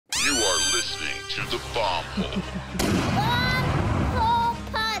listening to the Bomb Hole. Bomb Hole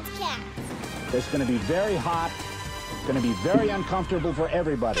Podcast. It's going to be very hot. It's going to be very uncomfortable for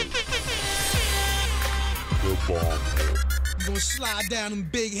everybody. The Bomb Hole. I'm gonna slide down them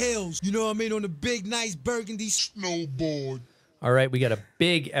big hills, you know what I mean, on the big, nice burgundy snowboard. All right, we got a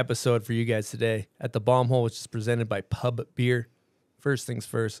big episode for you guys today at the Bomb Hole, which is presented by Pub Beer. First things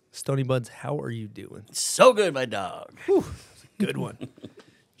first, Stony Buds, how are you doing? So good, my dog. Whew, that's a good one.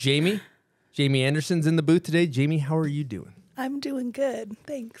 Jamie Anderson's in the booth today. Jamie, how are you doing? I'm doing good,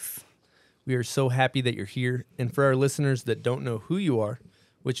 thanks. We are so happy that you're here. And for our listeners that don't know who you are,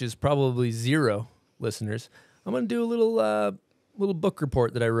 which is probably zero listeners, I'm going to do a little book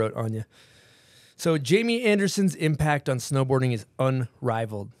report that I wrote on you. So Jamie Anderson's impact on snowboarding is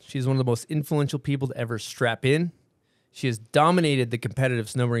unrivaled. She's one of the most influential people to ever strap in. She has dominated the competitive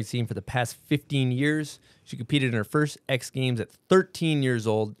snowboarding scene for the past 15 years. She competed in her first X Games at 13 years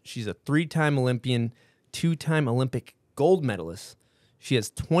old. She's a 3-time Olympian, 2-time Olympic gold medalist. She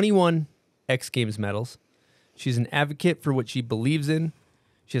has 21 X Games medals. She's an advocate for what she believes in.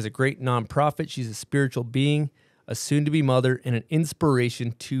 She has a great nonprofit. She's a spiritual being, a soon-to-be mother, and an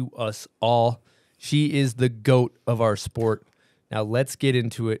inspiration to us all. She is the GOAT of our sport. Now let's get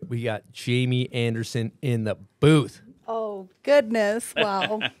into it. We got Jamie Anderson in the booth. Oh, goodness.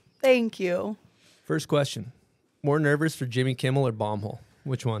 Wow. Thank you. First question. More nervous for Jimmy Kimmel or Bomb Hole?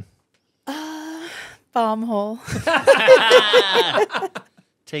 Which one? Bomb hole.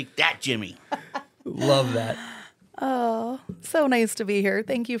 Take that, Jimmy. Love that. Oh, so nice to be here.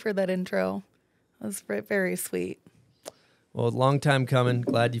 Thank you for that intro. It was very sweet. Well, long time coming.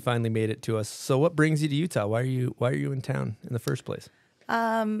 Glad you finally made it to us. So what brings you to Utah? Why are you in town in the first place?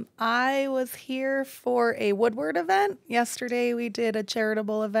 I was here for a Woodward event. Yesterday we did a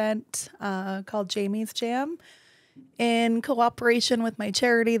charitable event called Jamie's Jam. In cooperation with my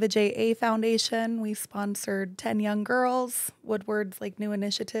charity, the G.O.A.T Foundation, we sponsored 10 young girls. Woodward's new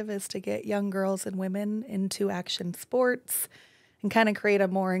initiative is to get young girls and women into action sports and kind of create a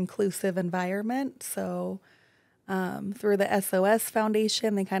more inclusive environment. So through the SOS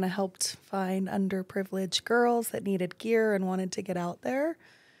Foundation, they kind of helped find underprivileged girls that needed gear and wanted to get out there.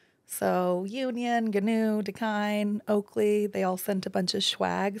 So Union, Gnu, Dakine, Oakley, they all sent a bunch of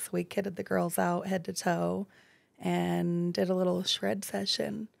swag. So we kitted the girls out head to toe and did a little shred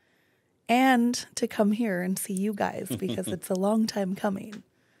session. And to come here and see you guys because it's a long time coming.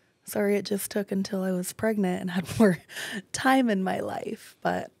 Sorry it just took until I was pregnant and had more time in my life.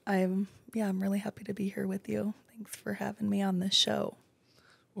 But I'm really happy to be here with you. Thanks for having me on this show.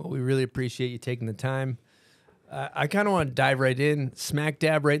 Well, we really appreciate you taking the time. I kind of want to dive right in, smack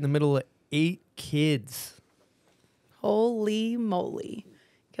dab right in the middle of 8 kids. Holy moly.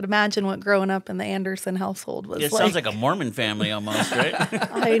 You could imagine what growing up in the Anderson household was It like. sounds like a Mormon family almost, right?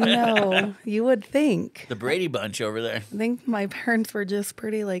 I know. You would think. The Brady Bunch over there. I think my parents were just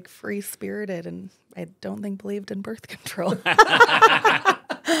pretty free-spirited and I don't think believed in birth control.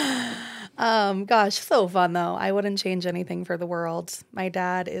 Gosh, so fun though. I wouldn't change anything for the world. My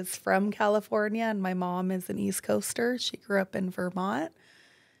dad is from California and my mom is an East Coaster. She grew up in Vermont.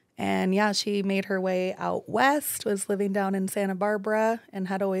 And yeah, she made her way out west, was living down in Santa Barbara and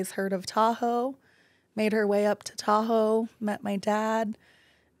had always heard of Tahoe. Made her way up to Tahoe, met my dad.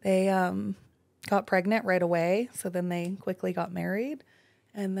 They got pregnant right away. So then they quickly got married.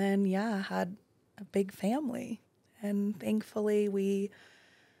 And then, had a big family. And thankfully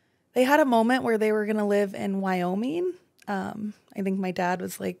they had a moment where they were going to live in Wyoming. I think my dad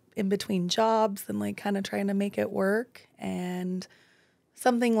was in between jobs and kind of trying to make it work. And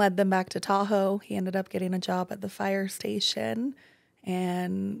something led them back to Tahoe. He ended up getting a job at the fire station.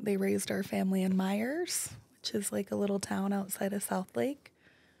 And they raised our family in Myers, which is a little town outside of South Lake,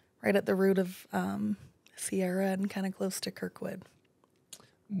 right at the root of Sierra and kind of close to Kirkwood.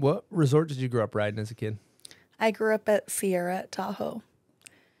 What resort did you grow up riding as a kid? I grew up at Sierra at Tahoe.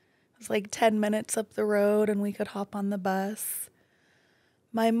 It was 10 minutes up the road and we could hop on the bus.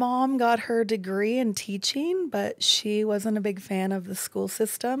 My mom got her degree in teaching, but she wasn't a big fan of the school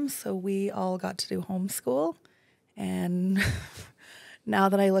system, so we all got to do homeschool. And now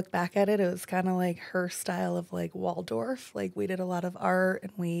that I look back at it, it was kind of her style of Waldorf. We did a lot of art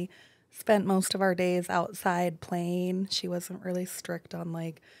and we spent most of our days outside playing. She wasn't really strict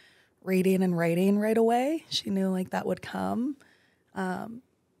on reading and writing right away. She knew that would come.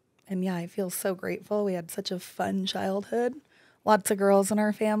 And I feel so grateful. We had such a fun childhood. Lots of girls in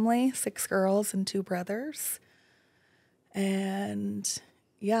our family, 6 girls and 2 brothers. And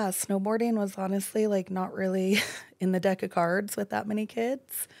snowboarding was honestly not really in the deck of cards with that many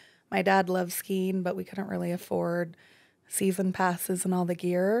kids. My dad loved skiing, but we couldn't really afford season passes and all the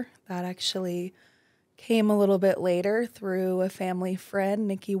gear. That actually came a little bit later through a family friend,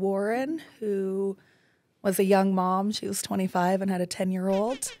 Nikki Warren, who was a young mom. She was 25 and had a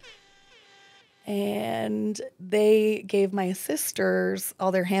 10-year-old. And they gave my sisters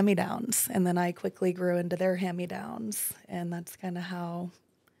all their hand-me-downs. And then I quickly grew into their hand-me-downs. And that's kind of how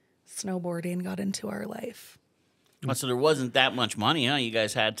snowboarding got into our life. Oh, so there wasn't that much money, huh? You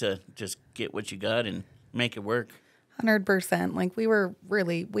guys had to just get what you got and make it work. 100%. Like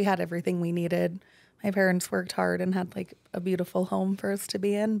we had everything we needed. My parents worked hard and had like a beautiful home for us to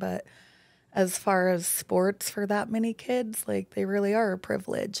be in. But as far as sports for that many kids, like they really are a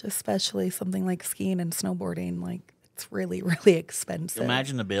privilege, especially something like skiing and snowboarding. Like it's really, really expensive.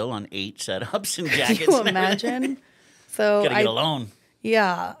 Imagine the bill on 8 setups and jackets. Can you imagine? So Gotta get a loan.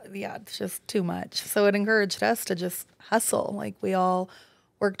 Yeah, it's just too much. So it encouraged us to just hustle. Like we all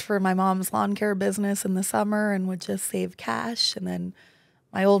worked for my mom's lawn care business in the summer and would just save cash. And then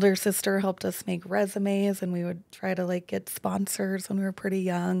my older sister helped us make resumes, and we would try to like get sponsors when we were pretty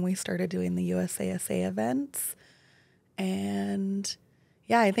young. We started doing the USASA events. And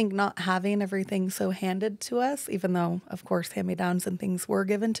yeah, I think not having everything so handed to us, even though of course hand-me-downs and things were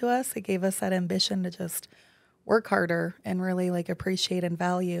given to us, it gave us that ambition to just work harder and really like appreciate and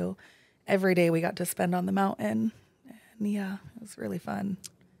value every day we got to spend on the mountain. And yeah, it was really fun.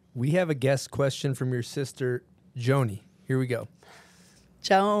 We have a guest question from your sister, Joni. Here we go.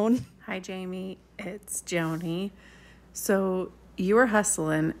 Joan. Hi, Jamie. It's Joni. So you were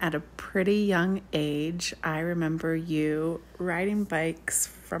hustling at a pretty young age. I remember you riding bikes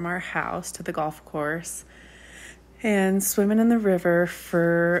from our house to the golf course and swimming in the river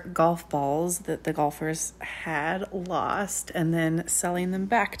for golf balls that the golfers had lost and then selling them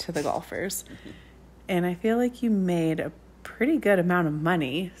back to the golfers. And I feel like you made a pretty good amount of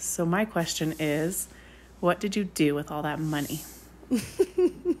money. So my question is, what did you do with all that money?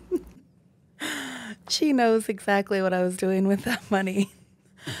 She knows exactly what I was doing with that money.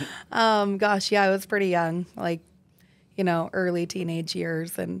 Gosh, yeah, I was pretty young, like, early teenage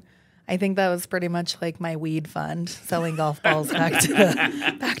years. And I think that was pretty much like my weed fund, selling golf balls back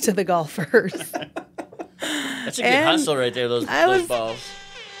to the golfers. That's a good hustle right there, those balls.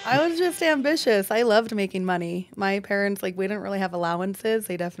 I was just ambitious. I loved making money. My parents, we didn't really have allowances.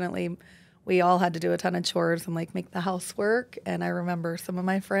 We all had to do a ton of chores and make the house work. And I remember some of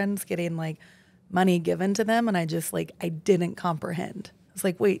my friends getting money given to them, and I just I didn't comprehend. I was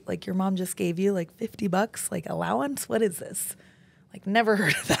like, wait, your mom just gave you $50 allowance? What is this? Never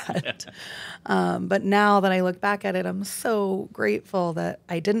heard of that. But now that I look back at it, I'm so grateful that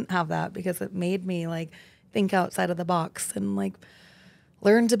I didn't have that, because it made me think outside of the box and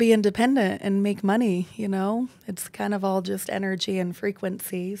learn to be independent and make money. It's kind of all just energy and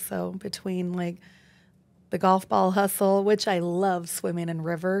frequency. So between the golf ball hustle, which I love swimming in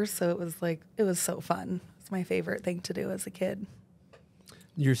rivers, so it was so fun. It's my favorite thing to do as a kid.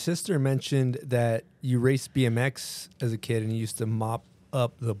 Your sister mentioned that you raced BMX as a kid and you used to mop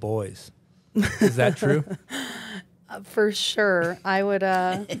up the boys. Is that true? For sure. I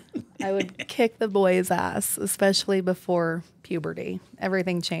would kick the boys' ass, especially before puberty.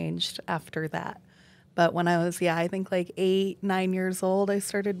 Everything changed after that. But when I was, I think 8, 9 years old, I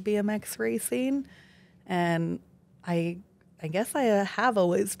started BMX racing. And I guess I have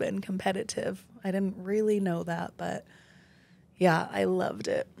always been competitive. I didn't really know that, but yeah, I loved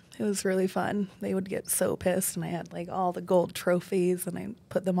it. It was really fun. They would get so pissed, and I had all the gold trophies, and I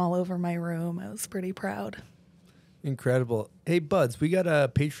put them all over my room. I was pretty proud. Incredible. Hey, Buds, we got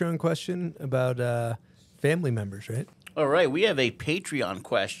a Patreon question about family members, right? All right, we have a Patreon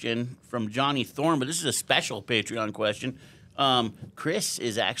question from Johnny Thorne, but this is a special Patreon question. Chris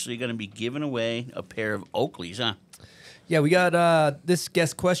is actually going to be giving away a pair of Oakleys, huh? Yeah, we got this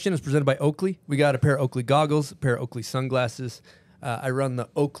guest question is presented by Oakley. We got a pair of Oakley goggles, a pair of Oakley sunglasses. I run the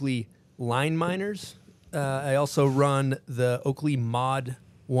Oakley Line Miners. I also run the Oakley Mod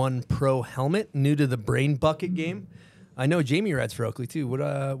 1 Pro helmet, new to the Brain Bucket game. I know Jamie rides for Oakley too.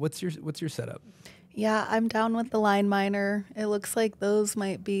 What's your setup? Yeah, I'm down with the Line Miner. It looks like those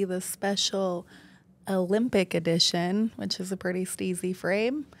might be the special Olympic edition, which is a pretty steezy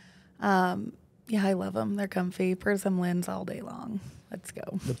frame. Yeah, I love them. They're comfy. Prism lens all day long. Let's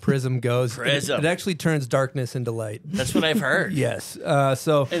go. The Prism goes. Prism. It actually turns darkness into light. That's what I've heard. Yes.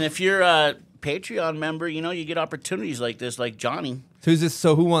 And if you're a Patreon member, you get opportunities like this, like Johnny. Who's this?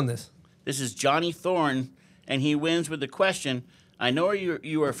 So who won this? This is Johnny Thorne, and he wins with the question, I know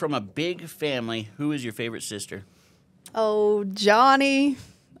you are from a big family. Who is your favorite sister? Oh, Johnny.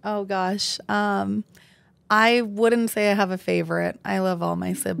 Oh, gosh. I wouldn't say I have a favorite. I love all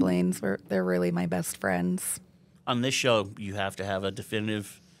my siblings. They're really my best friends. on this show, you have to have a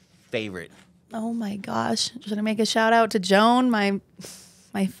definitive favorite. Oh my gosh. Should I make a shout out to Joan, my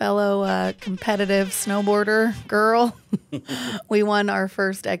fellow competitive snowboarder girl? We won our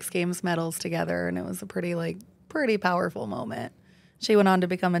first X Games medals together, and it was a pretty powerful moment. She went on to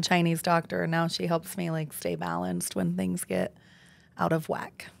become a Chinese doctor, and now she helps me stay balanced when things get out of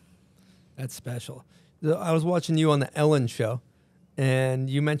whack. That's special. I was watching you on the Ellen show, and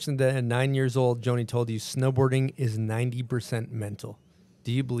you mentioned that at 9 years old, Joni told you snowboarding is 90% mental.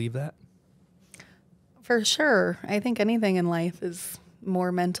 Do you believe that? For sure. I think anything in life is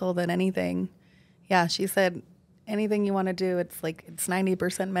more mental than anything. Yeah, she said anything you want to do, it's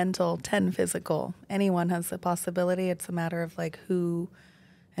 90% mental, 10 physical. Anyone has the possibility. It's a matter of who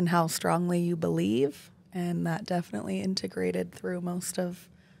and how strongly you believe. And that definitely integrated through most of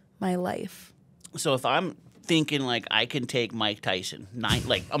my life. So if I'm thinking I can take Mike Tyson, I'm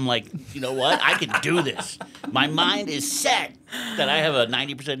you know what? I can do this. My mind is set that I have a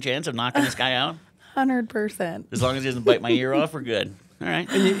 90% chance of knocking this guy out. 100%. As long as he doesn't bite my ear off, we're good. All right.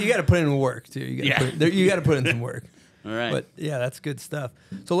 And you got to put in work too. You got to put in some work. All right. But yeah, that's good stuff.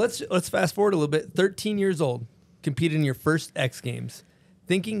 So let's fast forward a little bit. 13 years old, competed in your first X Games.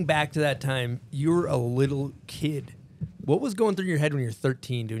 Thinking back to that time, you were a little kid. What was going through your head when you were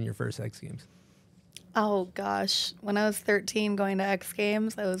 13 doing your first X Games? Oh gosh, when I was 13 going to X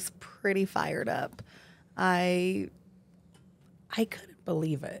Games, I was pretty fired up. I couldn't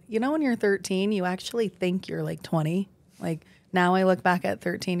believe it. You know, when you're 13, you actually think you're 20. Now I look back at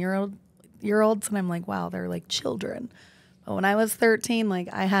 13-year-olds and I'm wow, they're children. But when I was 13,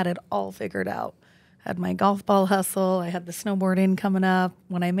 I had it all figured out. I had my golf ball hustle. I had the snowboarding coming up.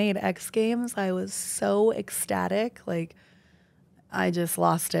 When I made X Games, I was so ecstatic. I just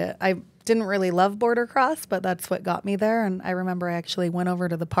lost it. I didn't really love border cross, but that's what got me there. And I remember I actually went over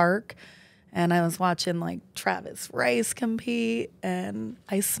to the park and I was watching Travis Rice compete, and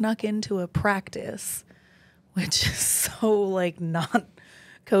I snuck into a practice, which is so not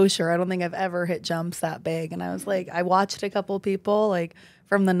kosher. I don't think I've ever hit jumps that big. And I was I watched a couple people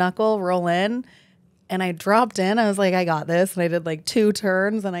from the knuckle roll in, and I dropped in. I was I got this. And I did 2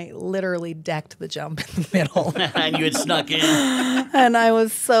 turns, and I literally decked the jump in the middle. And you had snuck in. And I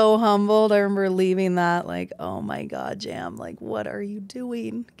was so humbled. I remember leaving that oh my God, Jam, what are you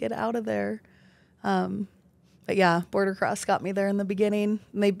doing? Get out of there. But yeah, border cross got me there in the beginning.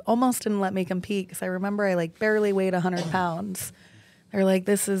 And they almost didn't let me compete because I remember I barely weighed 100 pounds. They're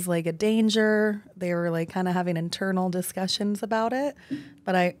this is a danger. They were kind of having internal discussions about it.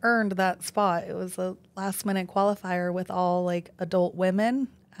 But I earned that spot. It was a last minute qualifier with all adult women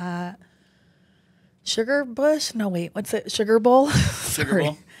at Sugar Bowl? Sugar Bowl? Sugar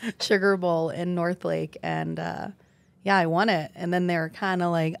Bowl? Sugar Bowl in North Lake. And yeah, I won it. And then they were kind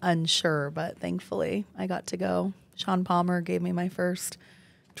of unsure, but thankfully I got to go. Sean Palmer gave me my first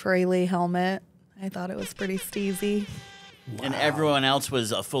Troy Lee helmet. I thought it was pretty steezy. Wow. And everyone else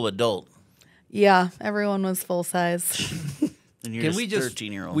was a full adult. Yeah, everyone was full size. And you're Can just we just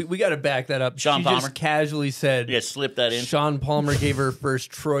 13-year-old. We got to back that up. Sean she Palmer? just casually said, Yeah, slip that in. Sean Palmer gave her first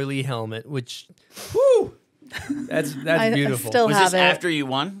Troy Lee helmet, which, whoo, that's beautiful. I still Was have this it. after you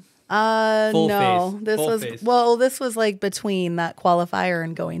won? Full No, face. this Full was face. this was between that qualifier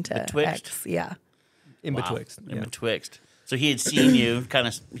and going to Betwixt? X. Yeah. In Wow. betwixt. In Yeah. betwixt. So he had seen you,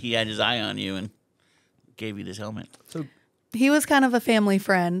 he had his eye on you and gave you this helmet. So He was kind of a family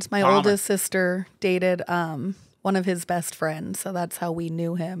friend. My Palmer. oldest sister dated one of his best friends, so that's how we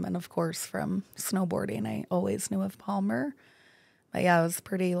knew him. And of course, from snowboarding, I always knew of Palmer. But yeah, I was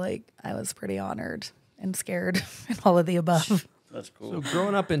pretty honored and scared and all of the above. That's cool. So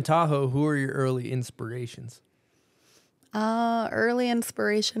growing up in Tahoe, who are your early inspirations? Early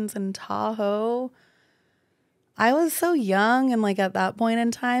inspirations in Tahoe. I was so young, and at that point in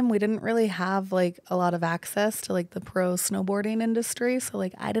time, we didn't really have a lot of access to the pro snowboarding industry. So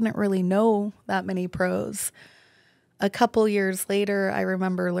I didn't really know that many pros. A couple years later, I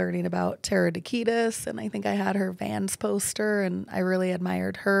remember learning about Tara Dikitis, and I think I had her Vans poster, and I really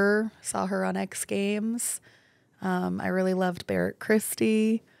admired her. Saw her on X Games. I really loved Barrett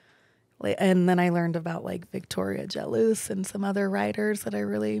Christie. And then I learned about Victoria Jealous and some other riders that I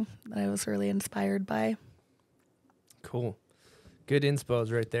was really inspired by. Cool. Good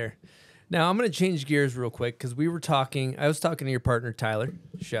inspos right there. Now, I'm going to change gears real quick because I was talking to your partner, Tyler.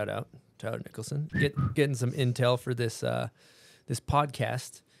 Shout out, Tyler Nicholson. Getting some intel for this this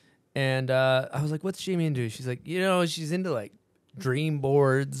podcast. And I was like, what's Jamie into? She's like, she's into dream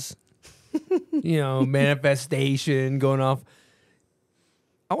boards, manifestation, going off.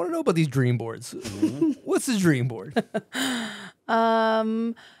 I want to know about these dream boards. What's a dream board?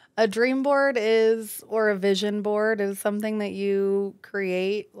 A dream board is, or a vision board is something that you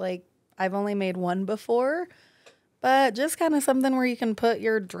create. Like, I've only made one before, but just kind of something where you can put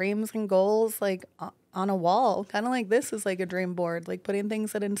your dreams and goals like on a wall. Kind of like this is like a dream board, like putting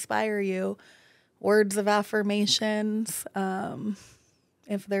things that inspire you, words of affirmations.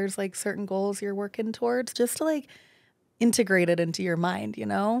 If there's like certain goals you're working towards, just to like integrate it into your mind, you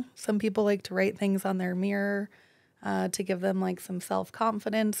know? Some people like to write things on their mirror to give them like some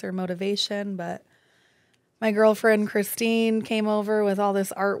self-confidence or motivation. But my girlfriend Christine came over with all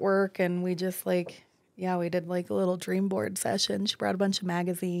this artwork, and we just like, yeah, we did like a little dream board session. She brought a bunch of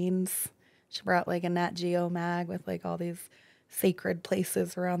magazines. She brought like a Nat Geo mag with like all these sacred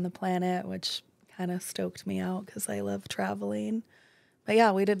places around the planet, which kind of stoked me out because I love traveling. But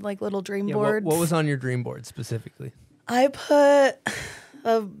yeah, we did like little dream boards. What was on your dream board specifically? I put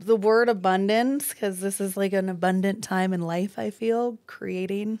the word abundance, because this is like an abundant time in life, I feel,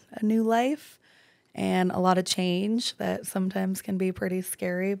 creating a new life, and a lot of change that sometimes can be pretty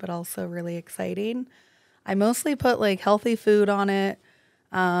scary, but also really exciting. I mostly put like healthy food on it.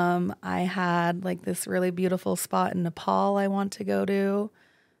 I had like this really beautiful spot in Nepal I want to go to.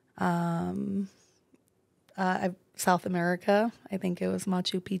 South America, I think it was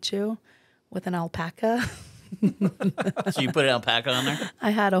Machu Picchu with an alpaca. So you put an alpaca on there? I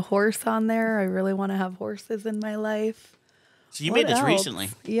had a horse on there. I really want to have horses in my life. So you made this recently?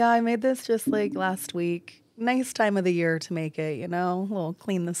 Yeah, I made this just like last week. Nice time of the year to make it, you know? A little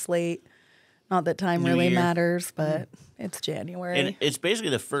clean the slate. Not that time really matters, but it's January. And it's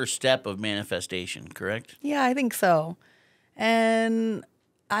basically the first step of manifestation, correct? Yeah, I think so. And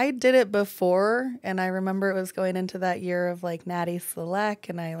I did it before, and I remember it was going into that year of like Natty Select,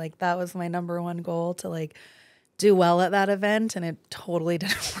 and I like that was my number one goal to like do well at that event, and it totally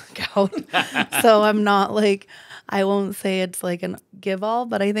didn't work out. So I'm not like, I won't say it's like a give all,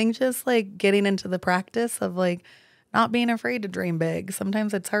 but I think just like getting into the practice of like not being afraid to dream big.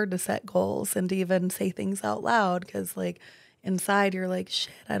 Sometimes it's hard to set goals and to even say things out loud, because like inside you're like,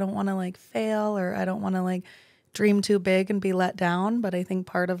 shit, I don't want to like fail, or I don't want to like dream too big and be let down. But I think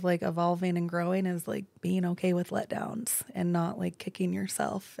part of like evolving and growing is like being okay with letdowns and not like kicking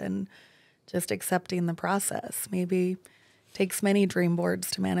yourself, and just accepting the process. Maybe it takes many dream boards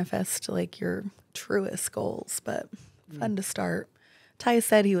to manifest like your truest goals, but fun to start. Ty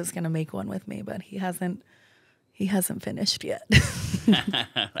said he was going to make one with me, but he hasn't finished yet.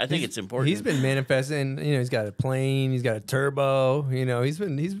 I think it's important. He's been manifesting, you know, he's got a plane, he's got a turbo, you know, he's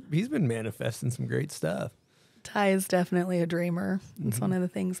been manifesting some great stuff. Ty is definitely a dreamer. It's one of the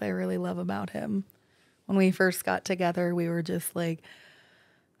things I really love about him. When we first got together, we were just like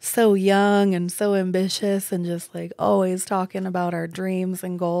so young and so ambitious, and just like always talking about our dreams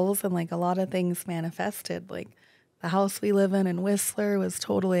and goals, and like a lot of things manifested. Like the house we live in Whistler was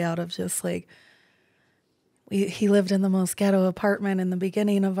totally out of just like, he lived in the most ghetto apartment in the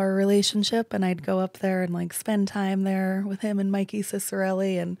beginning of our relationship, and I'd go up there and like spend time there with him and Mikey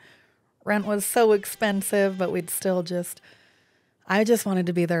Cicerelli, and rent was so expensive, but I just wanted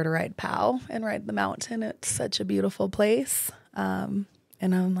to be there to ride POW and ride the mountain. It's such a beautiful place.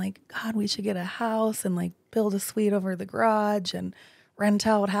 And I'm like, God, we should get a house and like build a suite over the garage and rent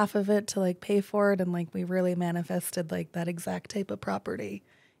out half of it to like pay for it. And like we really manifested like that exact type of property,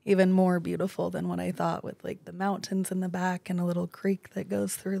 even more beautiful than what I thought, with like the mountains in the back and a little creek that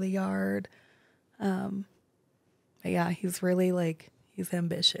goes through the yard. But yeah, he's really like, he's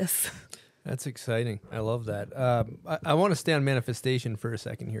ambitious. That's exciting. I love that. I want to stay on manifestation for a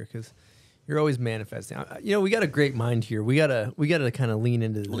second here, because you're always manifesting. You know, we got a great mind here. We gotta kind of lean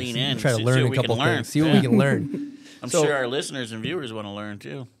into this. Lean in. Try to learn a couple things. See what we can learn. I'm sure our listeners and viewers want to learn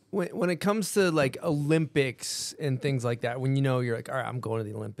too. When it comes to like Olympics and things like that, when you know you're like, all right, I'm going to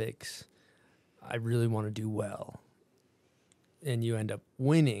the Olympics, I really want to do well, and you end up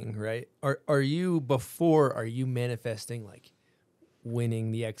winning, right? Are you manifesting like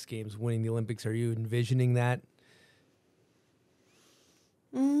winning the X Games, winning the Olympics? Are you envisioning that?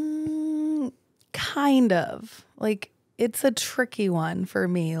 Kind of. Like, it's a tricky one for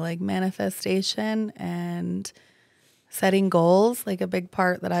me, like manifestation and setting goals. Like a big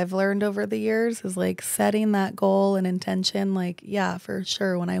part that I've learned over the years is like setting that goal and intention. Like, yeah, for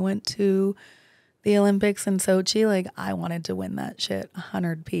sure. When I went to the Olympics in Sochi, like I wanted to win that shit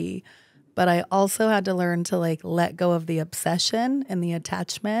 100p. But I also had to learn to like let go of the obsession and the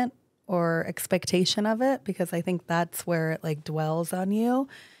attachment or expectation of it, because I think that's where it like dwells on you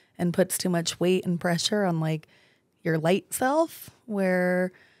and puts too much weight and pressure on like your light self.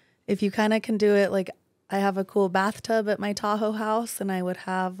 Where if you kind of can do it, like I have a cool bathtub at my Tahoe house, and I would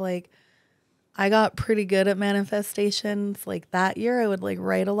have like I got pretty good at manifestations. Like that year, I would like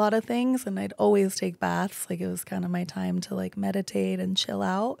write a lot of things and I'd always take baths. Like it was kind of my time to like meditate and chill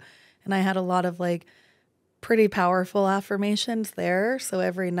out. And I had a lot of like pretty powerful affirmations there. So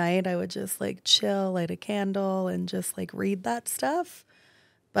every night I would just like chill, light a candle and just like read that stuff.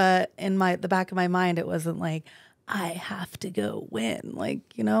 But in the back of my mind, it wasn't like, I have to go win. Like,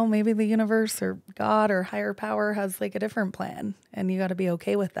 you know, maybe the universe or God or higher power has like a different plan and you got to be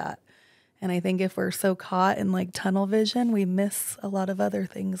okay with that. And I think if we're so caught in like tunnel vision, we miss a lot of other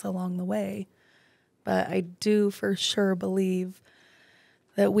things along the way. But I do for sure believe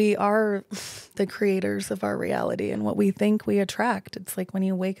that we are the creators of our reality and what we think we attract. It's like when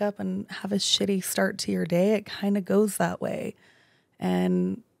you wake up and have a shitty start to your day, it kind of goes that way.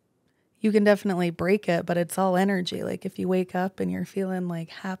 And you can definitely break it, but it's all energy. Like if you wake up and you're feeling like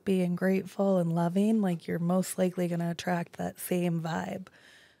happy and grateful and loving, like you're most likely going to attract that same vibe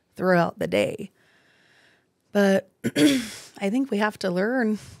throughout the day. But I think we have to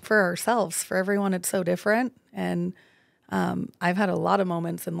learn for ourselves. For everyone, it's so different. And I've had a lot of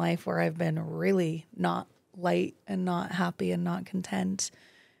moments in life where I've been really not light and not happy and not content.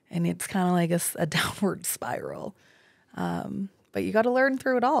 And it's kind of like a downward spiral. But you got to learn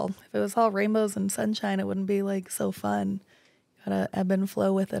through it all. If it was all rainbows and sunshine, it wouldn't be like so fun. You got to ebb and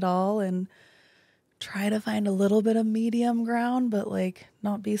flow with it all and try to find a little bit of medium ground, but like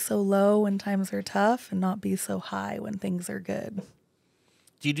not be so low when times are tough and not be so high when things are good.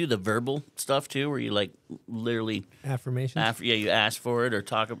 Do you do the verbal stuff too, where you like literally Affirmations? you ask for it or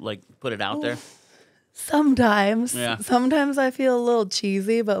talk like put it out there? Sometimes. Yeah. Sometimes I feel a little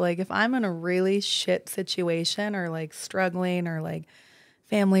cheesy, but like if I'm in a really shit situation or like struggling or like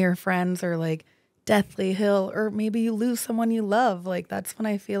family or friends or like deathly hill or maybe you lose someone you love, like that's when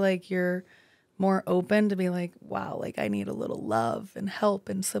I feel like you're more open to be like, wow, like I need a little love and help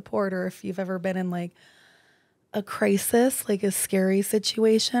and support. Or if you've ever been in like a crisis, like a scary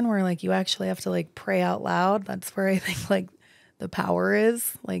situation where like you actually have to like pray out loud, that's where I think like the power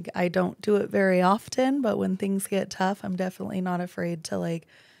is. Like I don't do it very often, but when things get tough, I'm definitely not afraid to like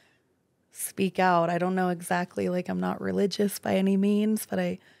speak out. I don't know exactly, like I'm not religious by any means, but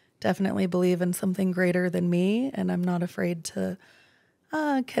I definitely believe in something greater than me, and I'm not afraid to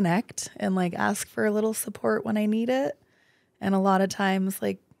connect and like ask for a little support when I need it. And a lot of times,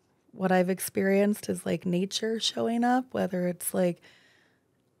 like what I've experienced is like nature showing up, whether it's like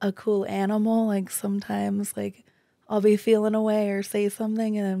a cool animal, like sometimes like I'll be feeling away or say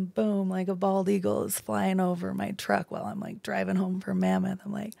something and then boom, like a bald eagle is flying over my truck while I'm like driving home from Mammoth.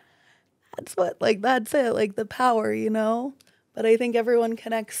 I'm like, that's it, like the power, you know? But I think everyone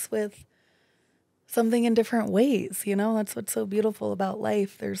connects with something in different ways, you know? That's what's so beautiful about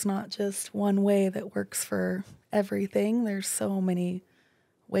life. There's not just one way that works for everything. There's so many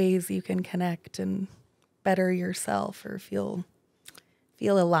ways you can connect and better yourself or feel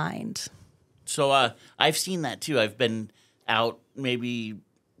aligned. So I've seen that too. I've been out maybe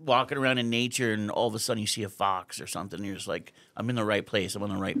walking around in nature and all of a sudden you see a fox or something and you're just like, I'm in the right place. I'm on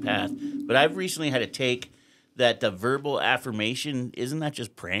the right path. But I've recently had to take that the verbal affirmation, isn't that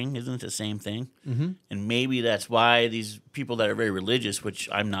just praying? Isn't it the same thing? Mm-hmm. And maybe that's why these people that are very religious, which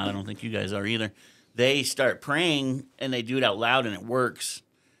I'm not, I don't think you guys are either, they start praying and they do it out loud and it works.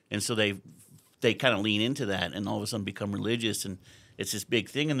 And so they kind of lean into that and all of a sudden become religious and it's this big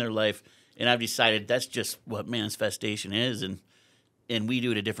thing in their life. And I've decided that's just what manifestation is. And we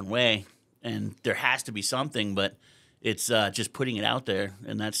do it a different way. And there has to be something, but it's just putting it out there.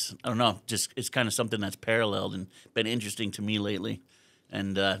 And that's, I don't know, just it's kind of something that's paralleled and been interesting to me lately.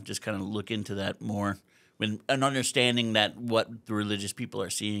 And just kind of look into that more and understanding that what the religious people are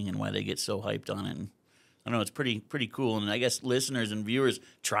seeing and why they get so hyped on it. And I don't know, it's pretty cool. And I guess listeners and viewers,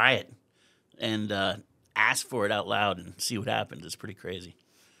 try it and ask for it out loud and see what happens. It's pretty crazy.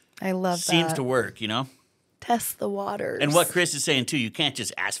 I love that. Seems to work, you know? Test the waters. And what Chris is saying, too, you can't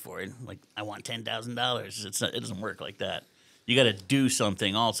just ask for it. Like, I want $10,000. It doesn't work like that. You got to do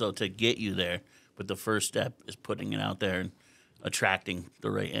something also to get you there. But the first step is putting it out there and attracting the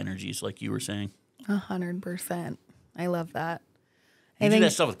right energies, like you were saying. 100%. I love that. You do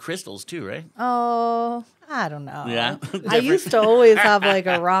that stuff with crystals, too, right? Oh, I don't know. Yeah. I used to always have like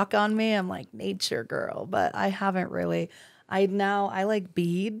a rock on me. I'm like nature girl, but I haven't really. I like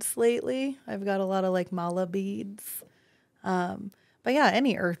beads lately. I've got a lot of like mala beads. But yeah,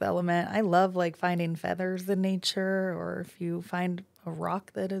 any earth element. I love like finding feathers in nature, or if you find a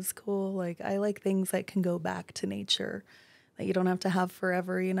rock that is cool. Like I like things that can go back to nature that you don't have to have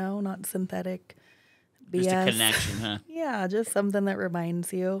forever, you know, not synthetic BS. Just a connection, huh? Yeah, just something that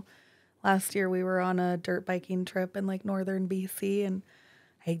reminds you. Last year we were on a dirt biking trip in like northern BC and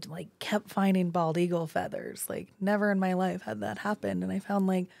I like kept finding bald eagle feathers. Like never in my life had that happened. And I found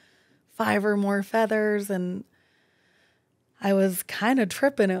like 5 or more feathers, and I was kind of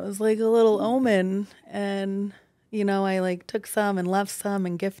tripping. It was like a little omen. And, you know, I like took some and left some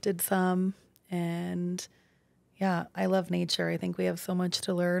and gifted some. And yeah, I love nature. I think we have so much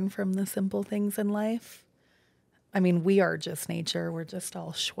to learn from the simple things in life. I mean, we are just nature. We're just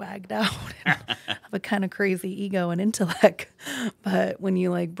all swagged out and have a kind of crazy ego and intellect. But when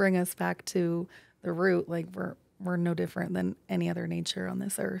you like bring us back to the root, like we're no different than any other nature on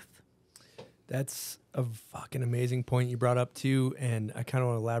this earth. That's a fucking amazing point you brought up too, and I kind of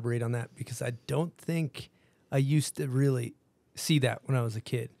want to elaborate on that because I don't think I used to really see that when I was a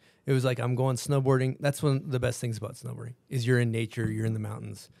kid. It was like I'm going snowboarding. That's one of the best things about snowboarding is you're in nature, you're in the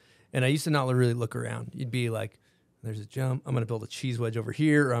mountains. And I used to not really look around. You'd be like, there's a jump. I'm going to build a cheese wedge over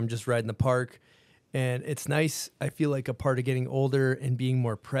here, or I'm just riding the park. And it's nice. I feel like a part of getting older and being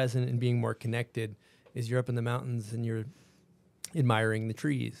more present and being more connected is you're up in the mountains and you're admiring the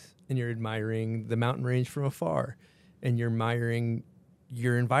trees and you're admiring the mountain range from afar and you're admiring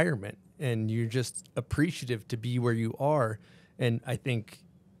your environment and you're just appreciative to be where you are. And I think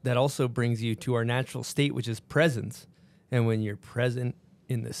that also brings you to our natural state, which is presence. And when you're present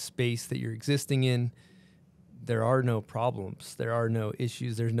in the space that you're existing in, there are no problems. There are no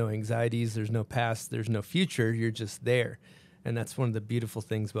issues. There's no anxieties. There's no past. There's no future. You're just there. And that's one of the beautiful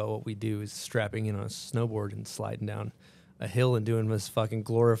things about what we do is strapping in on a snowboard and sliding down a hill and doing this fucking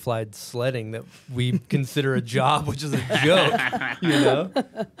glorified sledding that we consider a job, which is a joke, you know?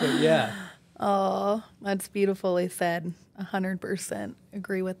 But yeah. Oh, that's beautifully said. 100%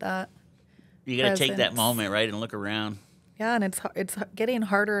 agree with that. You got to take that Presence. moment, right, and look around. Yeah, and it's getting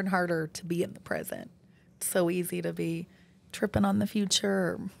harder and harder to be in the present. It's so easy to be tripping on the future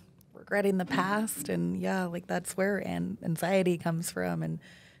or regretting the past. And yeah, like that's where anxiety comes from and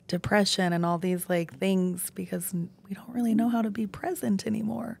depression and all these like things because we don't really know how to be present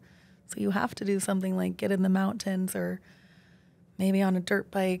anymore. So you have to do something like get in the mountains or maybe on a dirt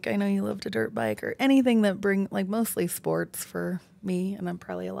bike. I know you loved a dirt bike or anything that like mostly sports for me. And I'm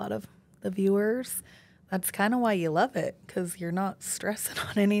probably a lot of the viewers. That's kind of why you love it because you're not stressing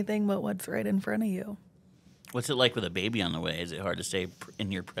on anything but what's right in front of you. What's it like with a baby on the way? Is it hard to stay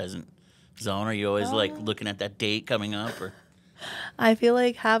in your present zone? Are you always like looking at that date coming up? Or I feel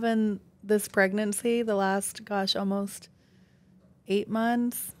like having this pregnancy the last, almost 8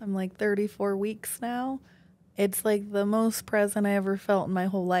 months. I'm like 34 weeks now. It's like the most present I ever felt in my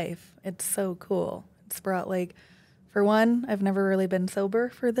whole life. It's so cool. It's brought like, for one, I've never really been sober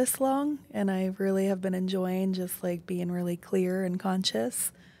for this long. And I really have been enjoying just like being really clear and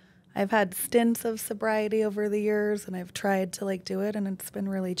conscious. I've had stints of sobriety over the years and I've tried to like do it and it's been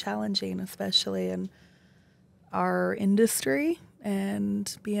really challenging, especially in our industry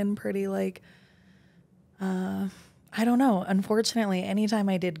and being pretty like, I don't know. Unfortunately, anytime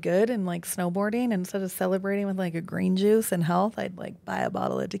I did good in like snowboarding, instead of celebrating with like a green juice and health, I'd like buy a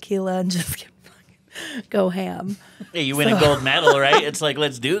bottle of tequila and just go ham. yeah, you win a gold medal, right? It's like,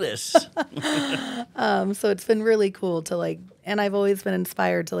 let's do this. So it's been really cool to like, and I've always been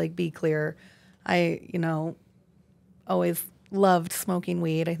inspired to like be clear. I, always loved smoking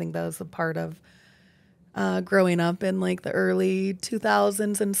weed. I think that was a part of growing up in like the early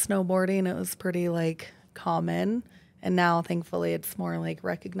 2000s and snowboarding. It was pretty like common. And now thankfully it's more like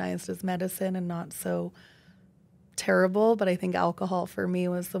recognized as medicine and not so terrible. But I think alcohol for me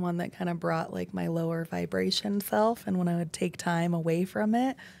was the one that kind of brought like my lower vibration self. And when I would take time away from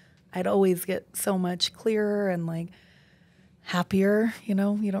it, I'd always get so much clearer and like happier. You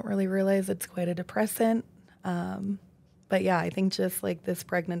don't really realize it's quite a depressant. But yeah, I think just like this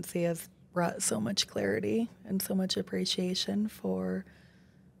pregnancy has brought so much clarity and so much appreciation for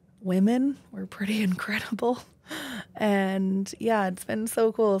women. We're pretty incredible. And yeah, it's been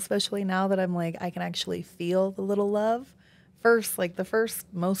so cool, especially now that I'm like, I can actually feel the little love. First, like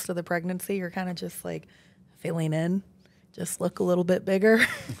most of the pregnancy, you're kind of just like filling in, just look a little bit bigger.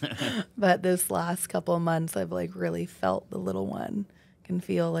 But this last couple of months, I've like really felt the little one. Can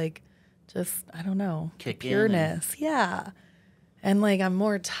feel like just, I don't know, pureness. Yeah. And like I'm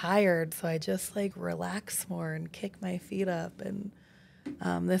more tired, so I just like relax more and kick my feet up. And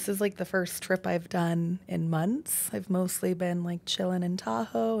this is like the first trip I've done in months. I've mostly been like chilling in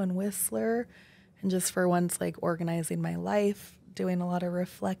Tahoe and Whistler and just for once like organizing my life, doing a lot of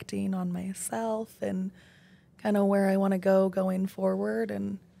reflecting on myself and kind of where I want to go going forward.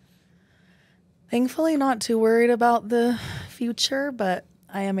 And thankfully not too worried about the future, but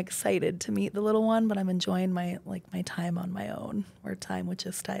I am excited to meet the little one, but I'm enjoying my time on my own or time with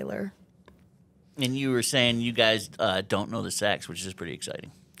just Tyler. And you were saying you guys don't know the sex, which is pretty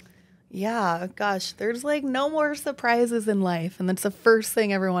exciting. Yeah, gosh, there's like no more surprises in life. And that's the first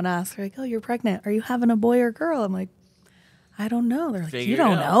thing everyone asks. They're like, oh, you're pregnant. Are you having a boy or girl? I'm like, I don't know. They're like, Figure you it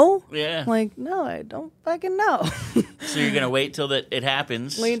don't out. know? Yeah. I'm like, no, I don't fucking know. So you're going to wait till that it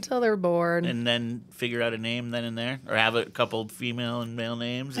happens. Wait until they're born. And then figure out a name then and there? Or have a couple female and male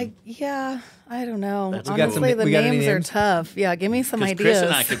names? I don't know. That's Honestly, cool. the We got any names are names? tough. Yeah, give me some 'Cause ideas. Chris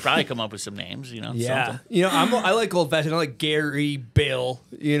and I could probably come up with some names, you know? Yeah. Something. You know, I like old fashioned. I like Gary, Bill.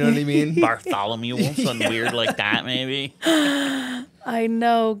 You know what I mean? Bartholomew, something weird like that, maybe. I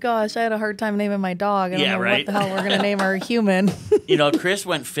know. Gosh, I had a hard time naming my dog. I don't Yeah, know right? what the hell we're going to name our human. You know, Chris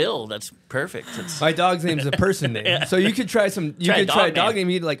went Phil. That's perfect. It's, My dog's name's a person name. So you could try some. You Try a could try a dog dog name.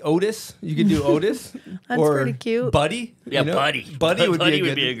 You could like Otis. You could do Otis. That's or pretty cute. Buddy. yeah, you know? Buddy. Buddy would be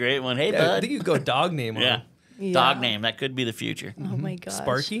a good. great one. Hey, Yeah, I bud. think you could go dog name. on Yeah. it. Yeah. Dog name. That could be the future. Oh my gosh.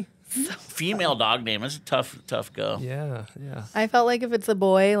 Sparky. Female dog name. That's a tough go. Yeah, yeah. I felt like if it's a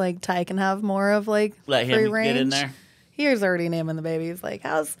boy, like Ty can have more of like Let free him range. get in there. He was already naming the baby. He's like,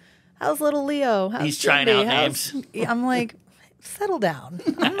 how's little Leo? How's He's trying Cindy? out names. I'm like, settle down.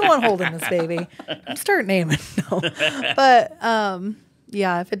 I'm the one holding this baby. Start naming. No. But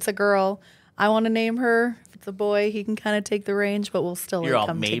yeah, if it's a girl, I want to name her. If it's a boy, he can kind of take the range, but we'll still You're like, all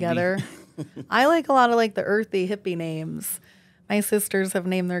come maybe. together. I like a lot of like the earthy hippie names. My sisters have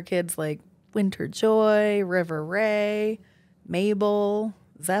named their kids like Winter Joy, River Ray, Mabel,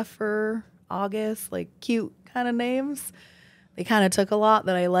 Zephyr, August, like cute kind of names. They kind of took a lot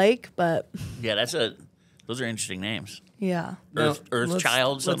that I like, but Yeah, those are interesting names. yeah. Earth let's-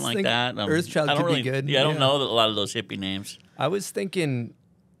 Child, something let's like think that. Earthchild I don't could be good. Yeah, I don't Yeah. know a lot of those hippie names. I was thinking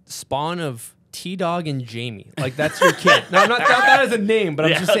spawn of T-Dog and Jamie. Like that's your kid. No, not that as a name, but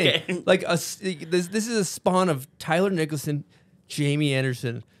I'm Yeah, just saying. okay. Like this is a spawn of Tyler Nicholson, Jamie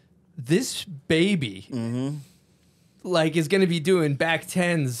Anderson. This baby, like, is going to be doing back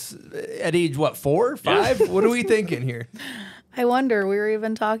tens at age what 4, 5? What are we thinking here? I wonder, we were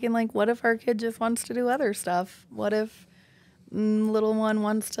even talking like, what if our kid just wants to do other stuff? What if little one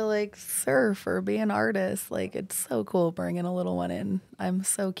wants to like surf or be an artist? Like, it's so cool bringing a little one in. I'm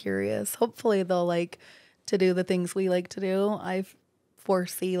so curious. Hopefully they'll like to do the things we like to do. I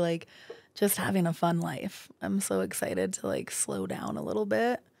foresee like just having a fun life. I'm so excited to like slow down a little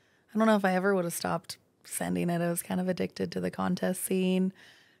bit. I don't know if I ever would have stopped sending it. I was kind of addicted to the contest scene,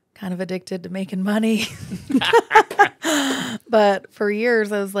 kind of addicted to making money. But for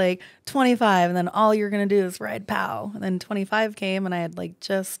years, I was like 25, and then all you're going to do is ride POW. And then 25 came, and I had like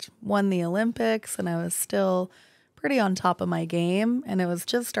just won the Olympics, and I was still pretty on top of my game. And it was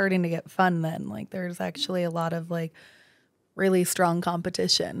just starting to get fun then. Like there's actually a lot of like really strong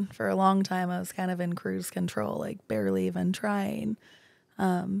competition. For a long time, I was kind of in cruise control, like barely even trying.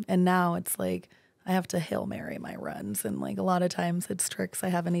 And now it's like I have to Hail Mary my runs. And like a lot of times it's tricks I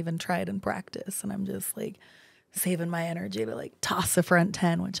haven't even tried in practice. And I'm just like saving my energy to like toss a front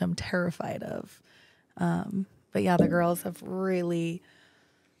 10, which I'm terrified of. But yeah, the girls have really,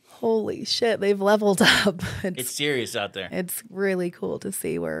 holy shit, they've leveled up. It's serious out there. It's really cool to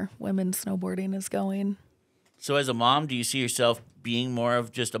see where women's snowboarding is going. So as a mom, do you see yourself being more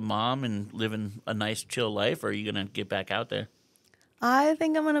of just a mom and living a nice, chill life, or are you going to get back out there? I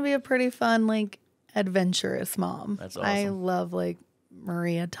think I'm going to be a pretty fun, like, adventurous mom. That's I awesome. love, like,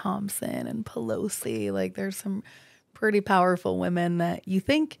 Maria Thompson and Pelosi. Like, there's some pretty powerful women that you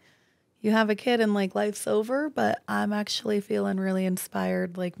think you have a kid and, like, life's over, but I'm actually feeling really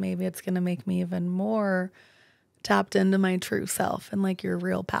inspired. Like, maybe it's going to make me even more tapped into my true self and, like, your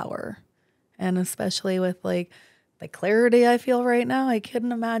real power. And especially with, like, the clarity I feel right now, I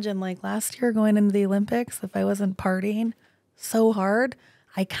couldn't imagine, like, last year going into the Olympics, if I wasn't partying so hard,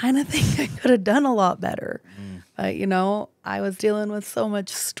 I kind of think I could have done a lot better. But, you know, I was dealing with so much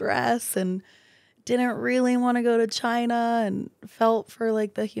stress and didn't really want to go to China, and felt for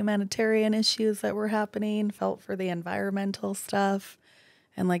like the humanitarian issues that were happening, felt for the environmental stuff,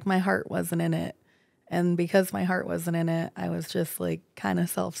 and like my heart wasn't in it. And because my heart wasn't in it, I was just like kind of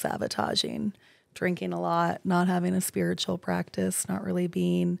self-sabotaging, drinking a lot, not having a spiritual practice, not really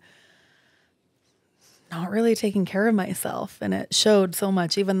taking care of myself. And it showed so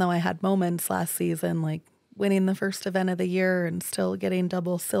much, even though I had moments last season, like winning the first event of the year and still getting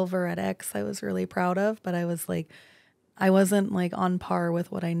double silver at X, I was really proud of. But I wasn't like on par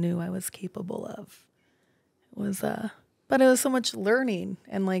with what I knew I was capable of. But it was so much learning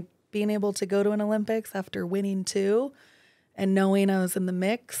and like being able to go to an Olympics after winning 2 and knowing I was in the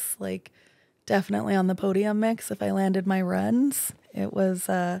mix, like definitely on the podium mix if I landed my runs. It was,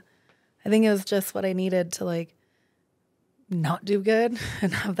 I think it was just what I needed to like not do good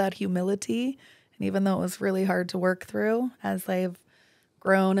and have that humility And even though it was really hard to work through, as I've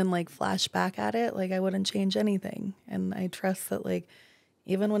grown and like flash back at it, like I wouldn't change anything. And I trust that like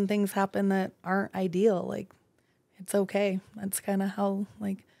even when things happen that aren't ideal, like it's okay. That's kind of how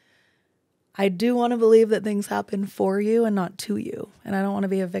like I do want to believe that things happen for you and not to you. And I don't want to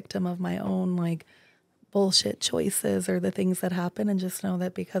be a victim of my own like bullshit choices or the things that happen, and just know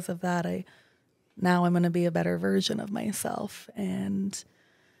that because of that, I'm going to be a better version of myself. And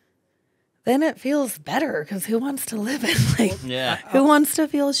then it feels better, because who wants to live it? Like, who wants to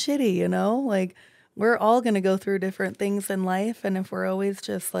feel shitty, you know? Like, we're all going to go through different things in life. And if we're always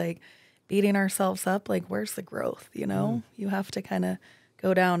just like beating ourselves up, like, where's the growth, you know? You have to kind of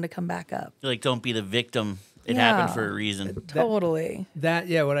go down to come back up. Like, don't be the victim. It happened for a reason. Totally.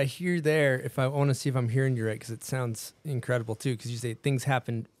 What I hear there, if I want to see if I'm hearing you right, because it sounds incredible too, because you say things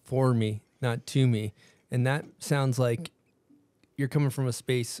happen for me, not to me. And that sounds like you're coming from a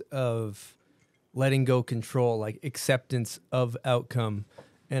space of letting go control, like acceptance of outcome.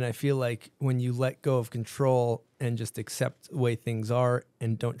 And I feel like when you let go of control and just accept the way things are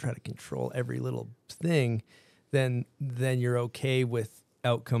and don't try to control every little thing, then you're okay with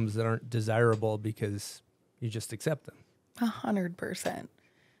outcomes that aren't desirable, because you just accept them. 100%.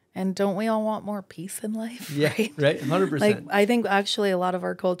 And don't we all want more peace in life? Yeah, right? 100%. Like, I think actually a lot of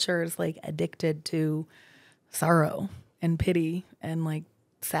our culture is like addicted to sorrow and pity and like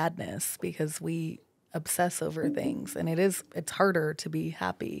sadness, because we obsess over things. And it's harder to be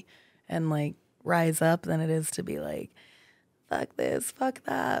happy and like rise up than it is to be like, fuck this, fuck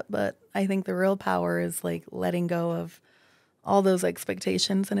that. But I think the real power is like letting go of all those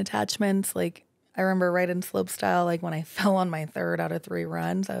expectations and attachments. Like, I remember right in slopestyle, like when I fell on my 3rd out of 3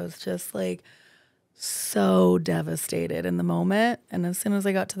 runs, I was just like so devastated in the moment. And as soon as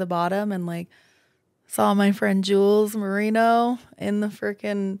I got to the bottom and like saw my friend Jules Marino in the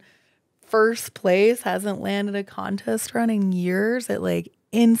freaking first place, hasn't landed a contest run in years, it like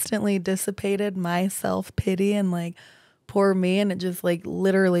instantly dissipated my self-pity and like poor me. And it just like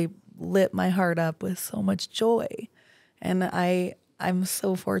literally lit my heart up with so much joy. And I'm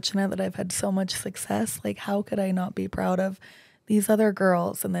so fortunate that I've had so much success. Like, how could I not be proud of these other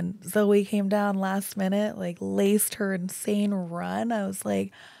girls? And then Zoe came down last minute, like laced her insane run.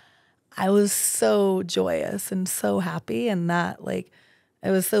 I was so joyous and so happy. And that, like, it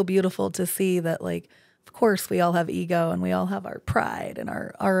was so beautiful to see that, like, of course we all have ego and we all have our pride and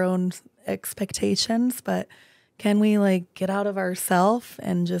our own expectations, but can we like get out of ourselves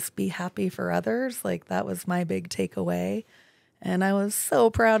and just be happy for others? Like, that was my big takeaway. And I was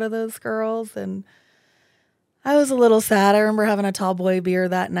so proud of those girls. And I was a little sad. I remember having a tall boy beer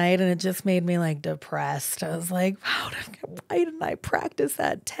that night, and it just made me like depressed. I was like, why didn't I practice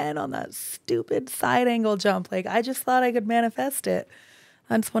that 10 on that stupid side angle jump? Like, I just thought I could manifest it.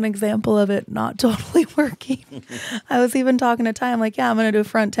 That's one example of it not totally working. I was even talking to Ty. I'm like, yeah, I'm going to do a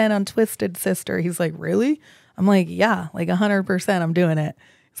front 10 on Twisted Sister. He's like, really? I'm like, yeah, like 100% I'm doing it.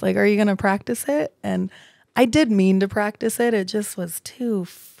 He's like, are you going to practice it? And I did mean to practice it. It just was too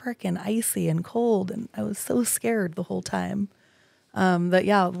freaking icy and cold. And I was so scared the whole time. That,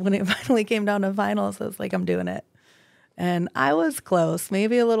 yeah, when it finally came down to finals, I was like, I'm doing it. And I was close.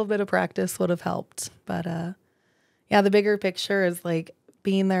 Maybe a little bit of practice would have helped. But, yeah, the bigger picture is like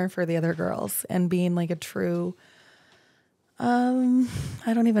being there for the other girls and being like a true,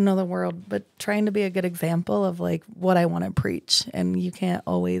 I don't even know the word, but trying to be a good example of like what I want to preach. And you can't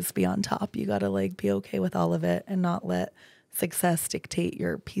always be on top. You got to like be okay with all of it and not let success dictate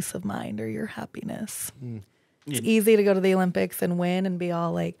your peace of mind or your happiness. It's easy to go to the Olympics and win and be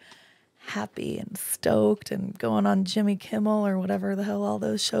all like happy and stoked and going on Jimmy Kimmel or whatever the hell all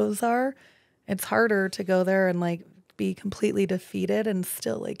those shows are. It's harder to go there and like be completely defeated and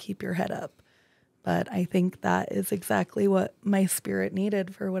still like keep your head up. But I think that is exactly what my spirit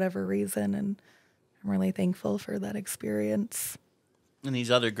needed for whatever reason. And I'm really thankful for that experience. And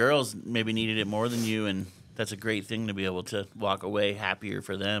these other girls maybe needed it more than you. And that's a great thing to be able to walk away happier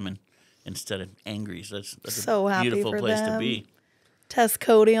for them and instead of angry. So that's so a happy beautiful for place them. to be. Tess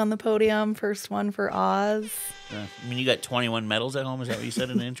Cody on the podium, first one for Oz. I mean, you got 21 medals at home. Is that what you said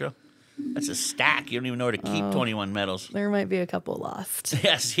in the intro? That's a stack. You don't even know where to keep 21 medals. There might be a couple lost.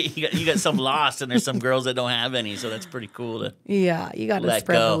 Yes, you got some lost, and there's some girls that don't have any, so that's pretty cool to Yeah, you got to let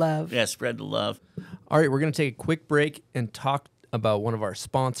spread go. the love. Yeah, spread the love. All right, we're going to take a quick break and talk about one of our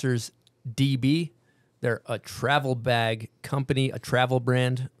sponsors, DB. They're a travel bag company, a travel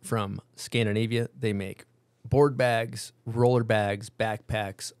brand from Scandinavia. They make board bags, roller bags,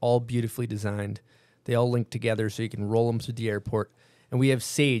 backpacks, all beautifully designed. They all link together so you can roll them through the airport. And we have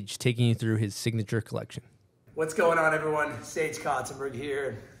Sage taking you through his signature collection. What's going on, everyone? Sage Kotzenberg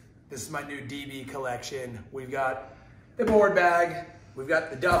here. This is my new DB collection. We've got the board bag, we've got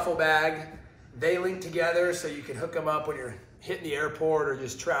the duffel bag. They link together so you can hook them up when you're hitting the airport or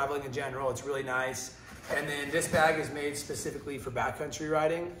just traveling in general. It's really nice. And then this bag is made specifically for backcountry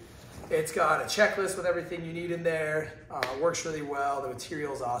riding. It's got a checklist with everything you need in there. Works really well. The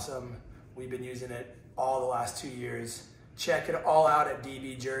material's awesome. We've been using it all the last 2 years. Check it all out at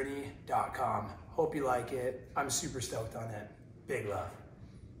dbjourney.com. Hope you like it. I'm super stoked on it. Big love.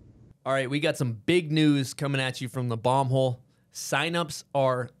 All right, we got some big news coming at you from the Bomb Hole. Signups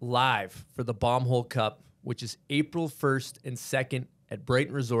are live for the Bomb Hole Cup, which is April 1st and 2nd at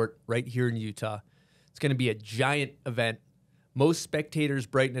Brighton Resort right here in Utah. It's going to be a giant event. Most spectators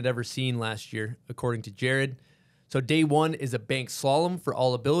Brighton had ever seen last year, according to Jared. So day 1 is a bank slalom for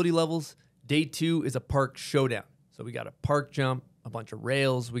all ability levels. Day 2 is a park showdown. So we got a park jump, a bunch of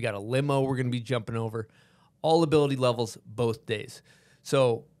rails. We got a limo we're going to be jumping over. All ability levels both days.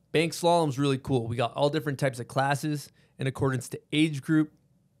 So bank slalom's really cool. We got all different types of classes in accordance to age group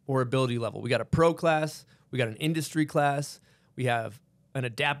or ability level. We got a pro class. We got an industry class. We have an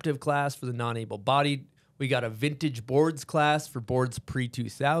adaptive class for the non-able-bodied. We got a vintage boards class for boards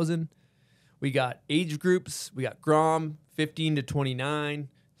pre-2000. We got age groups. We got Grom, 15 to 29,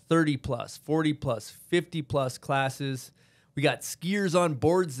 30 plus, 40 plus, 50 plus classes. We got skiers on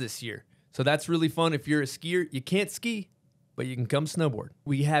boards this year. So that's really fun. If you're a skier, you can't ski, but you can come snowboard.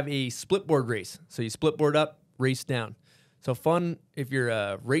 We have a split board race. So you split board up, race down. So fun if you're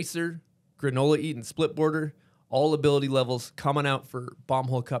a racer, granola eating split boarder, all ability levels coming out for Bomb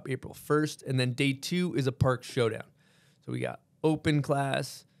Hole Cup April 1st. And then day 2 is a park showdown. So we got open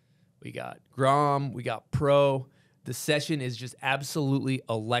class, we got Grom, we got pro. The session is just absolutely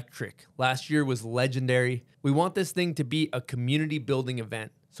electric. Last year was legendary. We want this thing to be a community building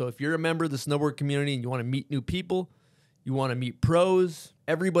event. So if you're a member of the snowboard community and you want to meet new people, you want to meet pros,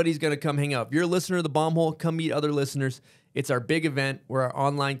 everybody's going to come hang out. If you're a listener of the Bomb Hole, come meet other listeners. It's our big event where our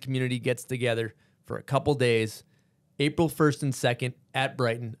online community gets together for a couple days, April 1st and 2nd at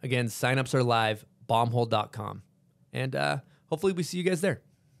Brighton. Again, signups are live, bombhole.com. And hopefully we see you guys there.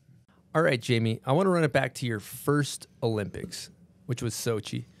 All right, Jamie, I want to run it back to your first Olympics, which was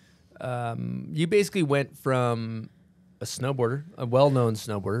Sochi. You basically went from a snowboarder, a well-known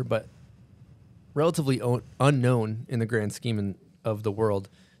snowboarder, but relatively unknown in the grand scheme of the world,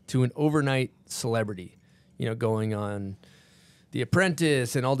 to an overnight celebrity, you know, going on The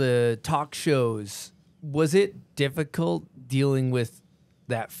Apprentice and all the talk shows. Was it difficult dealing with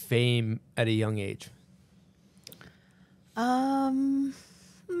that fame at a young age?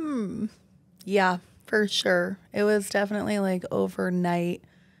 Yeah, for sure. It was definitely like overnight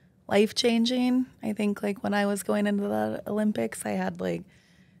life-changing. I think like when I was going into the Olympics, I had like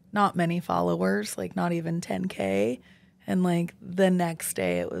not many followers, like not even 10K. And like the next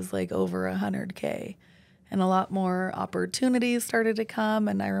day it was like over 100K. And a lot more opportunities started to come.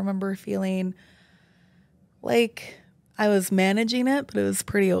 And I remember feeling like I was managing it, but it was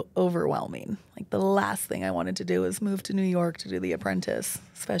pretty overwhelming. Like the last thing I wanted to do was move to New York to do The Apprentice,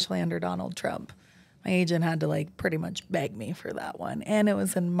 especially under Donald Trump. My agent had to like pretty much beg me for that one. And it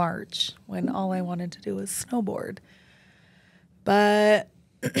was in March when all I wanted to do was snowboard. But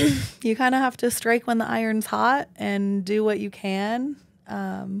you kind of have to strike when the iron's hot and do what you can.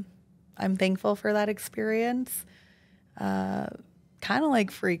 I'm thankful for that experience. Kind of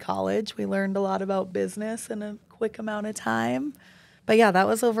like free college. We learned a lot about business in a quick amount of time. But yeah, that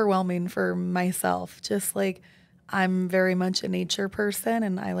was overwhelming for myself. Just like I'm very much a nature person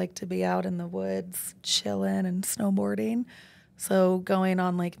and I like to be out in the woods, chilling and snowboarding. So going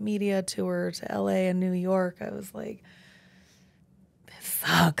on like media tour to LA and New York, I was like, this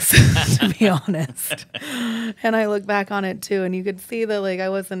sucks, to be honest. And I look back on it too, and you could see that like I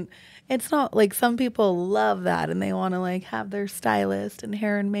wasn't, it's not like some people love that and they want to like have their stylist and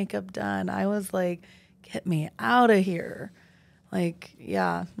hair and makeup done. I was like, get me out of here. Like,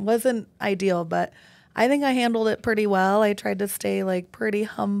 yeah, wasn't ideal, but I think I handled it pretty well. I tried to stay like pretty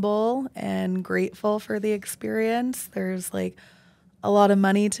humble and grateful for the experience. There's like a lot of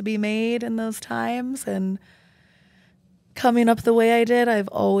money to be made in those times, and coming up the way I did, I've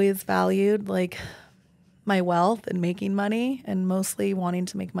always valued like my wealth and making money, and mostly wanting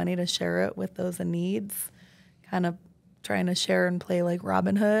to make money to share it with those in needs, kind of trying to share and play like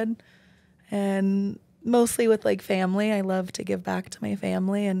Robin Hood, and mostly with like family. I love to give back to my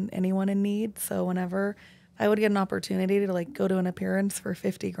family and anyone in need. So whenever I would get an opportunity to like go to an appearance for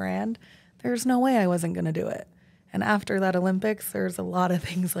 50 grand, there's no way I wasn't going to do it. And after that Olympics, there's a lot of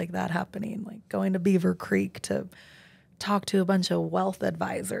things like that happening, like going to Beaver Creek to talk to a bunch of wealth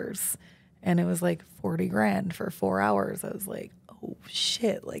advisors. And it was like 40 grand for 4 hours. I was like, oh oh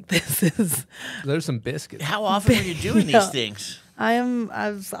shit, like this is. There's some biscuits. How often were you doing these things? I am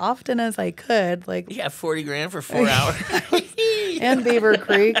as often as I could. Like You got 40 grand for 4 hours. and Beaver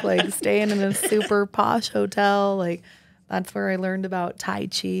Creek, like staying in a super posh hotel. Like that's where I learned about Tai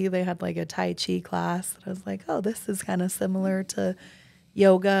Chi. They had like a Tai Chi class. I was like, oh, this is kind of similar to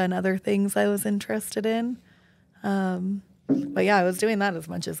yoga and other things I was interested in. But yeah, I was doing that as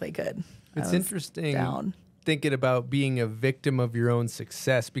much as I could. It's interesting thinking about being a victim of your own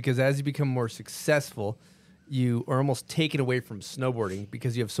success, because as you become more successful, you are almost taken away from snowboarding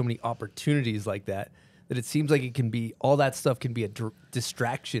because you have so many opportunities like that it seems like it can be, all that stuff can be a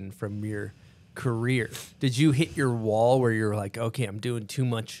distraction from your career. Did you hit your wall where you're like, okay, I'm doing too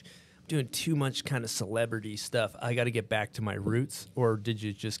much kind of celebrity stuff, I got to get back to my roots? Or did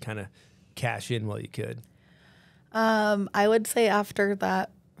you just kind of cash in while you could? I would say after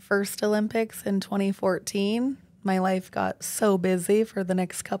that first Olympics in 2014, my life got so busy for the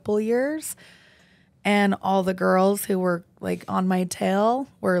next couple years. And all the girls who were like on my tail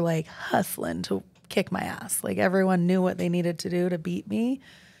were like hustling to kick my ass. Like everyone knew what they needed to do to beat me.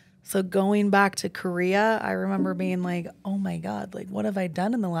 So going back to Korea, I remember being like, oh my God, like what have I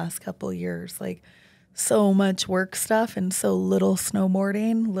done in the last couple years? Like so much work stuff and so little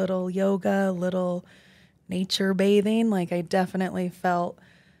snowboarding, little yoga, little nature bathing. Like I definitely felt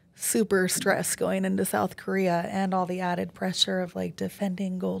super stressed going into South Korea and all the added pressure of like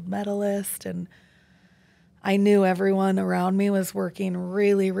defending gold medalist. And I knew everyone around me was working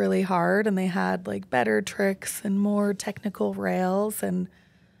really, really hard and they had like better tricks and more technical rails. And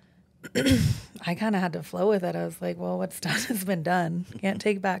I kind of had to flow with it. I was like, well, what's done has been done. Can't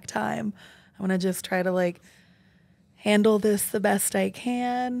take back time. I'm going to just try to like handle this the best I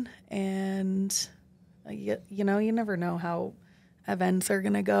can. And you know, you never know how events are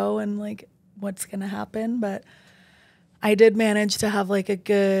going to go and like what's going to happen. But I did manage to have like a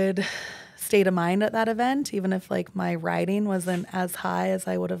good state of mind at that event, even if like my riding wasn't as high as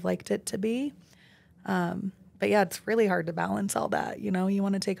I would have liked it to be. But yeah, it's really hard to balance all that. You know, you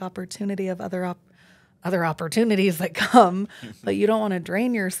want to take opportunity of other opportunities that come, but you don't want to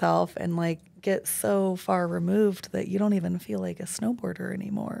drain yourself and like get so far removed that you don't even feel like a snowboarder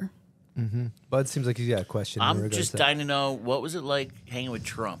anymore. Mm-hmm. Bud seems like he's got a question. I'm just dying to know, what was it like hanging with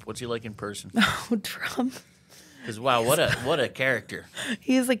Trump? What's he like in person? Oh, Trump. Because wow, what a character.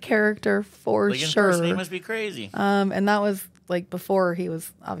 He's a character for like in sure. person, he must be crazy. And that was like before he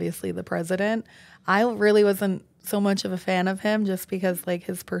was obviously the president. I really wasn't so much of a fan of him just because like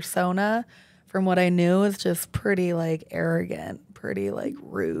his persona, from what I knew, is just pretty like arrogant, pretty like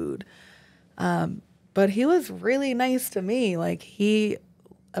rude. But he was really nice to me. Like he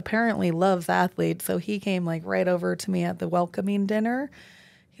apparently loves athletes, so he came like right over to me at the welcoming dinner.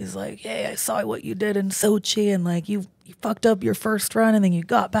 He's like, hey, I saw what you did in Sochi, and like you fucked up your first run, and then you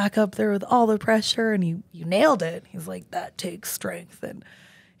got back up there with all the pressure, and you nailed it. He's like, that takes strength, and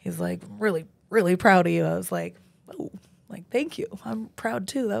he's like, really, really proud of you. I was like, oh, like thank you. I'm proud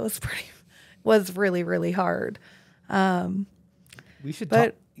too. That was really, really hard. We should,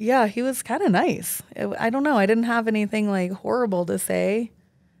 but yeah, he was kind of nice. I don't know. I didn't have anything like horrible to say,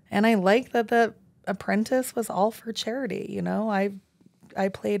 and I like that the Apprentice was all for charity. You know, I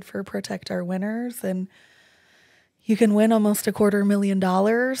played for Protect Our Winners, and you can win almost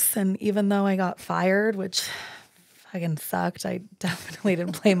 $250,000. And even though I got fired, which fucking sucked, I definitely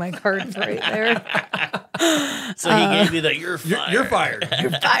didn't play my cards right there. So he gave you the you're fired. You're fired.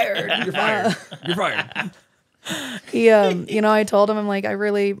 You're fired. You're fired. You're fired. He, you know, I told him, I'm like, I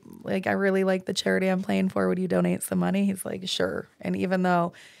really like the charity I'm playing for. Would you donate some money? He's like, sure. And even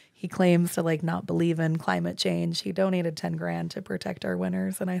though he claims to like not believe in climate change, he donated 10 grand to Protect Our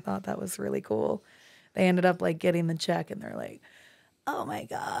Winners. And I thought that was really cool. They ended up like getting the check and they're like, oh my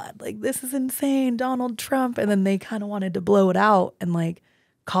God, like this is insane, Donald Trump. And then they kind of wanted to blow it out and like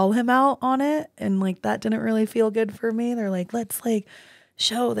call him out on it. And like, that didn't really feel good for me. They're like, let's like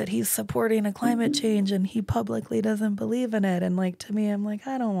show that he's supporting a climate change and he publicly doesn't believe in it. And like, to me, I'm like,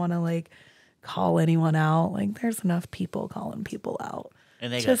 I don't want to like call anyone out. Like there's enough people calling people out.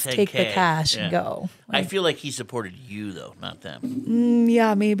 And they just got 10K. take the cash and go. Like, I feel like he supported you though, not them.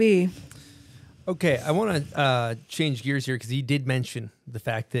 Yeah, maybe. Okay, I want to change gears here because he did mention the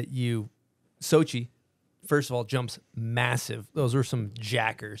fact that Sochi, first of all, jumps massive. Those were some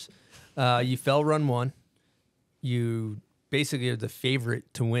jackers. You fell run one. You basically are the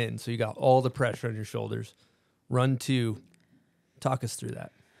favorite to win, so you got all the pressure on your shoulders. Run two, talk us through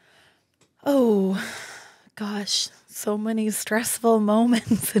that. Oh, gosh, so many stressful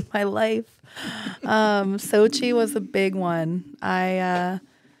moments in my life. Sochi was a big one.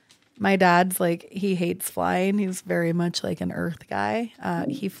 My dad's like, he hates flying. He's very much like an earth guy.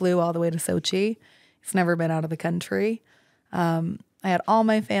 He flew all the way to Sochi. He's never been out of the country. I had all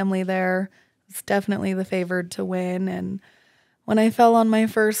my family there. It's definitely the favored to win. And when I fell on my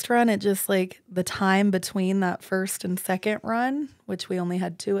first run, it just like the time between that first and second run, which we only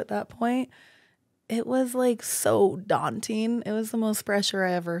had 2 at that point, it was like so daunting. It was the most pressure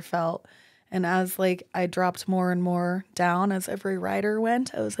I ever felt. And as like I dropped more and more down as every rider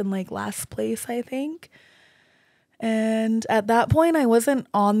went, I was in like last place, I think. And at that point, I wasn't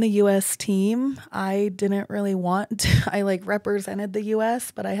on the U.S. team. I didn't really want to. I like represented the U.S.,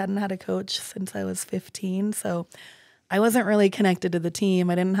 but I hadn't had a coach since I was 15. So I wasn't really connected to the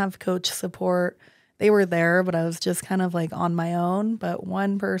team. I didn't have coach support. They were there, but I was just kind of like on my own. But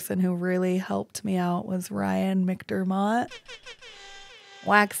one person who really helped me out was Ryan McDermott,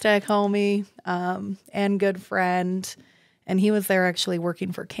 wax tech homie, and good friend. And he was there actually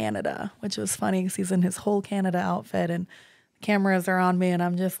working for Canada, which was funny because he's in his whole Canada outfit and the cameras are on me and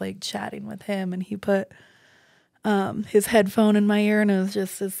I'm just like chatting with him. And he put his headphone in my ear and it was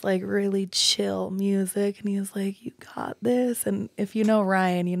just this like really chill music. And he was like, "You got this." And if you know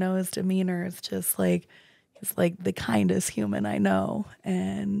Ryan, you know his demeanor is just like, he's like the kindest human I know.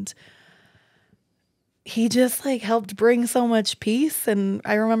 And he just like helped bring so much peace. And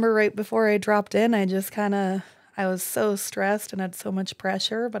I remember right before I dropped in, I was so stressed and had so much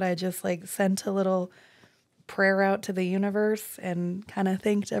pressure, but I just like sent a little prayer out to the universe and kind of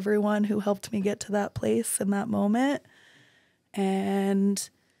thanked everyone who helped me get to that place in that moment. And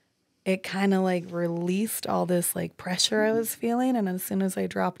it kind of like released all this like pressure I was feeling. And as soon as I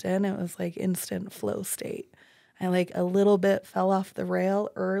dropped in, it was like instant flow state. I like a little bit fell off the rail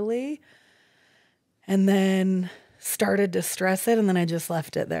early and then started to stress it, and then I just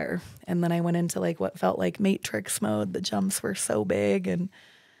left it there. And then I went into like what felt like matrix mode. The jumps were so big, and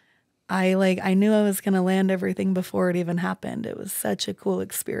I knew I was going to land everything before it even happened. It was such a cool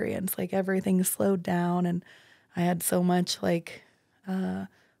experience. Like everything slowed down, and I had so much like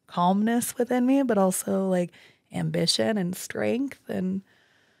calmness within me, but also like ambition and strength. And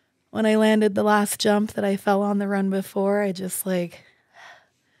when I landed the last jump that I fell on the run before, I just like,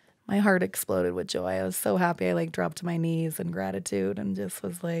 my heart exploded with joy. I was so happy. I like dropped to my knees in gratitude and just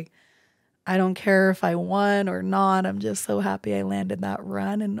was like, I don't care if I won or not. I'm just so happy I landed that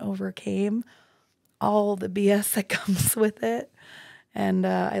run and overcame all the BS that comes with it. And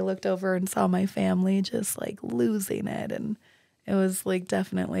I looked over and saw my family just like losing it. And it was like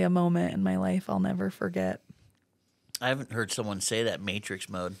definitely a moment in my life I'll never forget. I haven't heard someone say that matrix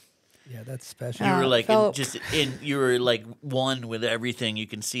mode. Yeah, that's special. You were like you were like one with everything. You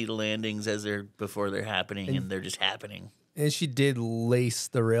can see the landings before they're happening, and they're just happening. And she did lace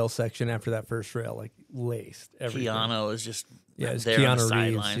the rail section after that first rail, like laced everything. Keanu was just it was there on the Keanu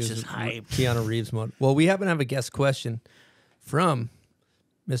sidelines, Reeves. just hype. Keanu Reeves mode. Well, we happen to have a guest question from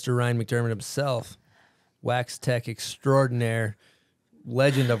Mr. Ryan McDermott himself, wax tech extraordinaire,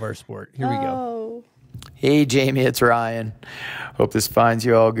 legend of our sport. Here we go. Hey, Jamie, it's Ryan. Hope this finds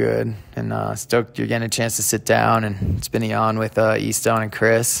you all good. And stoked you're getting a chance to sit down and spinning on with Easton and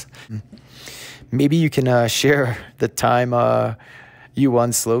Chris. Maybe you can share the time you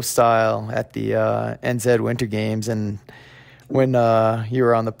won slopestyle at the NZ Winter Games. And when you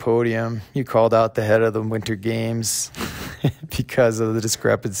were on the podium, you called out the head of the Winter Games because of the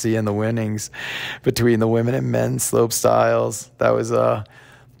discrepancy in the winnings between the women and men's slopestyles. That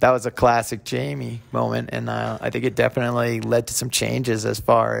was a classic Jamie moment, and I think it definitely led to some changes as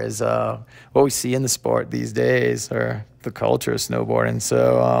far as what we see in the sport these days, or the culture of snowboarding.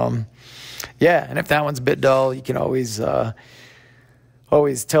 So, yeah, and if that one's a bit dull, you can always tell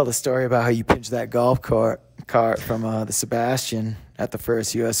the story about how you pinched that golf cart from the Sebastian at the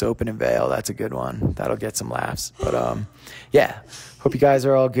first U.S. Open in Vail. That's a good one. That'll get some laughs. But, yeah, hope you guys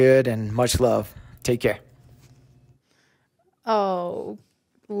are all good, and much love. Take care. Oh,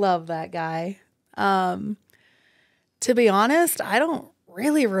 love that guy. To be honest, I don't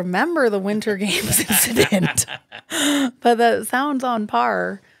really remember the Winter Games incident, but that sounds on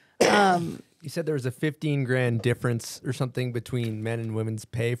par. You said there was a 15 grand difference or something between men and women's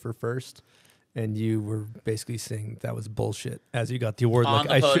pay for first, and you were basically saying that was bullshit as you got the award. On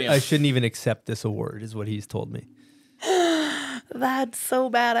Like, the podium. I shouldn't even accept this award, is what he's told me. That's so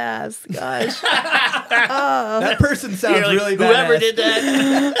badass. Gosh. That person sounds You're like, really badass. whoever did that,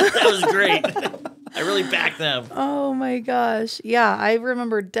 that was great. I really backed them. Oh my gosh. Yeah, I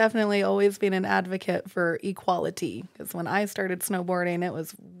remember definitely always being an advocate for equality, because when I started snowboarding, it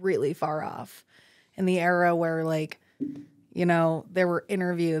was really far off in the era where, like, you know, there were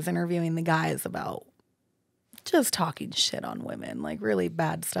interviewing the guys about just talking shit on women, like really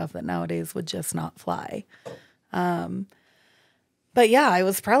bad stuff that nowadays would just not fly. But yeah, I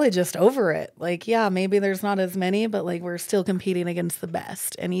was probably just over it. Like, yeah, maybe there's not as many, but like we're still competing against the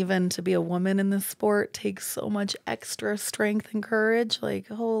best. And even to be a woman in this sport takes so much extra strength and courage. Like,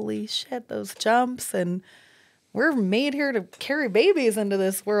 holy shit, those jumps. And we're made here to carry babies into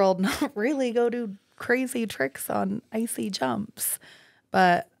this world, not really go do crazy tricks on icy jumps.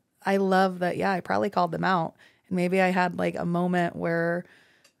 But I love that, yeah, I probably called them out. And maybe I had like a moment where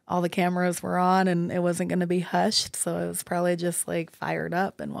all the cameras were on and it wasn't going to be hushed. So I was probably just like fired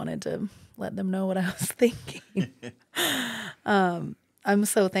up and wanted to let them know what I was thinking. I'm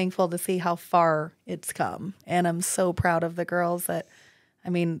so thankful to see how far it's come. And I'm so proud of the girls that, I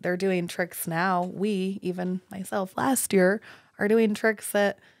mean, they're doing tricks now. We, even myself last year, are doing tricks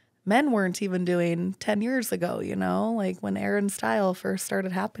that men weren't even doing 10 years ago, you know? Like when Aaron style first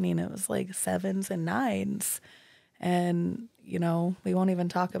started happening, it was like 7s and 9s. And, you know, we won't even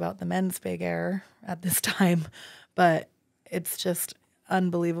talk about the men's big air at this time, but it's just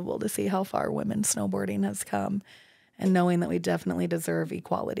unbelievable to see how far women's snowboarding has come and knowing that we definitely deserve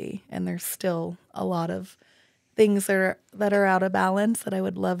equality. And there's still a lot of things that are out of balance that I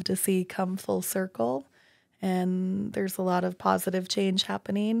would love to see come full circle. And there's a lot of positive change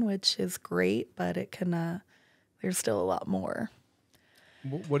happening, which is great, but it can, there's still a lot more.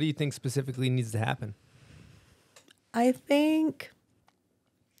 What do you think specifically needs to happen? I think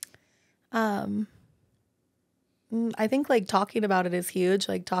like talking about it is huge,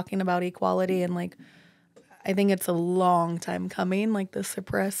 like talking about equality, and like I think it's a long time coming, like the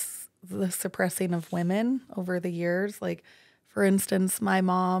suppressing of women over the years. Like, for instance, my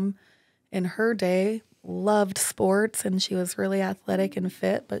mom in her day loved sports and she was really athletic and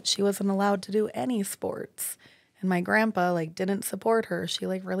fit, but she wasn't allowed to do any sports. And my grandpa like didn't support her. She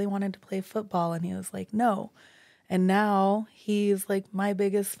like really wanted to play football and he was like, no. And now he's like my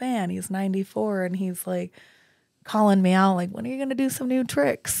biggest fan. He's 94 and he's like calling me out like, when are you going to do some new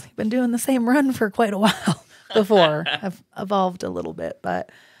tricks? You've been doing the same run for quite a while before. I've evolved a little bit, but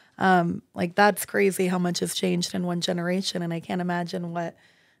like that's crazy how much has changed in one generation. And I can't imagine what,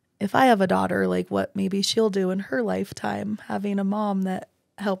 if I have a daughter, like what maybe she'll do in her lifetime, having a mom that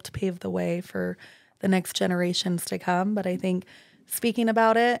helped pave the way for the next generations to come. But I think speaking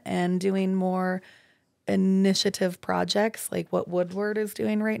about it and doing more initiative projects like what Woodward is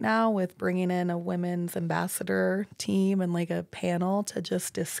doing right now with bringing in a women's ambassador team and like a panel to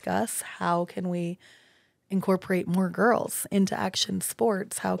just discuss how can we incorporate more girls into action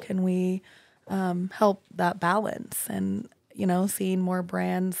sports, how can we help that balance, and you know, seeing more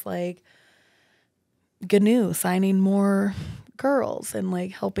brands like GNU signing more girls and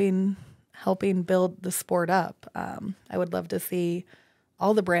like helping build the sport up. I would love to see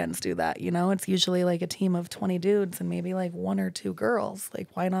all the brands do that. You know, it's usually like a team of 20 dudes and maybe like 1 or 2 girls. Like,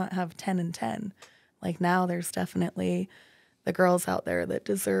 why not have 10 and 10? Like now there's definitely the girls out there that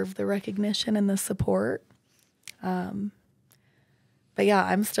deserve the recognition and the support. But yeah,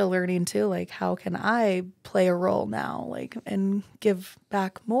 I'm still learning too, like how can I play a role now, like, and give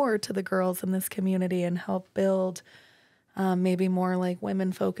back more to the girls in this community and help build maybe more like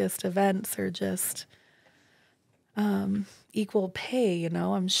women-focused events or just equal pay, you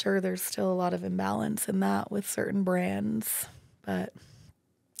know? I'm sure there's still a lot of imbalance in that with certain brands, but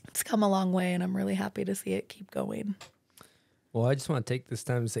it's come a long way and I'm really happy to see it keep going. Well, I just want to take this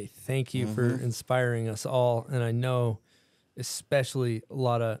time to say thank you for inspiring us all. And I know especially a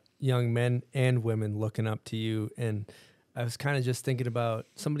lot of young men and women looking up to you. And I was kind of just thinking about,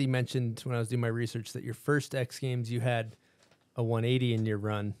 somebody mentioned when I was doing my research that your first X Games, you had a 180 in your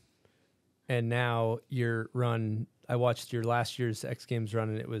run. And now your run, I watched your last year's X Games run,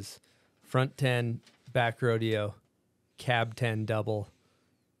 and it was front 10, back rodeo, cab 10 double.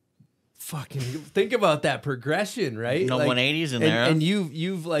 Fucking think about that progression, right? No like, 180s in there. And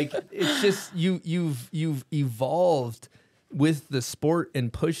you've like, it's just you've evolved with the sport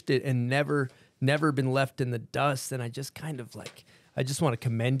and pushed it and never been left in the dust. And I just kind of like, I just want to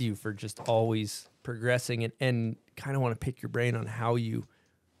commend you for just always progressing and kind of want to pick your brain on how you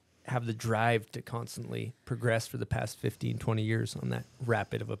have the drive to constantly progress for the past 15, 20 years on that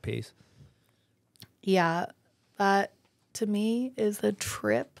rapid of a pace. Yeah, that to me is a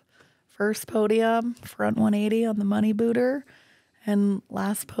trip. First podium, front 180 on the money booter, and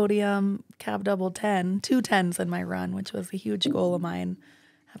last podium, cab double 10, 2 10s in my run, which was a huge goal of mine.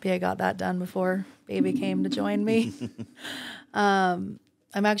 Happy I got that done before baby came to join me. I'm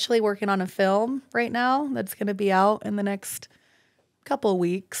actually working on a film right now that's going to be out in the next couple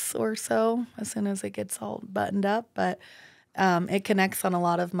weeks or so, as soon as it gets all buttoned up. But It connects on a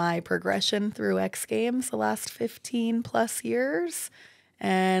lot of my progression through X Games the last 15 plus years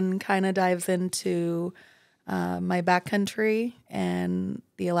and kind of dives into my backcountry and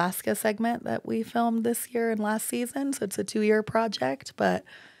the Alaska segment that we filmed this year and last season. So it's a 2-year project, but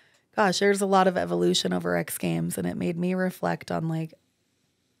gosh, there's a lot of evolution over X Games, and it made me reflect on like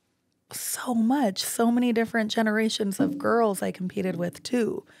so many different generations of girls I competed with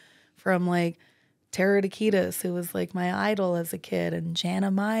too, from like Tara Takitis, who was like my idol as a kid, and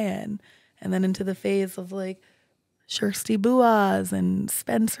Jana Mayan, and then into the phase of like Kirsty Buaz and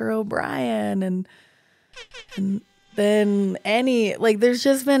Spencer O'Brien and then there's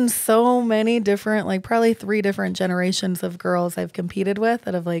just been so many different, like probably 3 different generations of girls I've competed with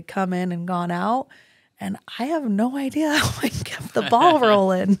that have like come in and gone out. And I have no idea how I kept the ball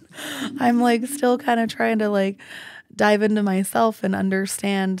rolling. I'm like still kind of trying to like dive into myself and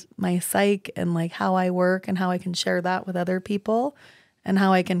understand my psyche and like how I work and how I can share that with other people and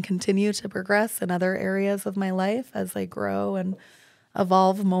how I can continue to progress in other areas of my life as I grow and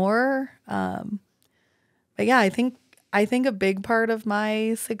evolve more. But yeah, I think a big part of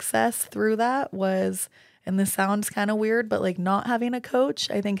my success through that was, and this sounds kind of weird, but like not having a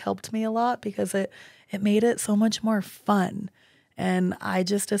coach, I think helped me a lot because it made it so much more fun. And I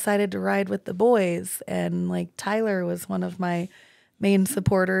just decided to ride with the boys. And like Tyler was one of my main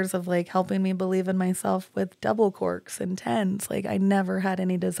supporters of like helping me believe in myself with double corks and tens. Like I never had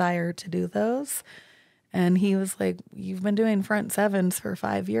any desire to do those. And he was like, you've been doing front sevens for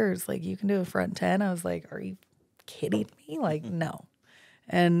 5 years. Like, you can do a front 10. I was like, are you kidding me? Like, no.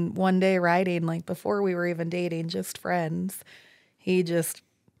 And one day riding, like before we were even dating, just friends, he just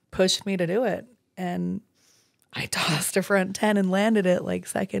pushed me to do it. And I tossed a front 10 and landed it like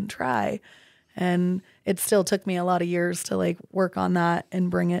second try. And it still took me a lot of years to like work on that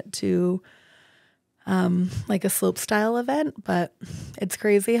and bring it to like a slope style event. But it's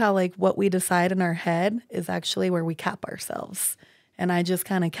crazy how like what we decide in our head is actually where we cap ourselves. And I just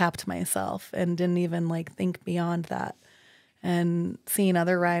kind of capped myself and didn't even like think beyond that. And seeing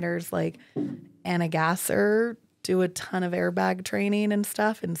other riders like Anna Gasser do a ton of airbag training and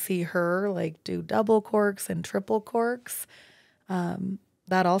stuff and see her like do double corks and triple corks,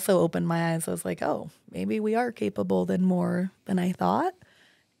 that also opened my eyes. I was like, oh, maybe we are capable than more than I thought.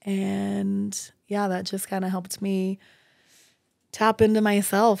 And yeah, that just kind of helped me tap into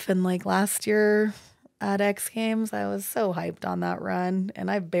myself. And like last year at X Games, I was so hyped on that run and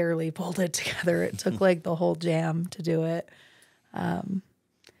I barely pulled it together. It took like the whole jam to do it.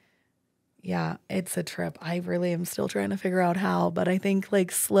 Yeah, it's a trip. I really am still trying to figure out how, but I think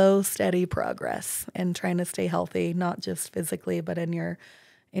like slow, steady progress and trying to stay healthy, not just physically, but in your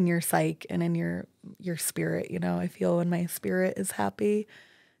psyche and in your spirit. You know, I feel when my spirit is happy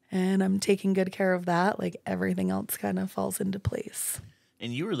and I'm taking good care of that, like everything else kind of falls into place.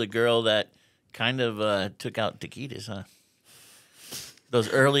 And you were the girl that kind of took out Takitis, huh? Those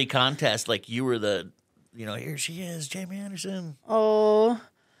early contests, like you were the, here she is, Jamie Anderson. Oh,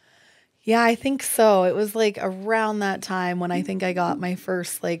 yeah, I think so. It was like around that time when I think I got my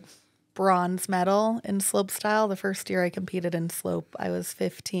first like bronze medal in slopestyle. The first year I competed in slope, I was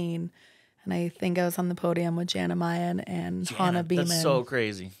 15. And I think I was on the podium with Jana Mayan and Hannah Beeman. That's so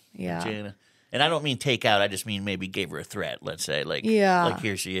crazy. Yeah. Jana. And I don't mean take out. I just mean maybe gave her a threat, let's say. Like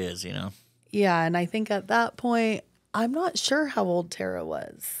here she is, Yeah, and I think at that point, I'm not sure how old Tara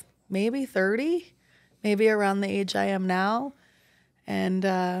was. Maybe 30? Maybe around the age I am now. And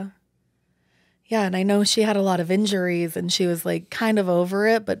yeah, and I know she had a lot of injuries and she was like kind of over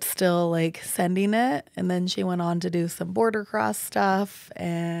it, but still like sending it. And then she went on to do some border cross stuff.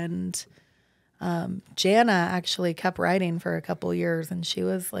 And Jana actually kept riding for a couple years and she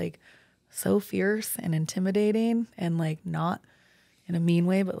was like so fierce and intimidating and like not in a mean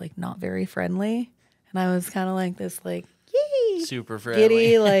way, but like not very friendly. And I was kind of like this like, yee, super friendly.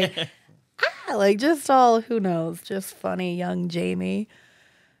 Giddy, like, like just all, who knows, just funny young Jamie.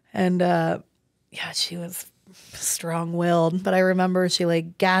 And yeah, she was strong-willed, but I remember she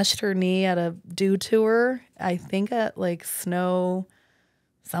like gashed her knee at a dew tour. I think at like Snow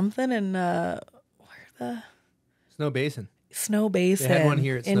something in Snow Basin. Snow Basin. They had one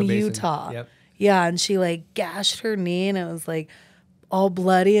here at Snow in Basin. Utah. Yep. Yeah, and she like gashed her knee and it was like all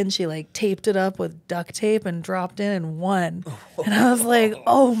bloody and she like taped it up with duct tape and dropped in and won. And I was like,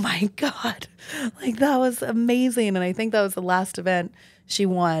 oh my God. Like that was amazing. And I think that was the last event she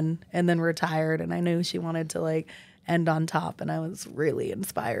won and then retired. And I knew she wanted to like end on top. And I was really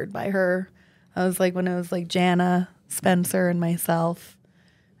inspired by her. I was like, when it was like Jana, Spencer, and myself,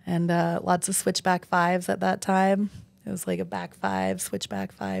 and lots of switchback fives at that time. It was like a back five,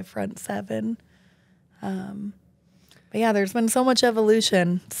 switchback five, front seven. But yeah, there's been so much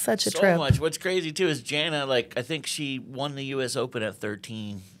evolution. It's such a trip. So much. What's crazy too is Jana, like, I think she won the U.S. Open at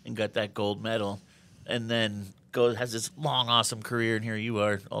 13 and got that gold medal, and then has this long, awesome career, and here you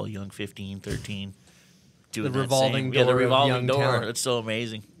are, all young, 15, 13, doing The that revolving same. Yeah, the door of revolving young door. talent. It's so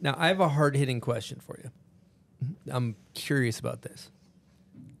amazing. Now, I have a hard-hitting question for you. I'm curious about this.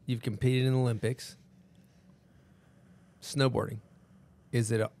 You've competed in the Olympics. Snowboarding.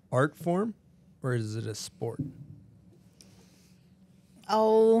 Is it an art form or is it a sport?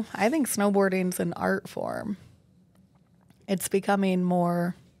 Oh, I think snowboarding's an art form. It's becoming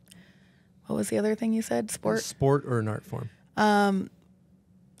more. What was the other thing you said? Sport? Sport or an art form?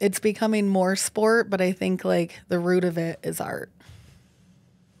 It's becoming more sport, but I think like the root of it is art.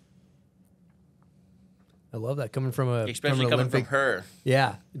 I love that coming from Especially coming from her.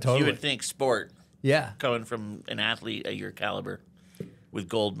 Yeah, totally. You would think sport. Yeah, coming from an athlete at your caliber with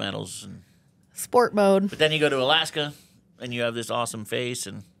gold medals. Sport mode. But then you go to Alaska and you have this awesome face.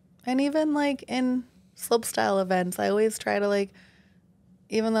 And even like in slopestyle events, I always try to like,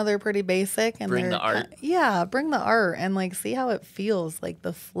 even though they're pretty basic and bring they're the art. Yeah, bring the art and like see how it feels, like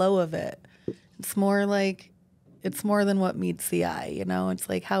the flow of it. It's more than what meets the eye, you know? It's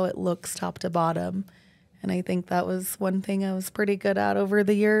like how it looks top to bottom. And I think that was one thing I was pretty good at over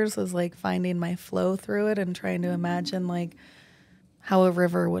the years, was like finding my flow through it and trying to imagine like how a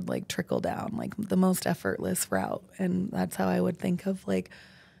river would like trickle down, like the most effortless route. And that's how I would think of like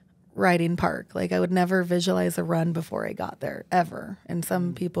riding park. Like I would never visualize a run before I got there, ever. And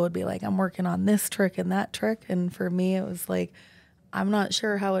some people would be like, I'm working on this trick and that trick. And for me, it was like, I'm not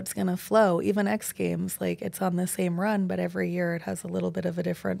sure how it's going to flow. Even X Games, like it's on the same run, but every year it has a little bit of a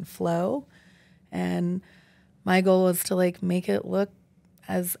different flow. And my goal was to like make it look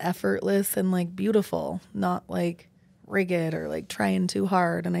as effortless and like beautiful, not like rigid or like trying too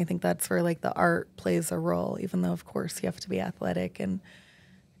hard. And I think that's where like the art plays a role, even though of course you have to be athletic and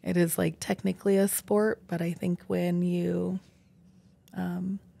it is like technically a sport. But I think when you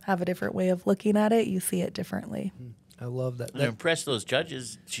have a different way of looking at it, you see it differently. I love that. And impress those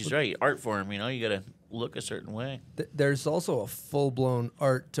judges. She's right. Art form, you know, you got to look a certain way. There's also a full-blown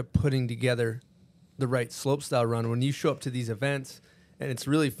art to putting together the right slopestyle run. When you show up to these events, and it's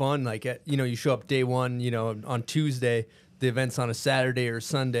really fun, like, you show up day one, on Tuesday, the event's on a Saturday or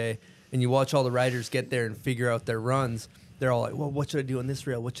Sunday, and you watch all the riders get there and figure out their runs. They're all like, well, what should I do on this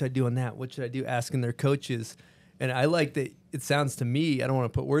rail? What should I do on that? What should I do? Asking their coaches. And I like that. It sounds to me, I don't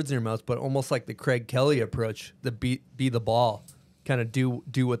want to put words in your mouth, but almost like the Craig Kelly approach, the be the ball, kind of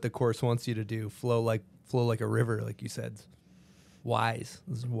do what the course wants you to do, flow like a river, like you said. Wise.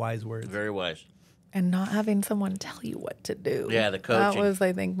 Those are wise words. Very wise. And not having someone tell you what to do. Yeah, the coaching. That was,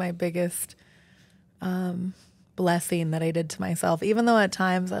 I think, my biggest blessing that I did to myself. Even though at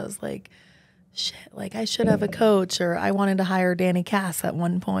times I was like, shit, like I should have a coach, or I wanted to hire Danny Cass at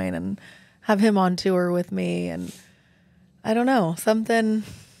one point and have him on tour with me. And I don't know, something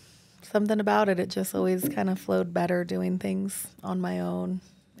about it. It just always kind of flowed better doing things on my own.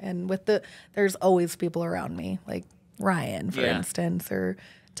 And there's always people around me, like Ryan, for instance, or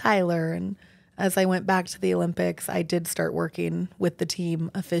Tyler. And as I went back to the Olympics, I did start working with the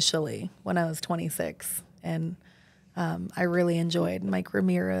team officially when I was 26. And I really enjoyed Mike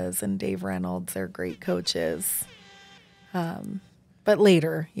Ramirez and Dave Reynolds. They're great coaches. But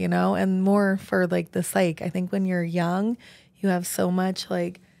later, and more for like the psych. I think when you're young, you have so much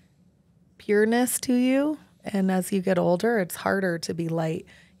like pureness to you. And as you get older, it's harder to be light.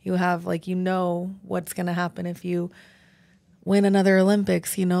 You have like, what's going to happen if you win another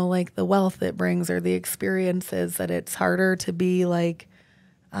Olympics, like the wealth it brings or the experiences, that it's harder to be like,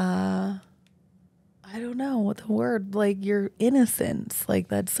 I don't know what the word, like your innocence. Like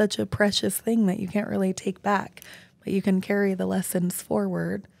that's such a precious thing that you can't really take back, but you can carry the lessons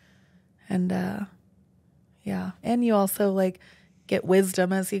forward. And and you also like get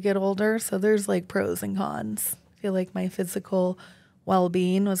wisdom as you get older. So there's like pros and cons. I feel like my physical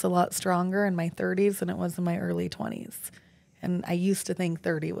well-being was a lot stronger in my 30s than it was in my early 20s. And I used to think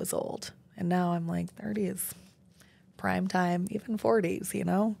 30 was old. And now I'm like, 30 is prime time, even 40s,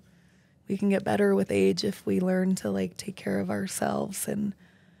 We can get better with age if we learn to like take care of ourselves. And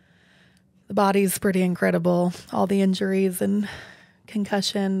the body's pretty incredible. All the injuries and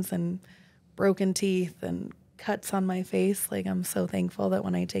concussions and broken teeth and cuts on my face. Like I'm so thankful that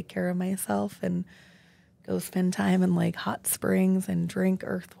when I take care of myself and go spend time in like hot springs and drink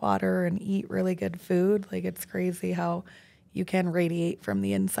earth water and eat really good food, like it's crazy how you can radiate from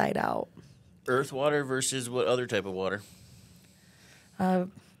the inside out. Earth water versus what other type of water?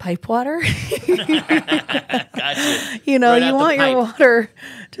 pipe water. Gotcha. You know, Right you out the want your pipe. water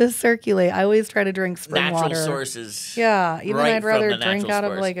to circulate. I always try to drink spring Natural water. sources. Yeah, even right I'd from rather the drink natural out of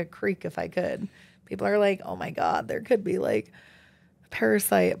source. like a creek if I could. People are like, "Oh my god, there could be like a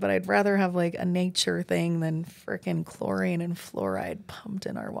parasite," but I'd rather have like a nature thing than freaking chlorine and fluoride pumped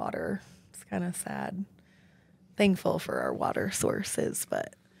in our water. It's kind of sad. Thankful for our water sources,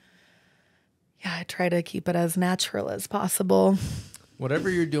 but yeah, I try to keep it as natural as possible. Whatever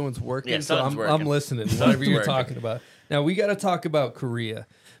you're doing is working, Yeah, so something's I'm working. listening. Something's Whatever you're working. talking about. Now we got to talk about Korea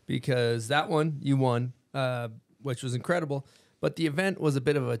because that one you won, which was incredible. But the event was a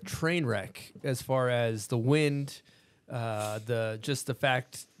bit of a train wreck as far as the wind, the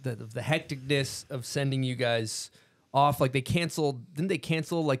fact that the hecticness of sending you guys off. Like didn't they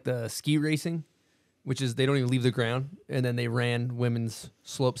cancel like the ski racing, which is they don't even leave the ground, and then they ran women's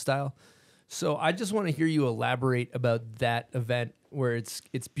slope style. So I just want to hear you elaborate about that event where it's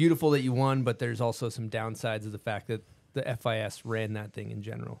beautiful that you won, but there's also some downsides of the fact that the FIS ran that thing in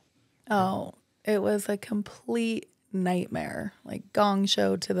general. Oh, it was a complete nightmare, like gong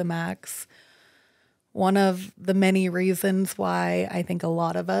show to the max. One of the many reasons why I think a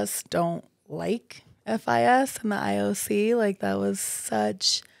lot of us don't like FIS and the IOC, like that was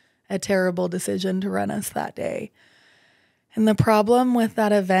such a terrible decision to run us that day. And the problem with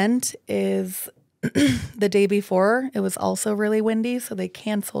that event is the day before, it was also really windy, so they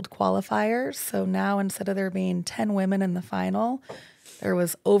canceled qualifiers. So now instead of there being 10 women in the final, there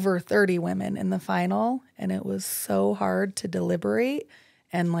was over 30 women in the final, and it was so hard to deliberate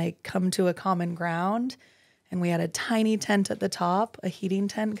and like come to a common ground. And we had a tiny tent at the top, a heating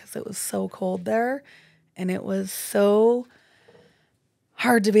tent, because it was so cold there. And it was so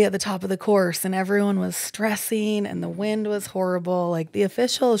hard to be at the top of the course, and everyone was stressing, and the wind was horrible. Like the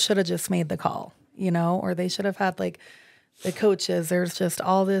officials should have just made the call, you know, or they should have had like the coaches. There's just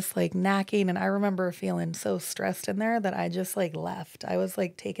all this like knacking, and I remember feeling so stressed in there that I just like left. I was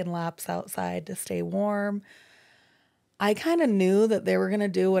like taking laps outside to stay warm. I kind of knew that they were going to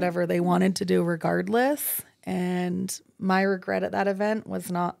do whatever they wanted to do regardless, and my regret at that event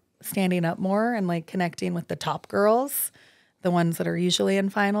was not standing up more and like connecting with the top girls, the ones that are usually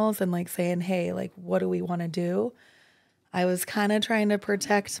in finals, and like saying, hey, like, what do we want to do? I was kind of trying to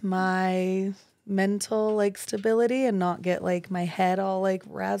protect my mental like stability and not get like my head all like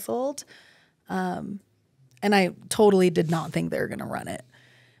razzled. And I totally did not think they were going to run it,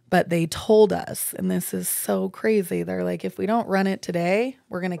 but they told us, and this is so crazy. They're like, if we don't run it today,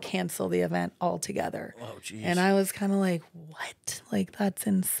 we're going to cancel the event altogether. Oh, geez. And I was kind of like, what? Like, that's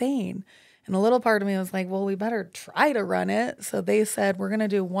insane. And a little part of me was like, well, we better try to run it. So they said, we're going to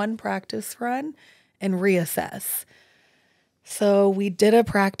do one practice run and reassess. So we did a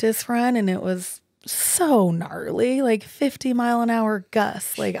practice run, and it was so gnarly, like 50-mile-an-hour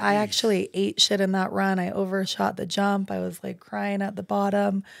gusts. Like I actually ate shit in that run. I overshot the jump. I was like crying at the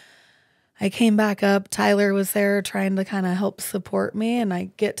bottom. I came back up. Tyler was there trying to kind of help support me. And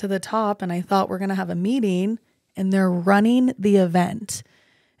I get to the top, and I thought we're going to have a meeting, and they're running the event.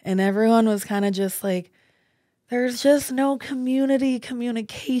 And everyone was kind of just like, there's just no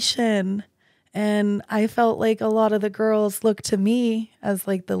communication. And I felt like a lot of the girls looked to me as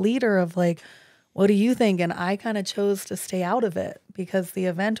like the leader of like, what do you think? And I kind of chose to stay out of it because the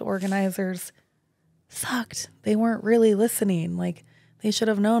event organizers sucked. They weren't really listening. Like they should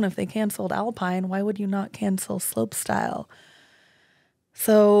have known if they canceled Alpine, why would you not cancel slopestyle?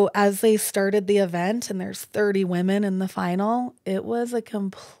 So as they started the event, and there's 30 women in the final, it was a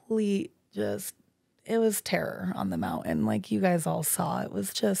complete it was terror on the mountain. Like you guys all saw, it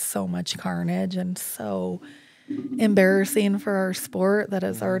was just so much carnage and so embarrassing for our sport that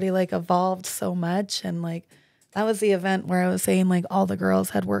has already like evolved so much. And like that was the event where I was saying like all the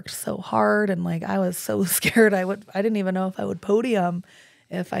girls had worked so hard, and like I was so scared I didn't even know if I would podium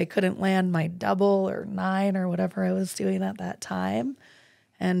if I couldn't land my double or 9 or whatever I was doing at that time.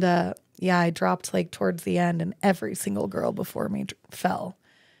 And yeah, I dropped like towards the end, and every single girl before me fell.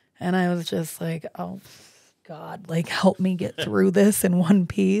 And I was just like, oh God, like help me get through this in one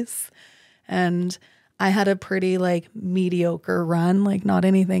piece. And I had a pretty like mediocre run, like not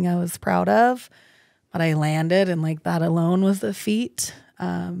anything I was proud of, but I landed, and like that alone was a feat.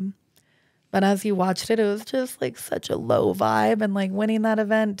 But as you watched it, it was just like such a low vibe, and like winning that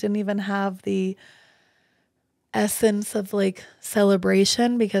event didn't even have the essence of like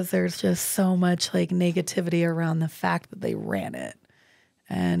celebration because there's just so much like negativity around the fact that they ran it.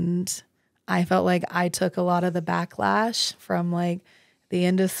 And I felt like I took a lot of the backlash from like the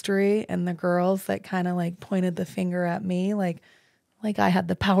industry and the girls that kind of like pointed the finger at me, like I had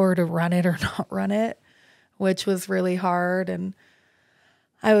the power to run it or not run it, which was really hard. And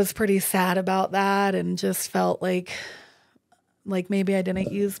I was pretty sad about that and just felt like maybe I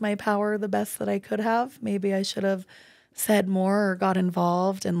didn't use my power the best that I could have. Maybe I should have said more or got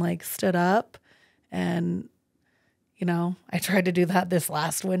involved and like stood up. And, you know, I tried to do that this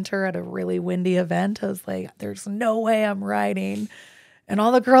last winter at a really windy event. I was like, there's no way I'm riding. And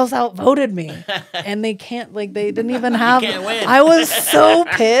all the girls outvoted me. And they didn't even have. You can't win. I was so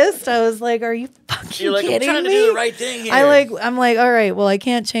pissed. I was like, are you fucking You're like, kidding I'm trying me? to do the right thing here. I'm like, all right, well, I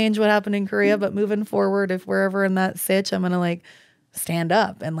can't change what happened in Korea, but moving forward, if we're ever in that sitch, I'm going to like stand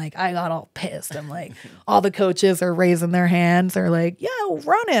up. And like, I got all pissed. I'm like, all the coaches are raising their hands. They're like, yeah,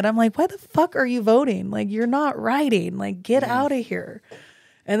 run it. I'm like, why the fuck are you voting? Like, you're not riding. Like, get out of here.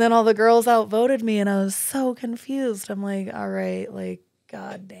 And then all the girls outvoted me and I was so confused. I'm like, all right, like,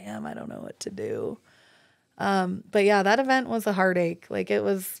 God damn, I don't know what to do. But yeah, that event was a heartache. Like, it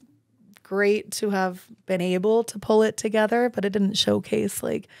was great to have been able to pull it together, but it didn't showcase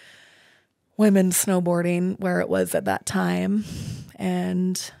like women's snowboarding where it was at that time.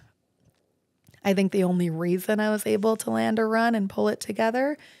 And I think the only reason I was able to land a run and pull it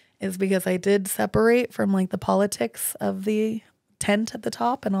together is because I did separate from like the politics of the tent at the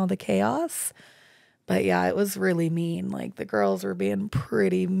top and all the chaos. But yeah, it was really mean. Like, the girls were being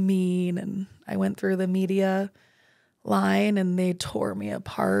pretty mean, and I went through the media line and they tore me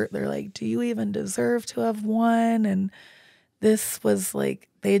apart. They're like, do you even deserve to have won? And this was like,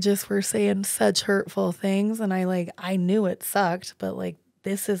 they just were saying such hurtful things. And I knew it sucked, but like,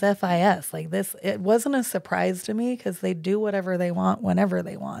 this is FIS. Like, this, it wasn't a surprise to me because they do whatever they want whenever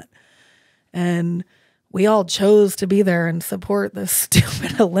they want. And we all chose to be there and support the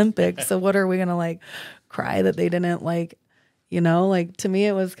stupid Olympics. So what are we going to like cry that they didn't like, you know, like to me,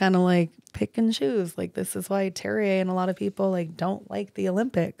 it was kind of like pick and choose. Like, this is why Terrier and a lot of people like don't like the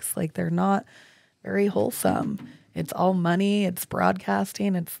Olympics. Like, they're not very wholesome. It's all money. It's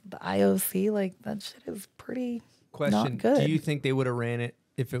broadcasting. It's the IOC. Like, that shit is pretty not good. Do you think they would have ran it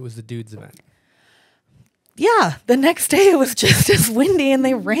if it was the dudes event? Yeah, the next day it was just as windy and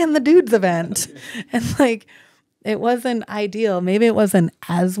they ran the dudes event. And like, it wasn't ideal. Maybe it wasn't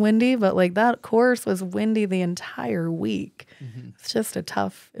as windy, but like that course was windy the entire week. Mm-hmm.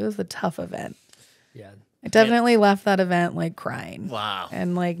 It was a tough event. Yeah. I definitely left that event like crying. Wow.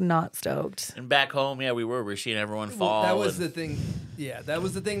 And like not stoked. And back home, yeah, we were seeing everyone fall. That was the thing. Yeah, that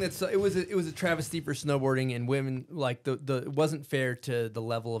was the thing. It was a travesty for snowboarding and women. Like it wasn't fair to the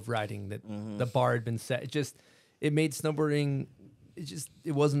level of riding that the bar had been set. It made snowboarding.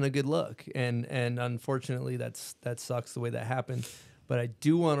 It wasn't a good look. And unfortunately, that sucks the way that happened. But I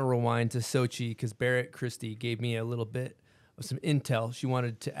do want to rewind to Sochi because Barrett Christie gave me a little bit of some intel. She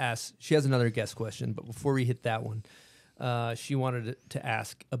wanted to ask. She has another guest question, but before we hit that one, she wanted to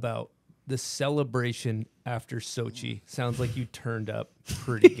ask about the celebration after Sochi. Sounds like you turned up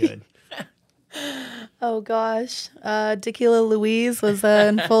pretty good. Oh gosh, Tequila Louise was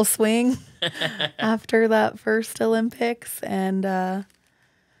in full swing after that first Olympics, and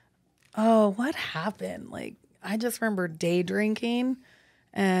what happened? Like, I just remember day drinking,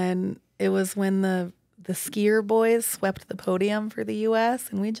 and it was when the skier boys swept the podium for the U.S.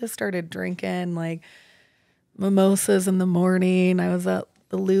 and we just started drinking like mimosas in the morning. I was at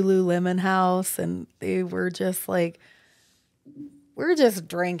the Lululemon house, and they were just like, we were just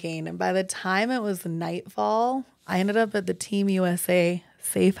drinking. And by the time it was nightfall, I ended up at the Team USA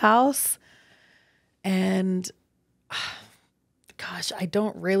safe house. And gosh, I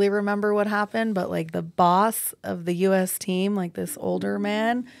don't really remember what happened, but like the boss of the US team, like this older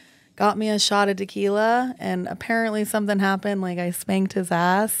man, got me a shot of tequila, and apparently something happened. Like, I spanked his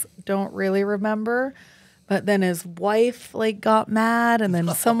ass. Don't really remember. But then his wife like got mad, and then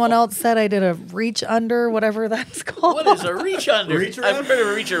someone else said I did a reach under, whatever that's called. What is a reach under? I've heard of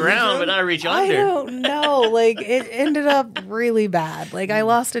a reach around, but not a reach under. I don't know. Like, it ended up really bad. Like, I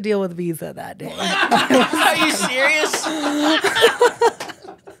lost a deal with Visa that day. Are you serious?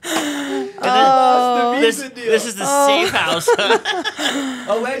 This is the safe house.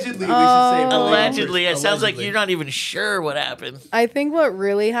 Allegedly, we should say. Allegedly, it sounds like you're not even sure what happened. I think what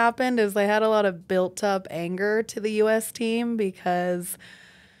really happened is I had a lot of built-up anger to the U.S. team because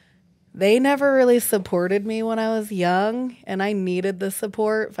they never really supported me when I was young, and I needed the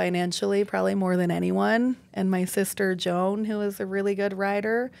support financially probably more than anyone. And my sister Joan, who is a really good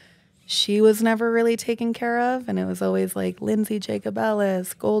rider, she was never really taken care of, and it was always like Lindsay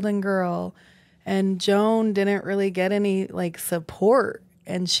Jacobellis, Golden Girl, and Joan didn't really get any like support,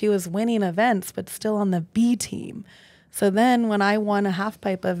 and she was winning events but still on the B team. So then when I won a half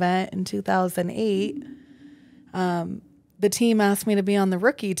pipe event in 2008, the team asked me to be on the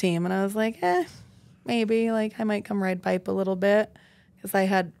rookie team, and I was like, maybe, like I might come ride pipe a little bit. because I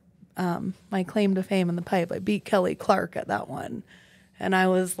had my claim to fame in the pipe. I beat Kelly Clark at that one. And I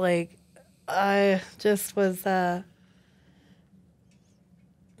was like, I just was,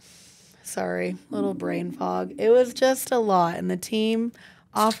 sorry, little brain fog. It was just a lot. And the team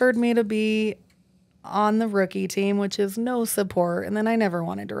offered me to be on the rookie team, which is no support. And then I never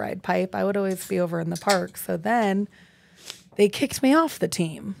wanted to ride pipe. I would always be over in the park. So then they kicked me off the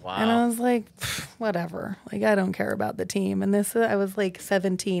team. Wow. And I was like, whatever. Like, I don't care about the team. And I was like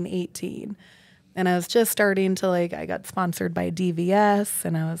 17, 18. And I was just starting to, like, I got sponsored by DVS,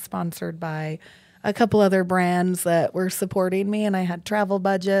 and I was sponsored by a couple other brands that were supporting me, and I had travel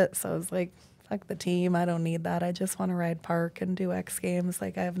budget. So I was like, fuck the team. I don't need that. I just want to ride park and do X Games.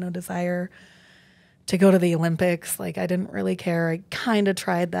 Like, I have no desire to go to the Olympics. Like, I didn't really care. I kind of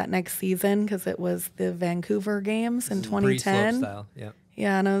tried that next season because it was the Vancouver Games in 2010. Style. Yeah.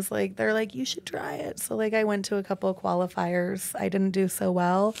 Yeah, and I was like, they're like, you should try it. So, like, I went to a couple of qualifiers. I didn't do so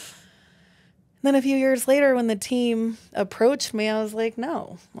well. Then a few years later, when the team approached me, I was like,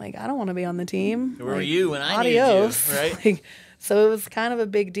 no, like, I don't want to be on the team. Where were like, you when I needed you, right? Like, so it was kind of a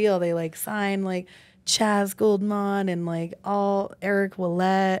big deal. They, like, signed, like, Chaz Goldman and, like, all Eric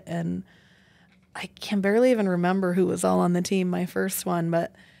Willett, and I can barely even remember who was all on the team my first one,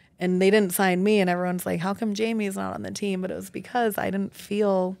 and they didn't sign me, and everyone's like, how come Jamie's not on the team? But it was because I didn't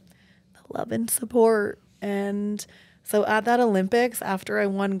feel the love and support. And so at that Olympics, after I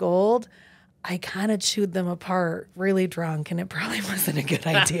won gold, I kind of chewed them apart really drunk, and it probably wasn't a good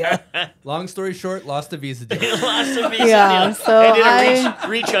idea. Long story short, lost a visa deal. Lost a visa Yeah, deal. so They did I- a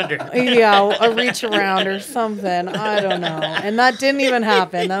reach under. Yeah, a reach around or something. I don't know. And that didn't even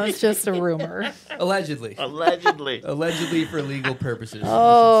happen. That was just a rumor. Allegedly. Allegedly. Allegedly for legal purposes.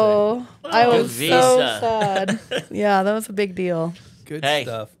 Oh, I Oh, was so visa. sad. Yeah, that was a big deal. Good Hey,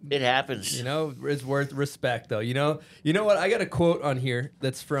 stuff. it happens. You know, it's worth respect, though. You know what? I got a quote on here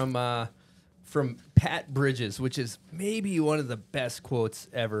that's from Pat Bridges, which is maybe one of the best quotes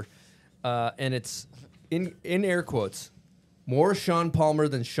ever, and it's in air quotes. More Sean Palmer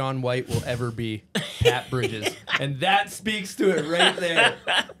than Sean White will ever be, Pat Bridges, and that speaks to it right there.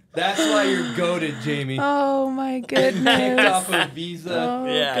 That's why you're goated, Jamie. Oh my Kicked goodness. off a visa. Oh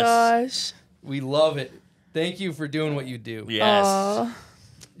Yes. gosh. We love it. Thank you for doing what you do. Yes. Oh,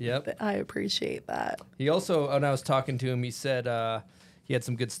 Yep. I appreciate that. He also, when I was talking to him, he said he had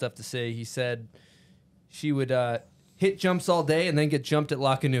some good stuff to say. He said she would hit jumps all day and then get jumped at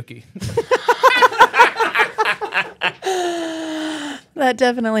Lakanuki. That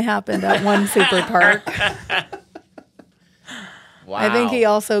definitely happened at one super park. Wow. I think he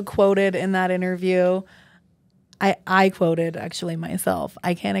also quoted in that interview, I quoted actually myself,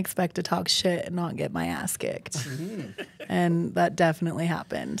 I can't expect to talk shit and not get my ass kicked. And that definitely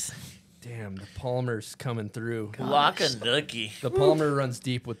happened. Damn, the Palmer's coming through. Lakanuki. The Palmer runs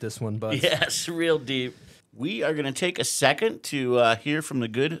deep with this one, bud. Yes, real deep. We are going to take a second to hear from the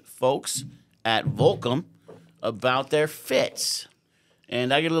good folks at Volcom about their fits.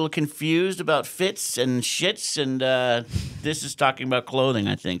 And I get a little confused about fits and shits, and this is talking about clothing,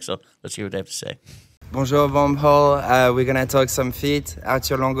 I think. So let's hear what they have to say. Bonjour, Bombhole. We're gonna talk some fit.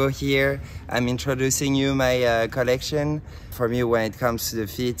 Arthur Longo here. I'm introducing you my collection. For me, when it comes to the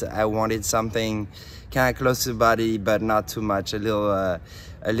fit, I wanted something kind of close to the body, but not too much. A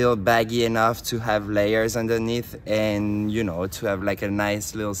little baggy enough to have layers underneath, and to have like a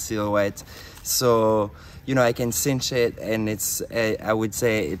nice little silhouette. So I can cinch it, and it's I would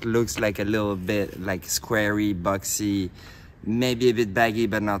say it looks like a little bit like squarey, boxy. Maybe a bit baggy,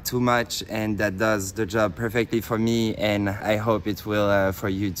 but not too much, and that does the job perfectly for me, and I hope it will for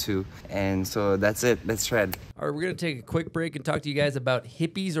you too. And so that's it. Let's shred. All right, we're going to take a quick break and talk to you guys about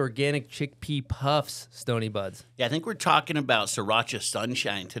Hippie's Organic Chickpea Puffs, Stony Buds. Yeah, I think we're talking about Sriracha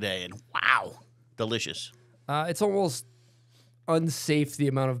Sunshine today, and wow, delicious. It's almost unsafe the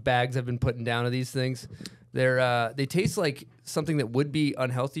amount of bags I've been putting down of these things. They taste like something that would be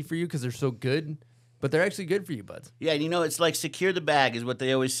unhealthy for you because they're so good. But they're actually good for you, buds. Yeah, it's like secure the bag is what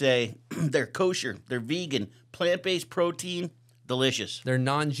they always say. They're kosher, they're vegan, plant-based protein, delicious. They're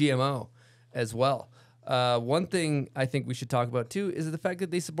non-GMO as well. One thing I think we should talk about, too, is the fact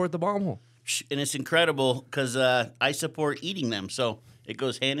that they support the bomb hole. And it's incredible because I support eating them, so it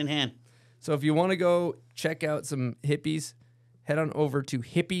goes hand in hand. So if you want to go check out some Hippies, head on over to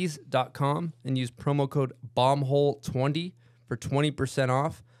hippies.com and use promo code BOMBHOLE20 for 20%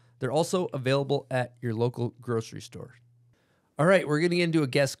 off. They're also available at your local grocery store. All right, we're going to get into a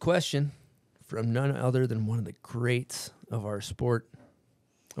guest question from none other than one of the greats of our sport,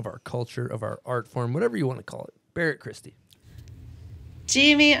 of our culture, of our art form, whatever you want to call it, Barrett Christie.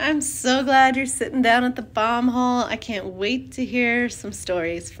 Jamie, I'm so glad you're sitting down at the bomb hole. I can't wait to hear some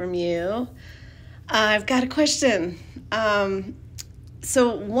stories from you. I've got a question.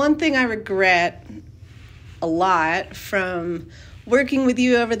 So one thing I regret a lot from working with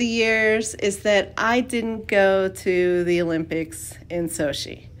you over the years is that I didn't go to the Olympics in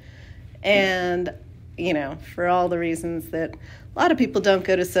Sochi. And, you know, for all the reasons that a lot of people don't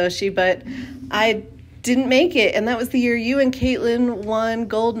go to Sochi, but I didn't make it. And that was the year you and Caitlin won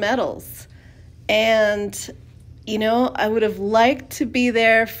gold medals. And, you know, I would have liked to be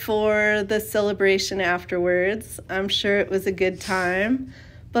there for the celebration afterwards. I'm sure it was a good time.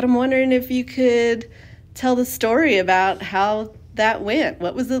 But I'm wondering if you could tell the story about how that went.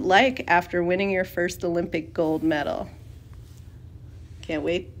 What was it like after winning your first Olympic gold medal? Can't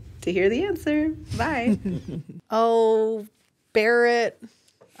wait to hear the answer. Bye. Oh, Barrett,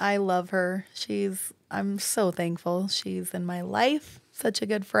 I love her. I'm so thankful she's in my life. Such a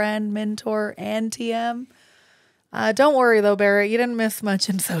good friend, mentor, and TM. Don't worry though, Barrett, you didn't miss much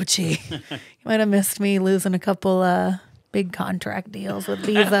in Sochi. You might have missed me losing a couple big contract deals with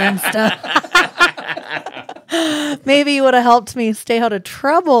Visa and stuff. Maybe you would have helped me stay out of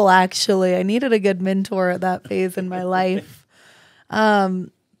trouble, actually. I needed a good mentor at that phase in my life. But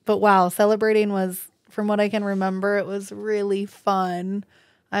wow, celebrating was, from what I can remember, it was really fun.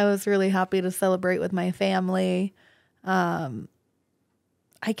 I was really happy to celebrate with my family. I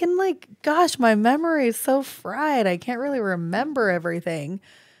can gosh, my memory is so fried. I can't really remember everything.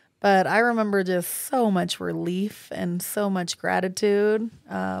 But I remember just so much relief and so much gratitude.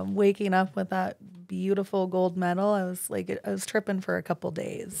 Waking up with that beautiful gold medal, I was tripping for a couple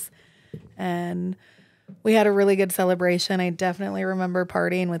days. And we had a really good celebration. I definitely remember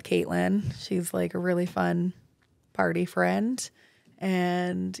partying with Caitlin. She's like a really fun party friend.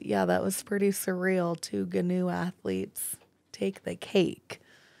 And yeah, that was pretty surreal. 2 GNU athletes take the cake.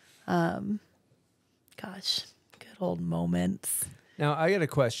 Gosh, good old moments. Now, I got a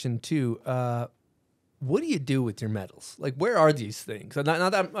question, too. What do you do with your medals? Like, where are these things?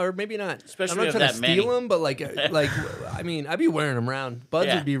 Not that, or maybe not. Especially I'm not trying to that steal many. them, but I mean, I'd be wearing them around.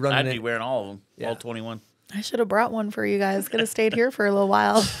 Buds would be running I'd it. be wearing all of them, all 21. I should have brought one for you guys. Could have stayed here for a little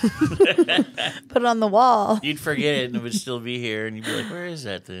while. Put it on the wall. You'd forget it and it would still be here, and you'd be like, where is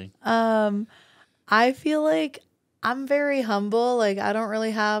that thing? I feel like I'm very humble. Like, I don't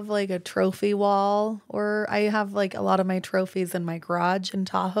really have a trophy wall, or I have a lot of my trophies in my garage in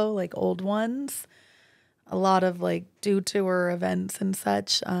Tahoe, old ones. A lot of due tour events and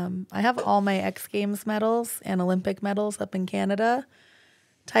such. I have all my X Games medals and Olympic medals up in Canada.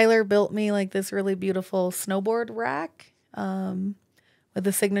 Tyler built me this really beautiful snowboard rack with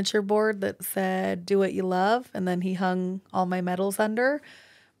a signature board that said, "Do what you love." And then he hung all my medals under.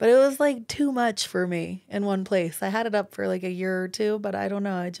 But it was too much for me in one place. I had it up for a year or two, but I don't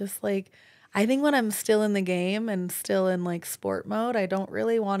know. I just I think when I'm still in the game and still in sport mode, I don't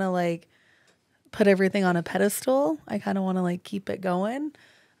really want to put everything on a pedestal. I kind of want to keep it going.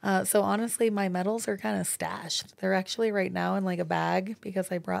 So honestly, my medals are kind of stashed. They're actually right now in a bag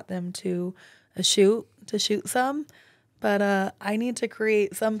because I brought them to a shoot to shoot some. But I need to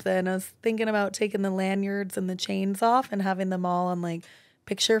create something. I was thinking about taking the lanyards and the chains off and having them all on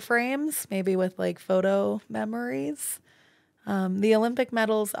picture frames, maybe with photo memories. The Olympic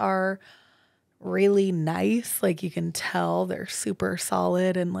medals are really nice. You can tell they're super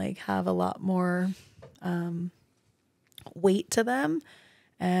solid and have a lot more weight to them.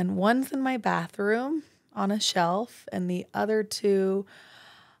 And one's in my bathroom on a shelf, and the other 2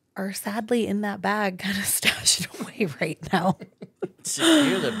 are sadly in that bag, kind of stashed away right now.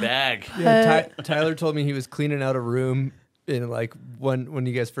 Secure the bag. Yeah, Tyler told me he was cleaning out a room in when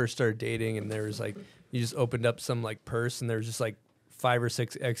you guys first started dating, and there was you just opened up some purse, and there was just 5 or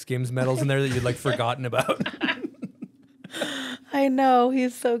 6 X Games medals in there that you'd forgotten about. I know,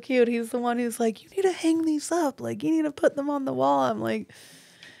 he's so cute. He's the one who's you need to hang these up. You need to put them on the wall. I'm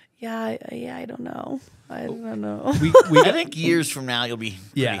yeah, I don't know. I don't know. I think years from now you'll be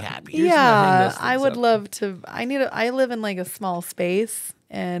pretty happy. Yeah, I would love to. I live in a small space,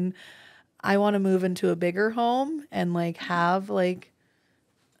 and I want to move into a bigger home and have I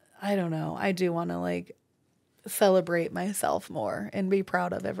don't know. I do want to celebrate myself more and be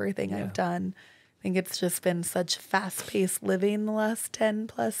proud of everything I've done. I think it's just been such fast-paced living the last 10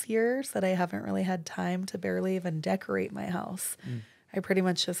 plus years that I haven't really had time to barely even decorate my house. I pretty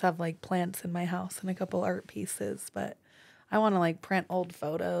much just have plants in my house and a couple art pieces, but I want to print old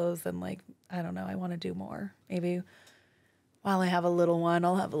photos and I don't know, I want to do more. Maybe while I have a little one,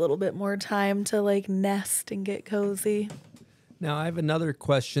 I'll have a little bit more time to nest and get cozy. Now, I have another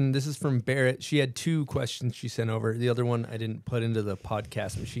question. This is from Barrett. She had 2 questions she sent over. The other one I didn't put into the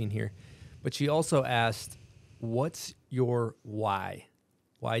podcast machine here. But she also asked, what's your why?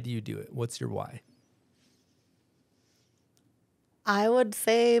 Why do you do it? What's your why? I would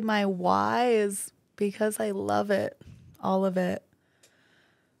say my why is because I love it, all of it.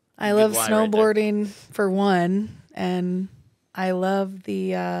 I love snowboarding for one, and I love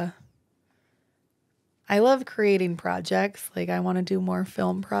I love creating projects. Like, I want to do more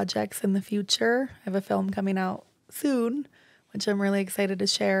film projects in the future. I have a film coming out soon, which I'm really excited to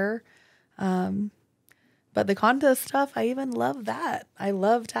share. But the contest stuff, I even love that. I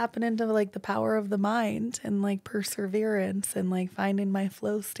love tapping into like the power of the mind and like perseverance and like finding my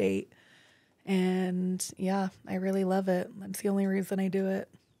flow state. And yeah, I really love it. That's the only reason I do it.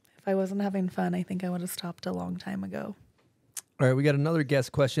 If I wasn't having fun, I think I would have stopped a long time ago. All right, we got another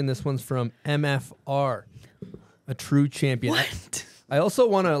guest question. This one's from MFR, a true champion. What? I also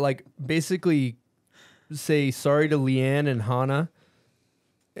want to like basically say sorry to Leanne and Hannah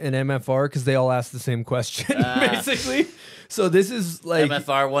and MFR because they all asked the same question, basically. So this is like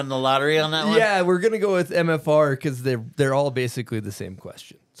MFR won the lottery on that one. Yeah, we're gonna go with MFR because they're all basically the same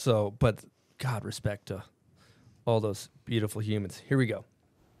question. So, but God, respect to all those beautiful humans. Here we go.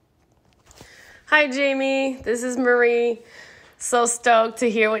 Hi, Jamie. This is Marie. So stoked to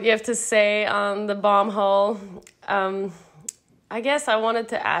hear what you have to say on the bomb hole. I guess I wanted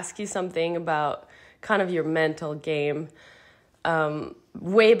to ask you something about kind of your mental game.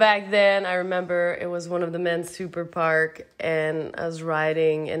 Way back then, I remember it was one of the men's super park, and I was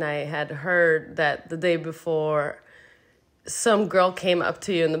riding, and I had heard that the day before, some girl came up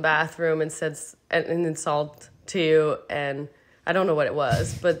to you in the bathroom and said an insult to you, and I don't know what it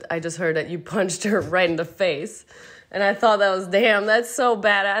was, but I just heard that you punched her right in the face. And I thought that was, damn, that's so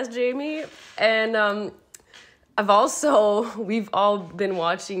badass, Jamie. And we've all been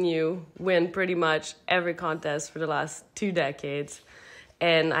watching you win pretty much every contest for the last 2 decades.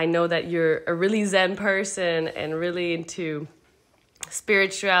 And I know that you're a really zen person and really into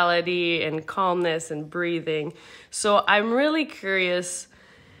spirituality and calmness and breathing. So I'm really curious,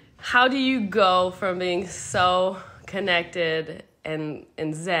 how do you go from being so connected and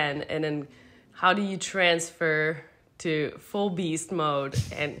zen, and then how do you transfer to full beast mode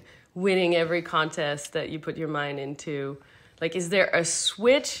and winning every contest that you put your mind into? Like, is there a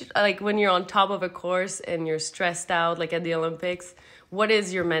switch, like when you're on top of a course and you're stressed out, like at the Olympics? What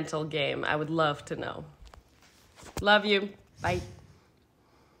is your mental game? I would love to know. Love you. Bye.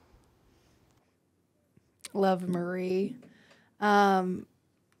 Love Marie. Oh,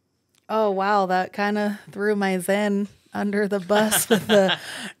 wow. That kind of threw my zen under the bus with the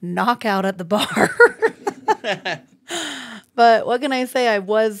knockout at the bar. But what can I say? I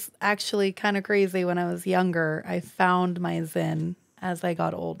was actually kind of crazy when I was younger. I found my zen as I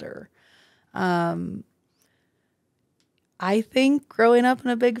got older. I think growing up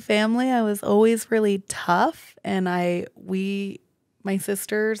in a big family, I was always really tough, and my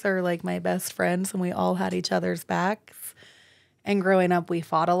sisters are like my best friends, and we all had each other's backs. And growing up, we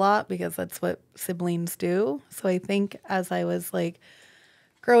fought a lot because that's what siblings do. So I think as I was like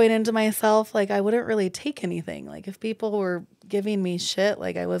growing into myself, like I wouldn't really take anything. Like if people were giving me shit,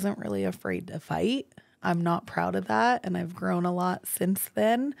 like I wasn't really afraid to fight. I'm not proud of that, and I've grown a lot since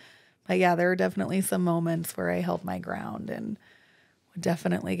then. But yeah, there are definitely some moments where I held my ground and would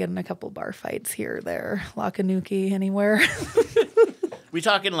definitely get in a couple bar fights here or there. Lakanuki, anywhere. We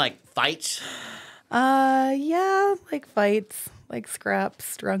talking like fights? Yeah, like fights, like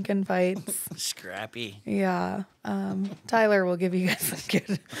scraps, drunken fights. Scrappy. Yeah. Tyler will give you guys some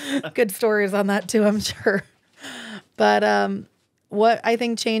good stories on that too, I'm sure. But what I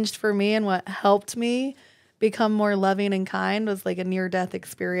think changed for me and what helped me become more loving and kind was like a near-death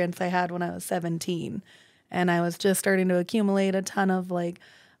experience I had when I was 17. And I was just starting to accumulate a ton of like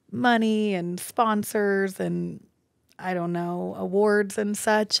money and sponsors and I don't know, awards and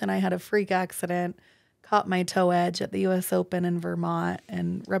such. And I had a freak accident, caught my toe edge at the US Open in Vermont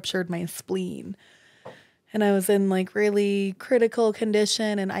and ruptured my spleen. And I was in like really critical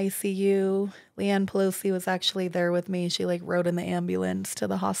condition in ICU. Leanne Pelosi was actually there with me. She like rode in the ambulance to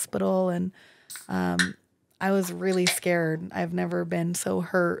the hospital, and I was really scared. I've never been so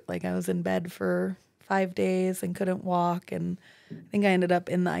hurt. Like I was in bed for 5 days and couldn't walk. And I think I ended up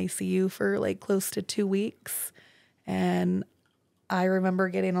in the ICU for like close to 2 weeks. And I remember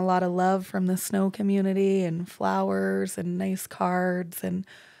getting a lot of love from the snow community and flowers and nice cards. And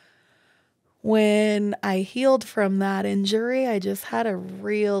when I healed from that injury, I just had a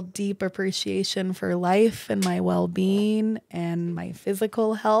real deep appreciation for life and my well-being and my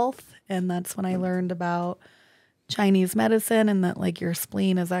physical health. And that's when I learned about Chinese medicine, and that like your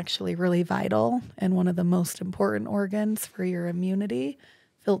spleen is actually really vital and one of the most important organs for your immunity.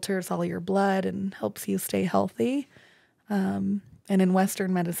 Filters all your blood and helps you stay healthy. And in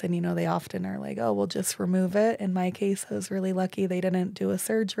Western medicine, you know, they often are like, oh, we'll just remove it. In my case, I was really lucky. They didn't do a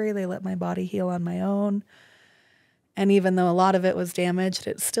surgery. They let my body heal on my own. And even though a lot of it was damaged,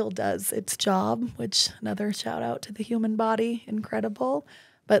 it still does its job, which another shout out to the human body. Incredible.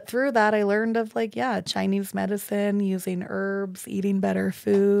 But through that, I learned of like, yeah, Chinese medicine, using herbs, eating better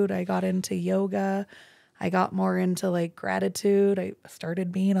food. I got into yoga. I got more into like gratitude. I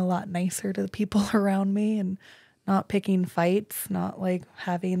started being a lot nicer to the people around me and not picking fights, not like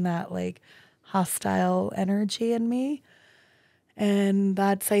having that like hostile energy in me. And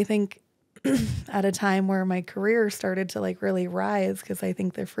that's, I think, at a time where my career started to like really rise, because I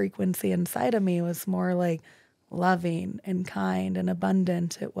think the frequency inside of me was more like loving and kind and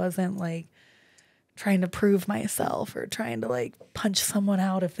abundant. It wasn't like trying to prove myself or trying to like punch someone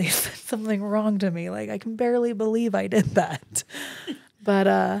out if they said something wrong to me. Like I can barely believe I did that.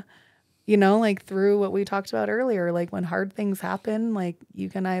 But, you know, like through what we talked about earlier, like when hard things happen, like you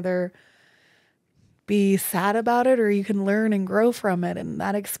can either be sad about it or you can learn and grow from it. And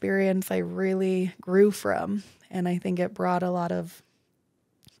that experience I really grew from. And I think it brought a lot of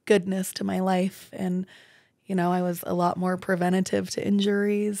goodness to my life. And you know, I was a lot more preventative to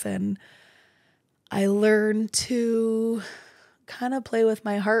injuries, and I learned to kind of play with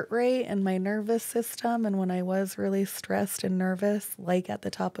my heart rate and my nervous system. And when I was really stressed and nervous, like at the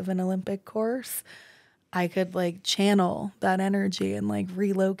top of an Olympic course, I could like channel that energy and like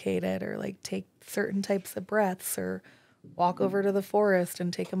relocate it, or like take certain types of breaths, or walk over to the forest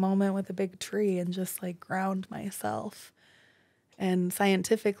and take a moment with a big tree and just like ground myself. And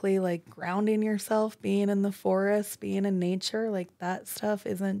scientifically, like grounding yourself, being in the forest, being in nature, like that stuff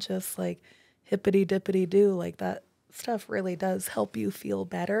isn't just like hippity dippity do. Like that stuff really does help you feel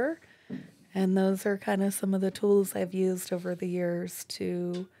better. And those are kind of some of the tools I've used over the years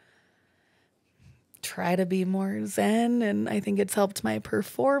to try to be more zen. And I think it's helped my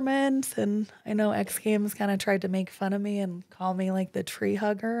performance. And I know X Games kind of tried to make fun of me and call me like the tree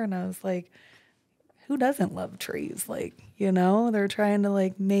hugger. And I was like, who doesn't love trees? Like, you know, they're trying to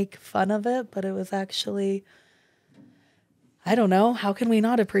like make fun of it, but it was actually, I don't know, how can we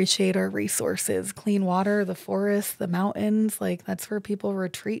not appreciate our resources? Clean water, the forest, the mountains, like that's where people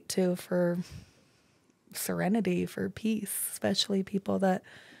retreat to for serenity, for peace, especially people that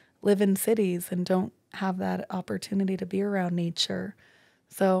live in cities and don't have that opportunity to be around nature.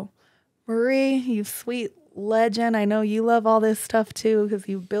 So, Marie, you sweet legend. I know you love all this stuff too, because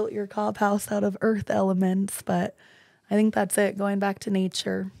you built your cob house out of earth elements, but I think that's it. Going back to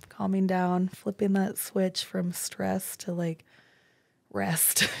nature, calming down, flipping that switch from stress to like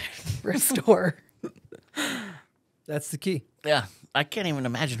rest, restore. That's the key. Yeah. I can't even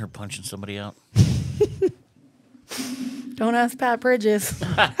imagine her punching somebody out. Don't ask Pat Bridges.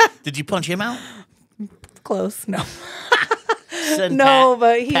 Did you punch him out? Close. No. Send no, Pat,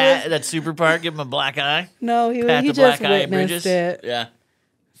 but he Pat was, at Super Park, give him a black eye. No, he Pat the just black eye witnessed Bridges. it. Yeah.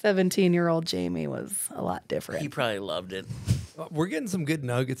 17-year-old Jamie was a lot different. He probably loved it. We're getting some good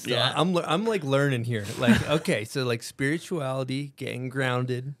nuggets. Though. Yeah. I'm like learning here. Like, okay, so like spirituality, getting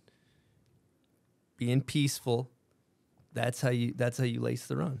grounded, being peaceful. That's how you lace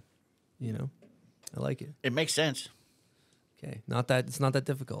the run. You know, I like it. It makes sense. Okay, it's not that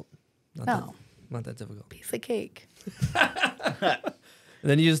difficult. Not that difficult. Piece of cake. And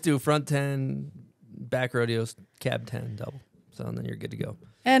then you just do front 10, back rodeos, cab 10, double. So and then you're good to go.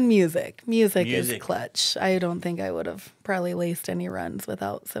 And music. Music is clutch. I don't think I would have probably laced any runs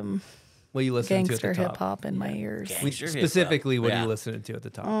without some you listen gangster to hip hop in my ears. Specifically, what are you listening to at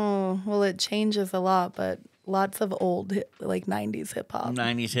the top? Oh, well, it changes a lot, but lots of old, like 90s hip hop.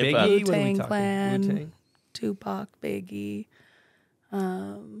 90s hip hop. Biggie, what are we Wu-Tang talking? Clan, Wu-Tang? Tupac, Biggie.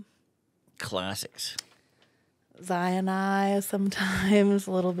 Classics. Zion sometimes,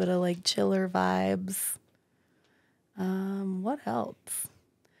 a little bit of like chiller vibes. What else?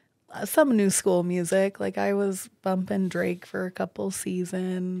 Some new school music. Like I was bumping Drake for a couple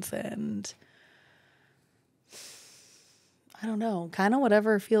seasons, and I don't know, kind of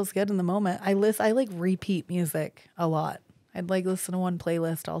whatever feels good in the moment. I like repeat music a lot. I'd like listen to one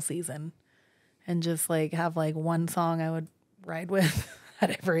playlist all season and just like have like one song I would ride with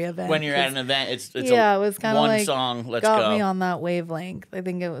at every event. When you're at an event, it's it was kind of one like song. Let's go. Got me on that wavelength. I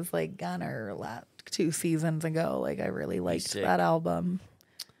think it was like Gunner 2 seasons ago. Like I really liked that album.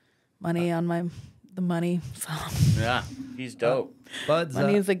 Money on the Money song. Yeah, he's dope. Bud's,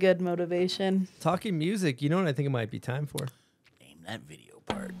 Money is a good motivation. Talking music, you know what I think it might be time for? Name that video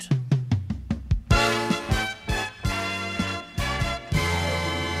part.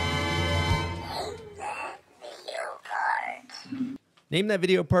 Name That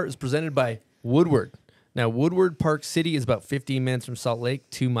Video Part is presented by Woodward. Now, Woodward Park City is about 15 minutes from Salt Lake,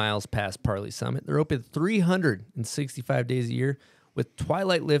 2 miles past Parley Summit. They're open 365 days a year with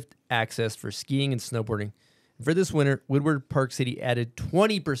Twilight Lift access for skiing and snowboarding. For this winter, Woodward Park City added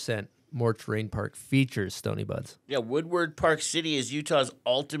 20% more terrain park features, Stony Buds. Yeah, Woodward Park City is Utah's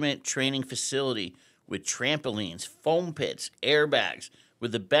ultimate training facility with trampolines, foam pits, airbags,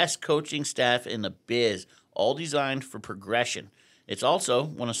 with the best coaching staff in the biz, all designed for progression. It's also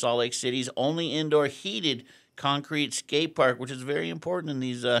one of Salt Lake City's only indoor heated concrete skate park, which is very important in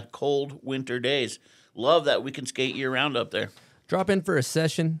these cold winter days. Love that we can skate year-round up there. Drop in for a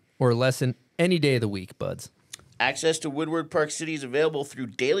session or lesson any day of the week, buds. Access to Woodward Park City is available through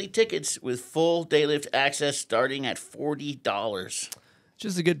daily tickets with full day lift access starting at $40.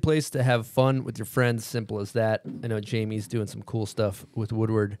 Just a good place to have fun with your friends, simple as that. I know Jamie's doing some cool stuff with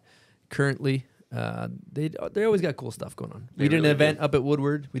Woodward currently. They always got cool stuff going on. We did an event up at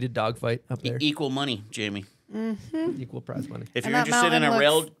Woodward. We did dogfight up there. Equal money, Jamie. Mm-hmm. Equal prize money. If you're interested in a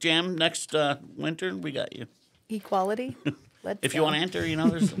rail jam next winter, we got you. Equality. If you want to enter, we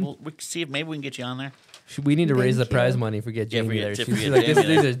can see if maybe we can get you on there. We need to raise the prize money if we get Jamie there. She's like,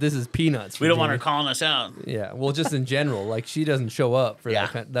 this is peanuts. We don't want her calling us out. Yeah, well, just in general, like she doesn't show up for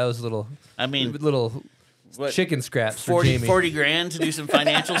that. That was little. I mean, little chicken scraps. 40 grand to do some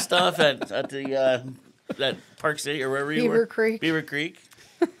financial stuff at the that Park City or wherever you were. Beaver Creek.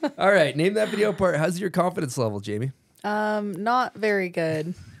 All right, name that video part. How's your confidence level, Jamie? Not very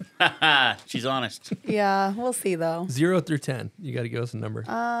good. She's honest. Yeah, we'll see though. 0 through 10. You got to give us a number.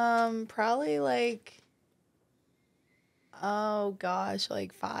 Probably like. Oh gosh,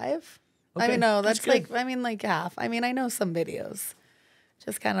 like 5. Okay, I mean, no, that's good. like half. I mean, I know some videos.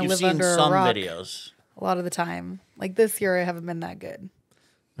 Just kind of You've live seen under some a rock videos. a lot of the time. Like this year, I haven't been that good.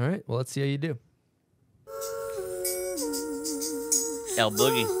 All right, well, let's see how you do. El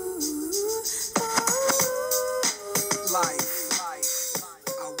Boogie.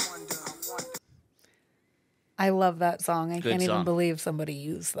 I love that song. I Good can't song. even believe somebody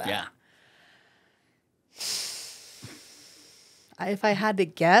used that. Yeah. If I had to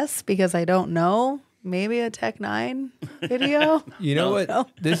guess, because I don't know, maybe a Tech 9 video. You know what? No.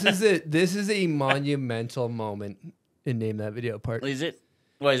 This is a monumental moment in Name That Video Part. Is it?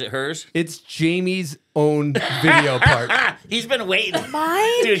 Why is it hers? It's Jamie's own video part. He's been waiting.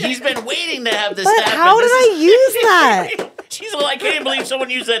 Mine? Dude, he's been waiting to have this But happen. how did I use that? She's like, I can't believe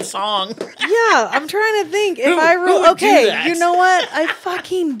someone used that song. Yeah, I'm trying to think. If Who I would wrote, do okay, that? you know what? I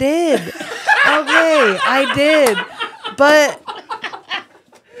fucking did. Okay, I did. But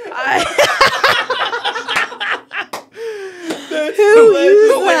who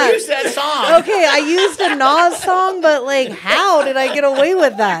would use that song? Okay, I used a Nas song, but like, how did I get away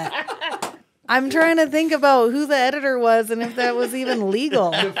with that? I'm trying to think about who the editor was and if that was even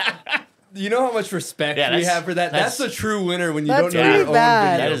legal. You know how much respect Yeah, we have for that? That's the true winner when you That's don't know your pretty bad.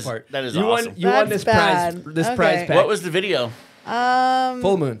 own video That is- part. that is you awesome. Won, you won this That's bad. prize. This Okay. prize pack. What was the video?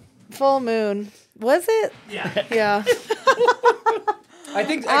 Full Moon? Full Moon. Was it? Yeah. Yeah. I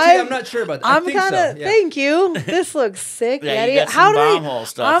think. Actually, I'm not sure about that. I'm I think kind of. so. Yeah. Thank you. This looks sick. Yeah, you Yeti. got some How do bomb I? hole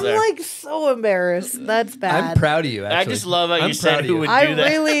stuff I'm there. like so embarrassed. That's bad. I'm proud of you. Actually. I just love how I'm you said proud of who you. would do I that.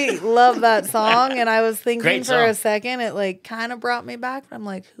 really love that song, and I was thinking Great for a song. second, it like kind of brought me back. But I'm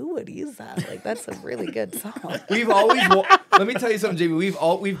like, who would use that? Like, that's a really good song. We've always. Let me tell you something, Jamie.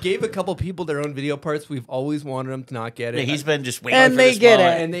 We've gave a couple people their own video parts. We've always wanted them to not get it. Yeah, he's been just waiting And for they this get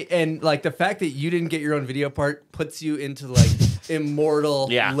moment. it. and like the fact that you didn't get your own video part puts you into like immortal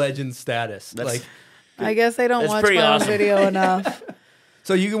legend status. Like, I guess I don't That's watch pretty my awesome. own video enough.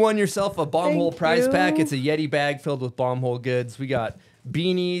 so you won yourself a bomb hole Thank prize you. pack. It's a Yeti bag filled with bomb hole goods. We got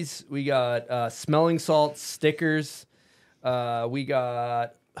beanies. We got smelling salts, stickers. We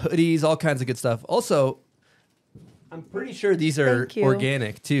got hoodies, all kinds of good stuff. Also, I'm pretty sure these are Thank you.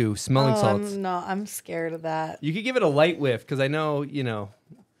 organic too. Smelling salts. I'm scared of that. You could give it a light whiff because I know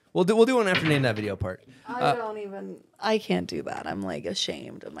We'll do one after Name That Video part. I can't do that. I'm like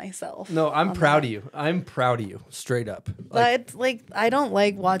ashamed of myself. No, I'm on proud that. of you. I'm proud of you, straight up. But it's like I don't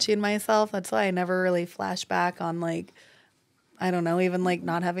like watching myself. That's why I never really flash back on like I don't know, even like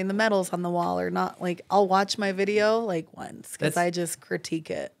not having the medals on the wall or not like I'll watch my video like once because I just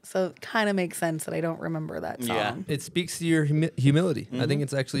critique it. So it kind of makes sense that I don't remember that song. Yeah, it speaks to your humility. I think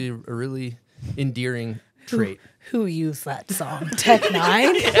it's actually a really endearing trait. Who used that song? Tech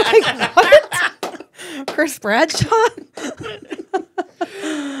 9? Like, what? Chris Bradshaw?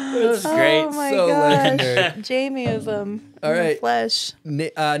 That's great. Oh my So gosh. legendary. Jamieism. All in the right. flesh.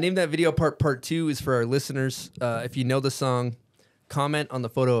 Name That Video part 2 is for our listeners. If you know the song, comment on the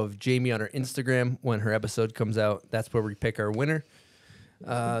photo of Jamie on her Instagram when her episode comes out. That's where we pick our winner.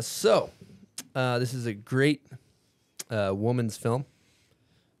 This is a great woman's film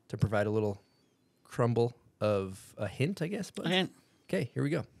to provide a little crumble of a hint, I guess. But A hint. Okay, here we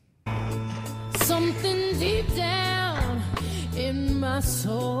go. Something deep down in my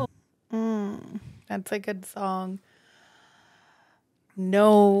soul. That's a good song.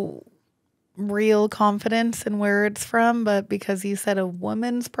 No real confidence in where it's from, but because you said a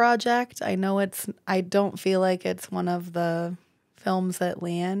woman's project, I don't feel like it's one of the films that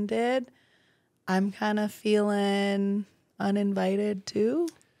Leanne did. I'm kind of feeling Uninvited too.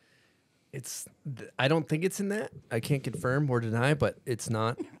 I don't think it's in that. I can't confirm or deny, but it's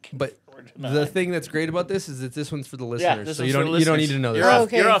not. But the thing that's great about this is that this one's for the listeners, so you don't need to know this.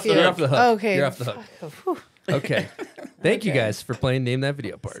 You're off the hook. Okay. You're off the hook. Okay. Thank you guys for playing Name That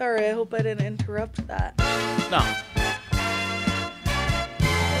Video part. Sorry, I hope I didn't interrupt that. No.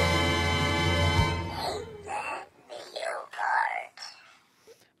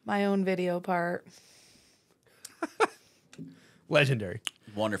 My own video part. Legendary.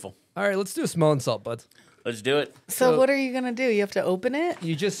 Wonderful. All right, let's do a small insult, buds. Let's do it. So what are you going to do? You have to open it?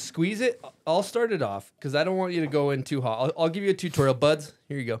 You just squeeze it. I'll start it off because I don't want you to go in too hot. I'll give you a tutorial. Buds,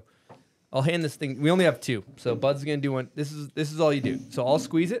 here you go. I'll hand this thing. We only have two, so Bud's is gonna do one. This is all you do. So I'll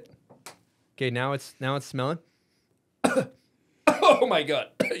squeeze it. Okay, now it's smelling. Oh my god!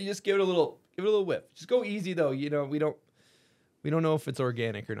 You just give it a little whiff. Just go easy though. You know we don't know if it's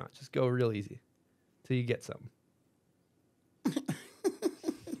organic or not. Just go real easy till you get something.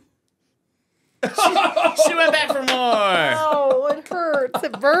 She went back for more. Oh, it hurts.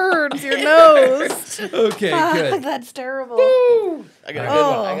 It burns your nose. Okay, good. That's terrible. I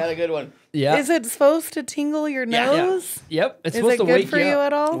got a good one. Yeah. Is it supposed to tingle your nose? Yeah. Yep. It's Is supposed it to good wake for you you up.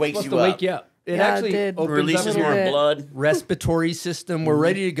 at all? Wakes It's you supposed to up. wake you up. It Yeah, it actually did. opens Releases up more bit. blood. respiratory system. We're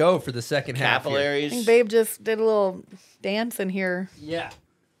ready to go for the second half. Here. I Capillaries. think Babe just did a little dance in here. Yeah.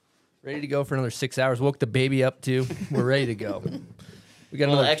 Ready to go for another 6 hours. Woke the baby up too. We're ready to go. We got A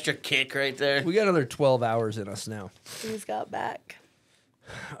little another extra kick right there. We got another 12 hours in us now. He's got back.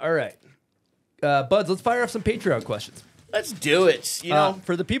 All right. Buds, let's fire off some Patreon questions. Let's do it. You know,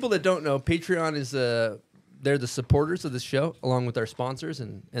 For the people that don't know, Patreon is they're the supporters of this show, along with our sponsors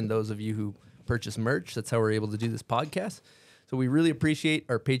and those of you who purchase merch. That's how we're able to do this podcast. So we really appreciate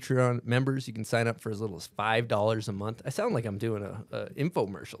our Patreon members. You can sign up for as little as $5 a month. I sound like I'm doing a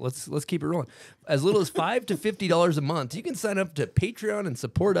infomercial. Let's keep it rolling. As little as $5 to $50 a month, you can sign up to Patreon and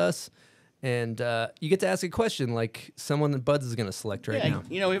support us. And you get to ask a question like someone that Buds is going to select right now.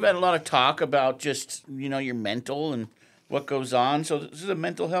 You know, we've had a lot of talk about just, your mental and what goes on. So this is a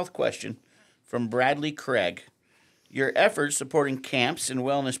mental health question from Bradley Craig. Your efforts supporting camps and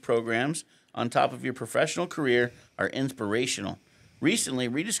wellness programs on top of your professional career are inspirational. Recently,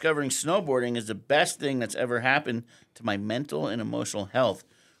 rediscovering snowboarding is the best thing that's ever happened to my mental and emotional health.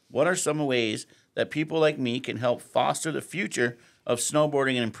 What are some ways that people like me can help foster the future of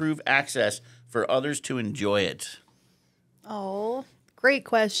snowboarding and improve access for others to enjoy it? Oh, great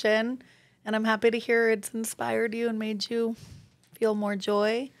question. And I'm happy to hear it's inspired you and made you feel more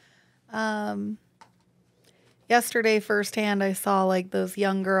joy. Yesterday, firsthand, I saw like those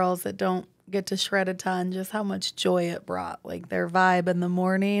young girls that don't get to shred a ton, just how much joy it brought. Like their vibe in the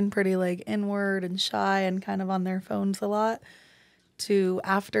morning, pretty like inward and shy and kind of on their phones a lot, to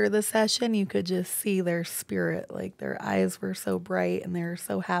after the session, you could just see their spirit. Like their eyes were so bright and they were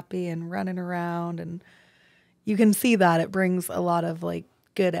so happy and running around. And you can see that it brings a lot of like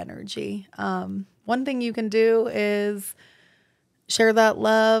good energy. One thing you can do is share that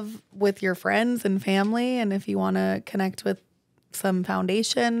love with your friends and family. And if you want to connect with some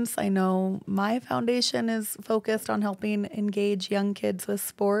foundations, I know my foundation is focused on helping engage young kids with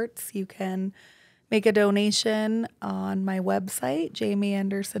sports. You can make a donation on my website, Jamie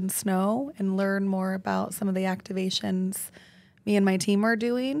Anderson Snow, and learn more about some of the activations me and my team are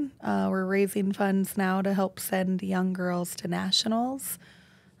doing. We're raising funds now to help send young girls to nationals.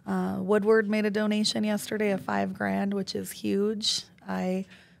 Woodward made a donation yesterday of $5,000, which is huge. I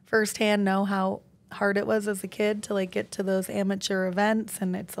firsthand know how hard it was as a kid to like get to those amateur events,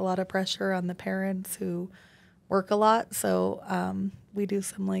 and it's a lot of pressure on the parents who work a lot. So we do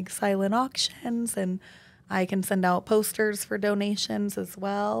some like silent auctions, and I can send out posters for donations as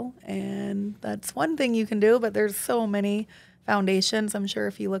well. And that's one thing you can do, but there's so many foundations. I'm sure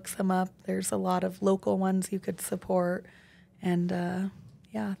if you look some up, there's a lot of local ones you could support. And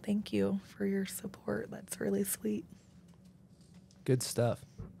yeah, thank you for your support. That's really sweet. Good stuff.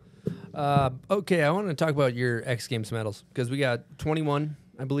 Okay, I want to talk about your X Games medals because we got 21,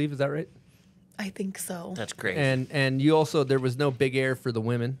 I believe. Is that right? I think so. That's great. And you also, there was no big air for the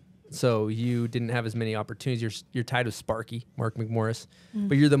women. So you didn't have as many opportunities. You're tied with Sparky, Mark McMorris,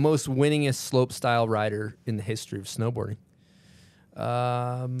 but you're the most winningest slope style rider in the history of snowboarding.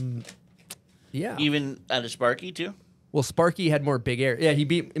 Yeah. Even at a Sparky too? Well, Sparky had more big air. Yeah, he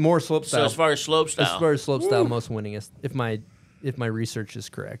beat more slope style. So as far as slope style. As far as slope style, most winningest, if my research is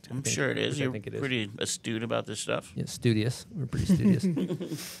correct. I'm sure it is. You're I think it is. pretty astute about this stuff. Yeah, studious. We're pretty studious.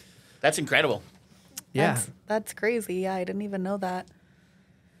 That's incredible. Yeah. That's crazy. Yeah, I didn't even know that.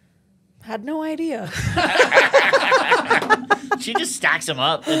 Had no idea. She just stacks them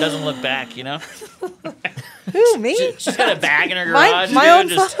up and doesn't look back, you know? Who, me? She's got a bag in her garage. My own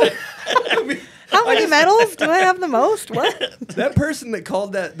just How many medals? Do I have the most? What? That person that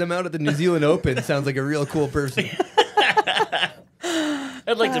called them out at the New Zealand Open sounds like a real cool person.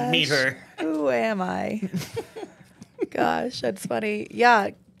 I'd like to meet her. Who am I? Gosh, that's funny. Yeah,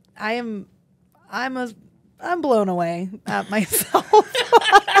 I'm blown away at myself.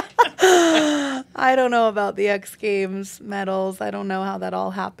 I don't know about the X Games medals. I don't know how that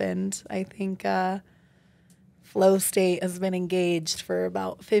all happened. I think Flow State has been engaged for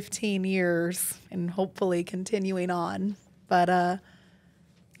about 15 years and hopefully continuing on. But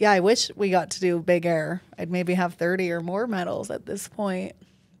yeah, I wish we got to do big air. I'd maybe have 30 or more medals at this point.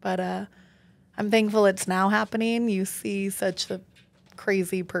 But I'm thankful it's now happening. You see such a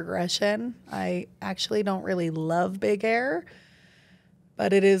crazy progression. I actually don't really love big air,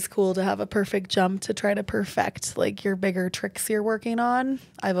 but it is cool to have a perfect jump to try to perfect like your bigger tricks you're working on.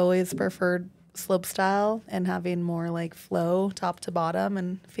 I've always preferred slope style and having more like flow top to bottom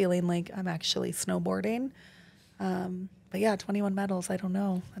and feeling like I'm actually snowboarding. But yeah, 21 medals, I don't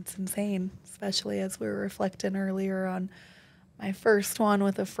know. That's insane, especially as we were reflecting earlier on my first one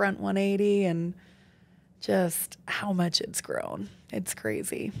with a front 180 and just how much it's grown. It's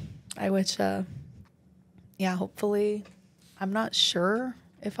crazy. I wish, yeah, hopefully, I'm not sure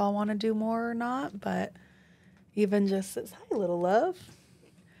if I'll want to do more or not, but even just says, hi, little love.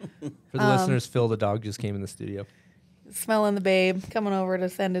 For the listeners, Phil the dog just came in the studio. Smelling the babe, coming over to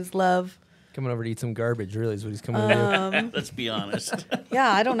send his love. Coming over to eat some garbage, really, is what he's coming to do. Let's be honest. Yeah,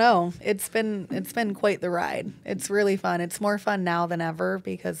 I don't know. It's been quite the ride. It's really fun. It's more fun now than ever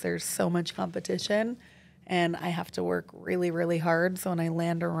because there's so much competition and I have to work really, really hard. So when I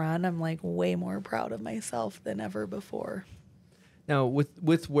land a run, I'm like way more proud of myself than ever before. Now,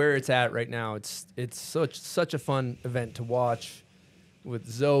 with where it's at right now, it's such a fun event to watch with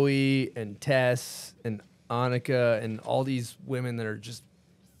Zoe and Tess and Annika and all these women that are just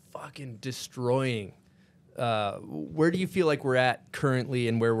fucking destroying. Where do you feel like we're at currently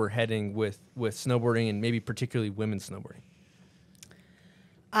and where we're heading with snowboarding and maybe particularly women's snowboarding?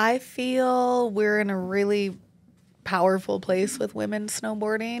 I feel we're in a really powerful place with women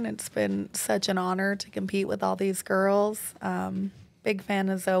snowboarding. It's been such an honor to compete with all these girls. Big fan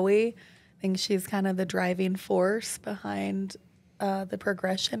of Zoe. I think she's kind of the driving force behind the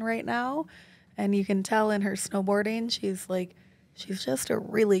progression right now. And you can tell in her snowboarding, she's just a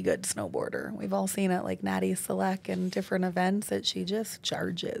really good snowboarder. We've all seen it like Natty Select and different events that she just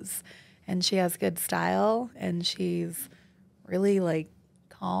charges. And she has good style and she's really like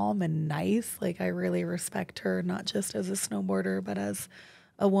calm and nice. Like I really respect her, not just as a snowboarder, but as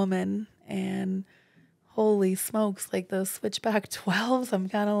a woman. And holy smokes, like those switchback 12s, I'm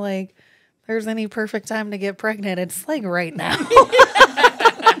kind of like, if there's any perfect time to get pregnant, it's like right now.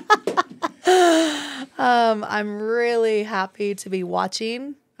 I'm really happy to be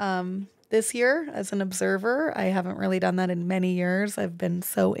watching this year as an observer. I haven't really done that in many years. I've been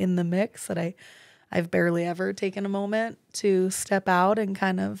so in the mix that I've barely ever taken a moment to step out and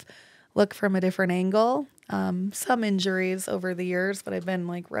kind of look from a different angle. Some injuries over the years, but I've been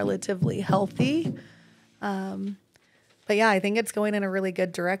like relatively healthy. But yeah, I think it's going in a really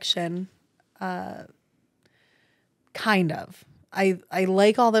good direction. Kind of. I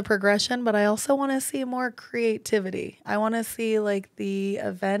like all the progression, but I also want to see more creativity. I want to see like the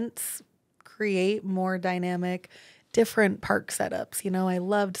events create more dynamic, different park setups. You know, I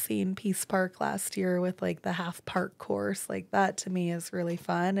loved seeing Peace Park last year with like the half park course. Like that to me is really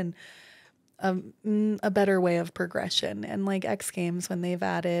fun and a better way of progression. And like X Games when they've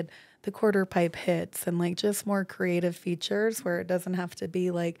added the quarter pipe hits and like just more creative features where it doesn't have to be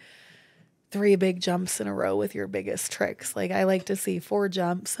like 3 big jumps in a row with your biggest tricks. Like I like to see 4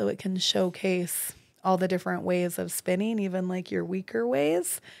 jumps so it can showcase all the different ways of spinning, even like your weaker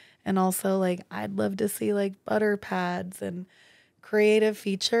ways. And also like I'd love to see like butter pads and creative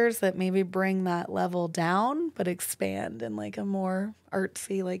features that maybe bring that level down but expand in like a more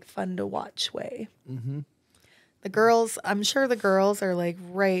artsy, like fun to watch way. Mm-hmm. The girls, I'm sure the girls are like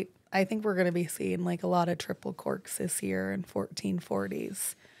right. I think we're going to be seeing like a lot of triple corks this year and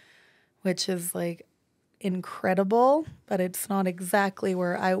 1440s. which is like incredible, but it's not exactly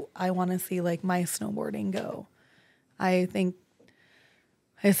where I want to see like my snowboarding go. I think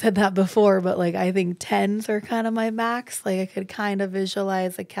I said that before, but like I think 10s are kind of my max. Like I could kind of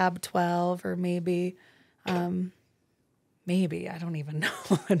visualize a cab 12 or maybe I don't even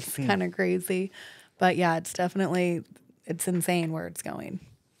know. It's kind of crazy. But yeah, it's insane where it's going.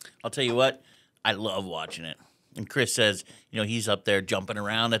 I'll tell you what, I love watching it. And Chris says, he's up there jumping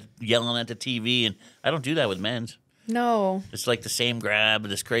around, yelling at the TV, and I don't do that with men's. No. It's like the same grab,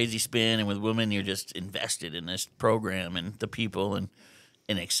 this crazy spin, and with women, you're just invested in this program and the people and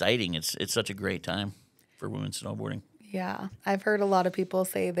exciting. It's such a great time for women snowboarding. Yeah. I've heard a lot of people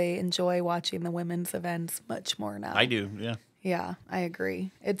say they enjoy watching the women's events much more now. I do, yeah. Yeah, I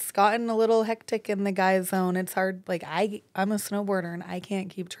agree. It's gotten a little hectic in the guy zone. It's hard. Like I'm a snowboarder and I can't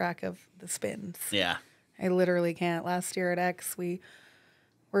keep track of the spins. Yeah. I literally can't. Last year at X, we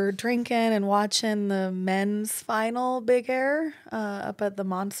were drinking and watching the men's final big air up at the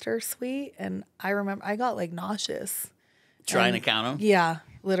Monster Suite. And I remember I got like nauseous. Trying to count them? Yeah,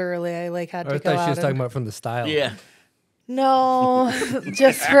 literally. I like had to go I thought she was out talking about from the style. Yeah. No,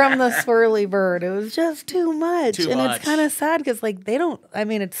 just from the swirly bird. It was just too much. It's kind of sad because like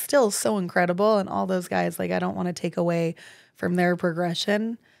it's still so incredible. And all those guys, like I don't want to take away from their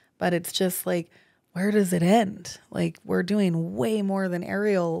progression, but it's just like, where does it end? Like we're doing way more than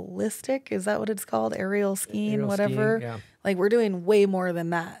aerialistic. Is that what it's called? Aerial skiing, Aerial whatever. skiing, yeah. Like we're doing way more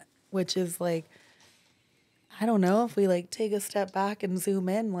than that, which is like, I don't know if we like take a step back and zoom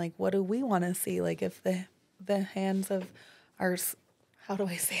in, like what do we want to see? Like if the hands of our, how do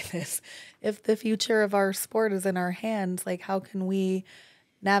I say this? If the future of our sport is in our hands, like how can we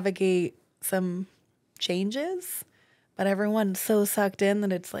navigate some changes? But everyone's so sucked in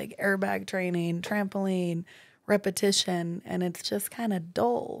that it's like airbag training, trampoline, repetition, and it's just kind of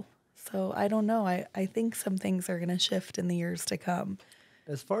dull. So I don't know. I think some things are going to shift in the years to come.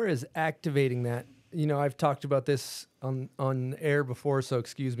 As far as activating that, I've talked about this on air before, so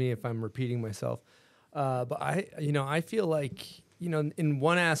excuse me if I'm repeating myself. But I feel like, in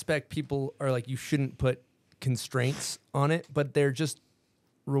one aspect, people are like, you shouldn't put constraints on it, but they're just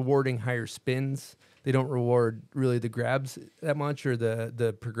rewarding higher spins. They don't reward really the grabs that much or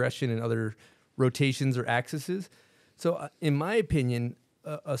the progression in other rotations or axes. So in my opinion,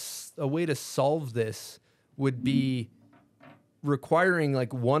 a way to solve this would be requiring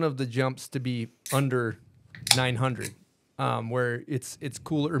like one of the jumps to be under 900. Where it's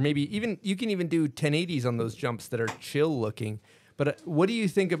cooler, or maybe even you can even do 1080s on those jumps that are chill looking. But what do you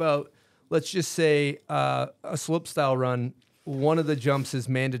think about, let's just say, a slope style run? One of the jumps is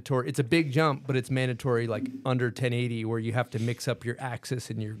mandatory. It's a big jump, but it's mandatory like under 1080, where you have to mix up your axis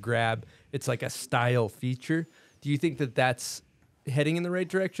and your grab. It's like a style feature. Do you think that that's heading in the right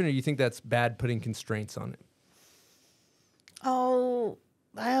direction, or do you think that's bad putting constraints on it?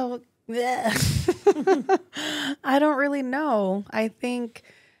 Yeah. I don't really know. I think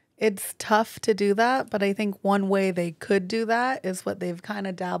it's tough to do that, but I think one way they could do that is what they've kind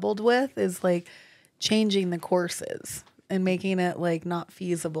of dabbled with is like changing the courses and making it like not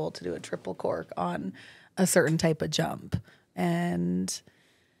feasible to do a triple cork on a certain type of jump. And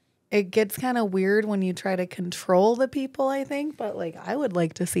it gets kind of weird when you try to control the people, I think, but like I would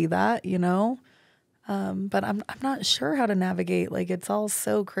like to see that, but I'm not sure how to navigate. Like it's all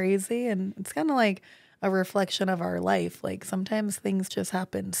so crazy, and it's kind of like a reflection of our life. Like sometimes things just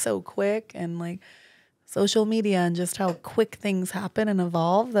happen so quick, and like social media and just how quick things happen and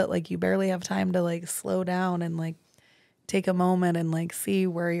evolve that like you barely have time to like slow down and like take a moment and like see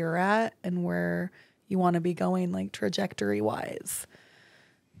where you're at and where you want to be going like trajectory wise.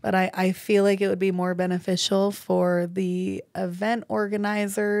 But I feel like it would be more beneficial for the event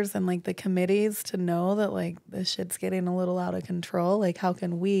organizers and like the committees to know that like this shit's getting a little out of control. Like how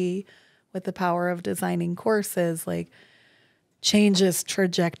can we, with the power of designing courses, like change this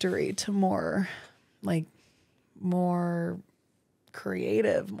trajectory to more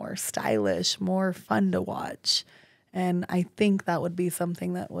creative, more stylish, more fun to watch. And I think that would be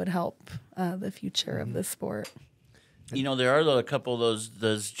something that would help the future of the sport. There are a couple of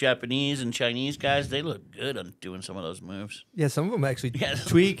those Japanese and Chinese guys. They look good on doing some of those moves. Yeah, some of them actually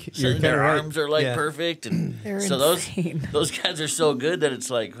tweak. So their arms are like perfect, and they're so insane. those guys are so good that it's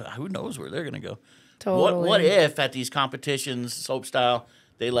like who knows where they're gonna go. Totally. What if at these competitions, slope style,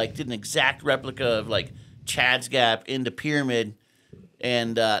 they like did an exact replica of like Chad's Gap into Pyramid,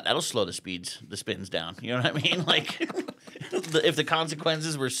 and that'll slow the spins down. You know what I mean? Like if the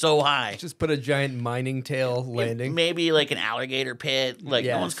consequences were so high. Just put a giant mining tail landing. Maybe like an alligator pit. Like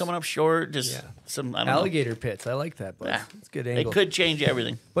no one's coming up short. Just some I don't alligator pits. I like that. But it's a good angle. It could change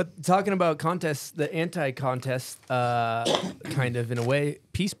everything. But talking about contests, the anti-contest, kind of in a way,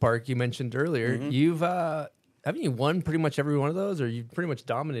 Peace Park you mentioned earlier. You've haven't you won pretty much every one of those, or you pretty much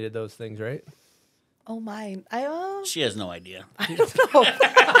dominated those things, right? Oh my! She has no idea. I don't know.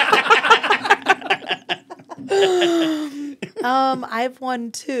 I've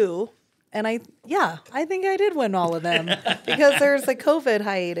won 2, and I think I did win all of them because there's a COVID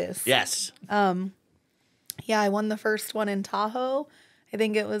hiatus. Yes. I won the first one in Tahoe. I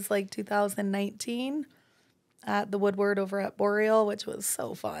think it was like 2019 at the Woodward over at Boreal, which was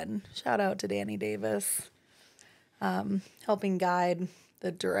so fun. Shout out to Danny Davis, helping guide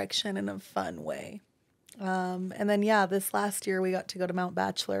the direction in a fun way. And then, this last year we got to go to Mount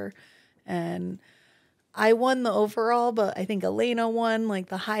Bachelor, and I won the overall, but I think Elena won like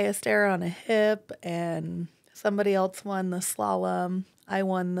the highest air on a hip, and somebody else won the slalom. I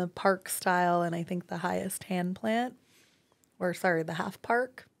won the park style, and I think the highest hand plant, the half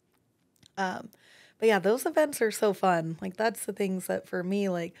park. But yeah, those events are so fun. Like that's the things that for me,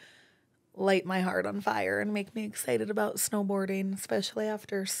 like, light my heart on fire and make me excited about snowboarding, especially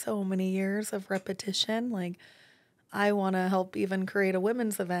after so many years of repetition. Like I want to help even create a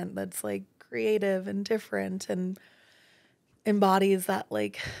women's event that's like creative and different and embodies that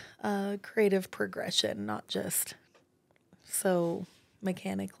like creative progression, not just so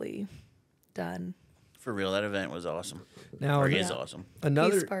mechanically done. For real, that event was awesome. Now it is awesome.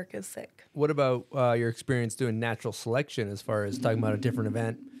 Peace Park is sick. What about your experience doing natural selection as far as talking about a different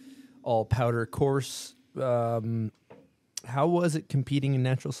event? All powder course. How was it competing in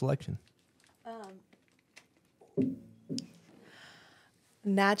natural selection?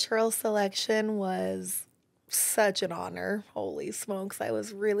 Natural selection was such an honor. Holy smokes. I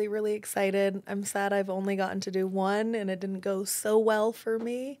was really, really excited. I'm sad I've only gotten to do one and it didn't go so well for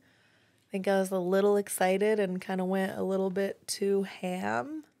me. I think I was a little excited and kind of went a little bit too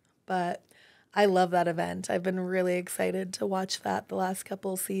ham, but I love that event. I've been really excited to watch that the last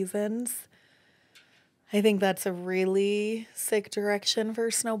couple seasons. I think that's a really sick direction for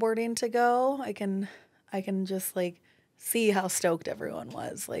snowboarding to go. I can just like see how stoked everyone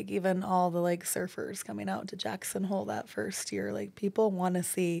was. Like even all the like surfers coming out to Jackson Hole that first year, like people want to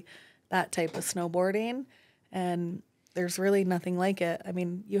see that type of snowboarding, and there's really nothing like it. I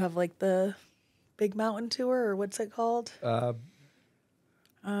mean, you have like the Big Mountain Tour, or what's it called?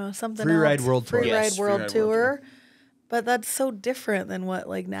 Something Freeride else. World Tour. Freeride World Tour. But that's so different than what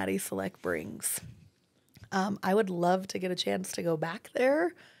like Natty Select brings. I would love to get a chance to go back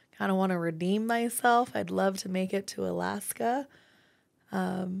there. Kind of want to redeem myself. I'd love to make it to Alaska.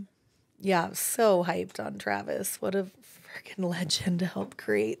 So hyped on Travis. What a freaking legend to help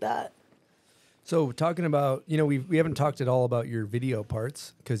create that. So talking about, we haven't talked at all about your video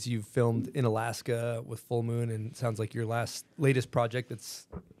parts because you've filmed in Alaska with Full Moon, and it sounds like your latest project that's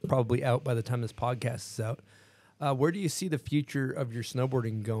probably out by the time this podcast is out. Where do you see the future of your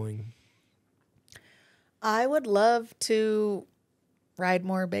snowboarding going? I would love to ride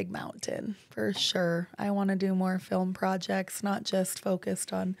more Big Mountain for sure. I want to do more film projects, not just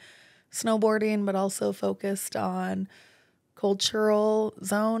focused on snowboarding, but also focused on cultural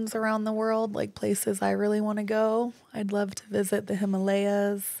zones around the world, like places I really want to go. I'd love to visit the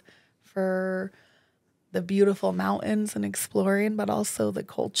Himalayas for the beautiful mountains and exploring, but also the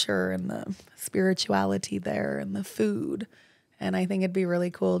culture and the spirituality there and the food. And I think it'd be really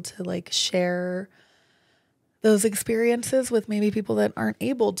cool to like share those experiences with maybe people that aren't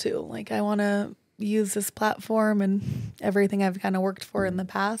able to. Like I want to use this platform and everything I've kind of worked for in the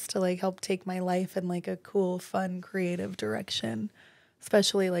past to like help take my life in like a cool, fun, creative direction,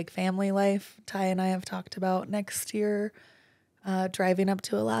 especially like family life. Ty and I have talked about next year driving up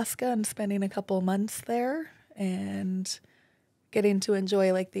to Alaska and spending a couple months there and getting to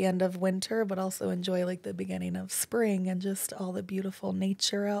enjoy like the end of winter, but also enjoy like the beginning of spring and just all the beautiful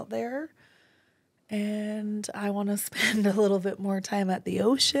nature out there. And I want to spend a little bit more time at the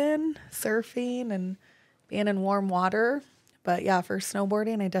ocean, surfing and being in warm water. But yeah, for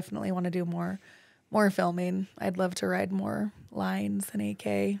snowboarding, I definitely want to do more filming. I'd love to ride more lines and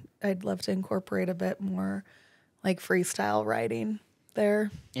AK. I'd love to incorporate a bit more like freestyle riding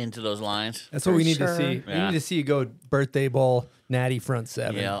there. Into those lines. That's what we need to see. Yeah. We need to see you go birthday ball, natty front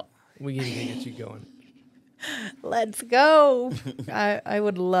seven. Yeah. We need to get you going. Let's go. I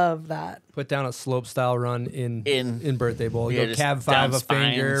would love that. Put down a slope style run in birthday bowl. Yeah, Go cab five a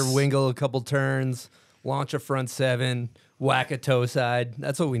finger, spines. wingle a couple turns, launch a front seven, whack a toe side.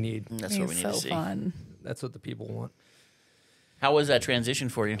 That's what we need. That's what we need so to see. Fun. That's what the people want. How was that transition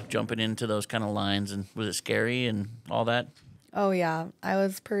for you, jumping into those kind of lines? And was it scary and all that? Oh, yeah.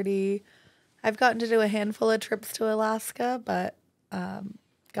 I've gotten to do a handful of trips to Alaska, but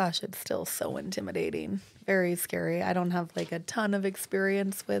gosh, it's still so intimidating. Very scary. I don't have like a ton of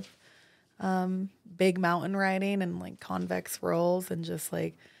experience with big mountain riding and like convex rolls and just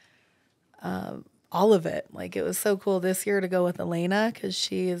like all of it. Like it was so cool this year to go with Elena because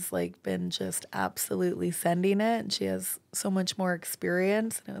she has like been just absolutely sending it, and she has so much more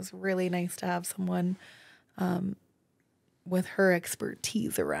experience. And it was really nice to have someone with her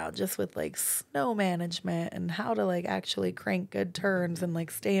expertise around, just with like snow management and how to like actually crank good turns and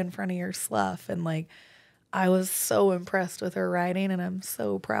like stay in front of your slough. And like I was so impressed with her riding, and I'm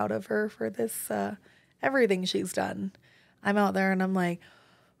so proud of her for this everything she's done. I'm out there and I'm like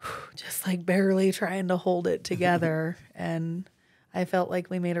just like barely trying to hold it together. And I felt like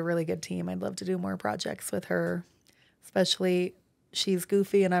we made a really good team. I'd love to do more projects with her, especially she's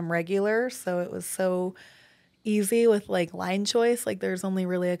goofy and I'm regular. So it was so easy with like line choice. Like there's only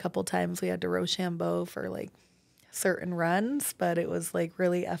really a couple times we had to Rochambeau for like certain runs, but it was like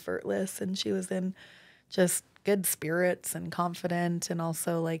really effortless. And she was in just good spirits and confident, and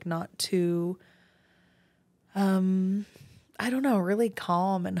also like not too, I don't know, really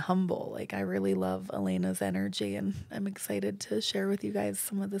calm and humble. Like I really love Elena's energy, and I'm excited to share with you guys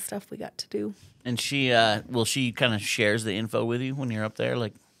some of the stuff we got to do. And she kind of shares the info with you when you're up there,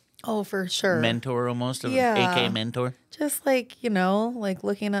 like Oh, for sure. mentor almost, Yeah. AK mentor. Just like, you know, like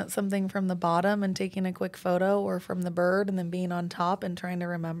looking at something from the bottom and taking a quick photo, or from the bird and then being on top and trying to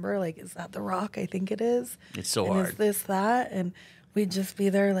remember, like, is that the rock? I think it is. It's so and hard. Is this that? And we'd just be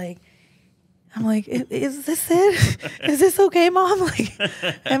there like, I'm like, is this it? Is this okay, Mom? Like,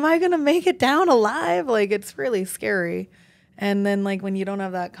 am I going to make it down alive? Like, it's really scary. And then like when you don't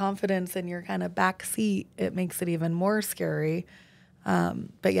have that confidence in your kind of back seat, it makes it even more scary.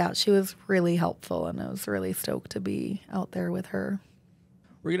 But yeah, she was really helpful, and I was really stoked to be out there with her.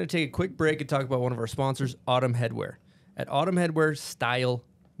 We're going to take a quick break and talk about one of our sponsors, Autumn Headwear. At Autumn Headwear, style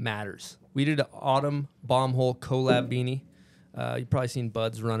matters. We did an Autumn Bomb Hole collab beanie. You've probably seen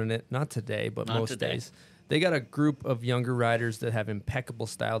Buds running it. Not today, but Not most today. days. They got a group of younger riders that have impeccable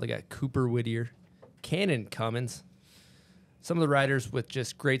style. They got Cooper Whittier, Cannon Cummins, some of the riders with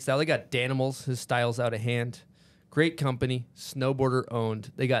just great style. They got Danimals, his style's out of hand. Great company, snowboarder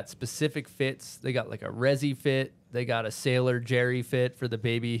owned. They got specific fits. They got like a Resi fit. They got a Sailor Jerry fit for the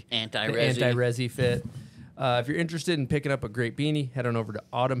baby. Anti-Resi fit. If you're interested in picking up a great beanie, head on over to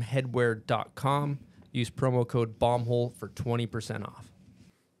autumnheadwear.com. Use promo code BOMBHOLE for 20% off.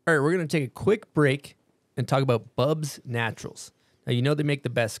 All right, we're going to take a quick break and talk about Bubs Naturals. Now, you know they make the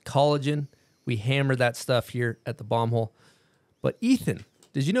best collagen. We hammer that stuff here at the Bomb Hole. But Ethan,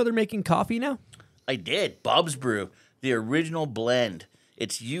 did you know they're making coffee now? I did. Bub's Brew, the original blend.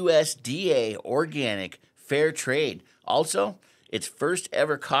 It's USDA organic, fair trade. Also, it's first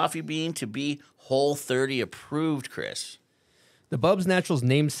ever coffee bean to be Whole 30 approved, Chris. The Bubs Naturals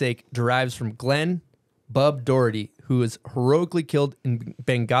namesake derives from Glenn Bub Doherty, who was heroically killed in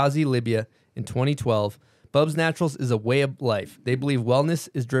Benghazi, Libya in 2012. Bubs Naturals is a way of life. They believe wellness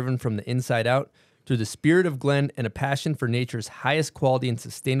is driven from the inside out. Through the spirit of Glenn and a passion for nature's highest quality and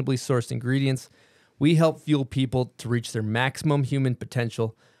sustainably sourced ingredients, we help fuel people to reach their maximum human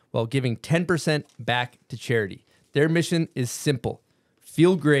potential while giving 10% back to charity. Their mission is simple: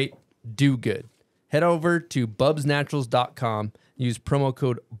 feel great, do good. Head over to bubsnaturals.com, use promo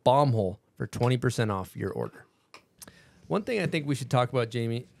code BOMBHOLE for 20% off your order. One thing I think we should talk about,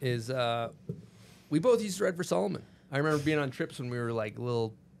 Jamie, is we both used to ride for Solomon. I remember being on trips when we were like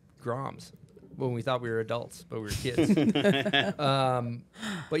little groms, when we thought we were adults, but we were kids.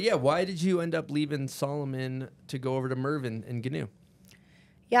 But yeah, why did you end up leaving Solomon to go over to Mervyn and GNU?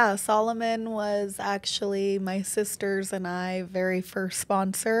 Yeah, Solomon was actually my sister's and I very first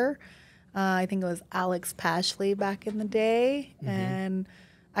sponsor. I think it was Alex Pashley back in the day. Mm-hmm. And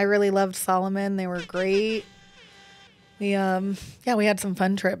I really loved Solomon. They were great. We had some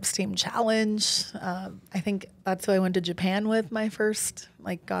fun trips, Team Challenge. I think that's who I went to Japan with my first,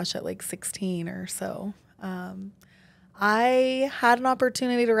 at like 16 or so. I had an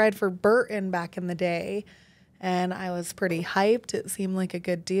opportunity to ride for Burton back in the day, and I was pretty hyped. It seemed like a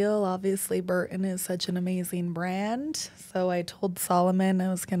good deal. Obviously, Burton is such an amazing brand. So I told Solomon I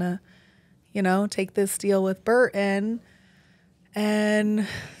was going to, take this deal with Burton. And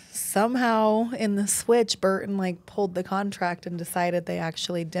somehow in the switch, Burton pulled the contract and decided they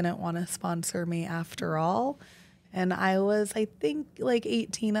actually didn't want to sponsor me after all. And I was, I think,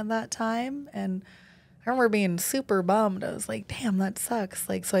 18 at that time. And I remember being super bummed. I was like, damn, that sucks.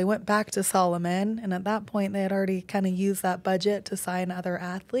 Like, so I went back to Solomon, and at that point they had already kind of used that budget to sign other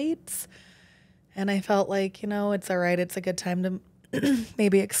athletes. And I felt like, it's all right. It's a good time to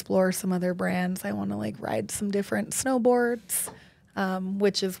maybe explore some other brands. I want to like ride some different snowboards,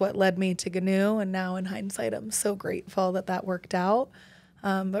 which is what led me to GNU. And now in hindsight, I'm so grateful that that worked out.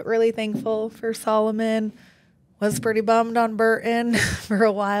 But really thankful for Solomon. Was pretty bummed on Burton for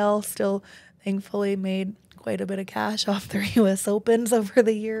a while. Still thankfully made quite a bit of cash off their U.S. Opens over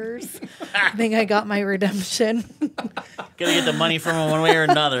the years. I think I got my redemption. Gotta get the money from them one way or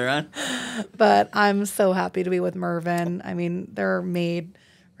another, huh? But I'm so happy to be with Mervyn. I mean, they're made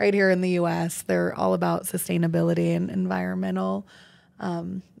right here in the U.S. They're all about sustainability and environmental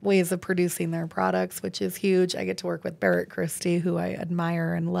ways of producing their products, which is huge. I get to work with Barrett Christie, who I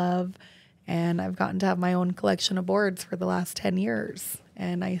admire and love. And I've gotten to have my own collection of boards for the last 10 years.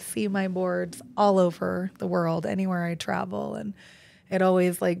 And I see my boards all over the world, anywhere I travel. And it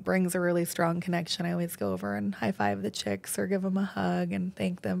always like brings a really strong connection. I always go over and high five the chicks or give them a hug and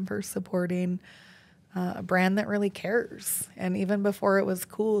thank them for supporting a brand that really cares. And even before it was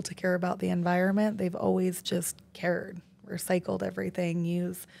cool to care about the environment, they've always just cared. Recycled everything,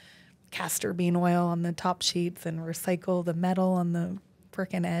 use castor bean oil on the top sheets and recycle the metal on the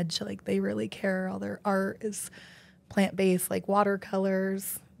frickin' edge. Like, they really care. All their art is plant-based, like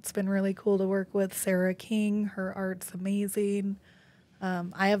watercolors. It's been really cool to work with Sarah King. Her art's amazing.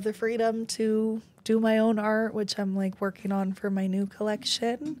 I have the freedom to do my own art, which I'm like working on for my new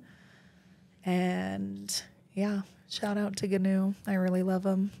collection. And yeah, shout out to GNU. I really love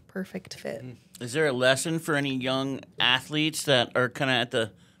them. Perfect fit. Is there a lesson for any young athletes that are kind of at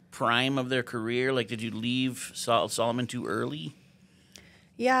the prime of their career? Like, did you leave Solomon too early?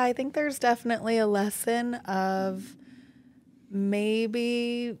 Yeah, I think there's definitely a lesson of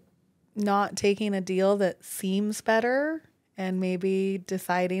maybe not taking a deal that seems better and maybe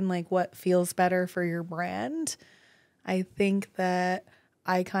deciding like what feels better for your brand. I think that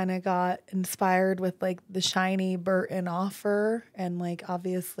I kind of got inspired with like the shiny Burton offer, and like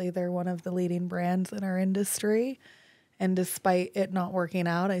obviously they're one of the leading brands in our industry. And despite it not working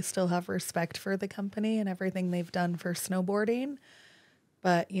out, I still have respect for the company and everything they've done for snowboarding.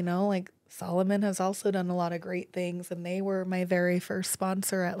 But, like Solomon has also done a lot of great things, and they were my very first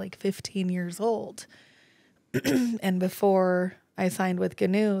sponsor at like 15 years old. And before I signed with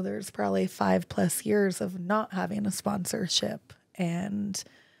GNU, there's probably 5+ years of not having a sponsorship. And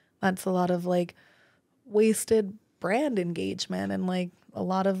that's a lot of like wasted brand engagement and like a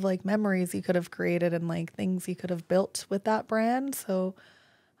lot of like memories you could have created and like things you could have built with that brand. So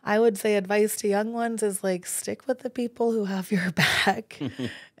I would say advice to young ones is like stick with the people who have your back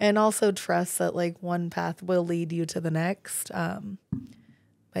and also trust that like one path will lead you to the next.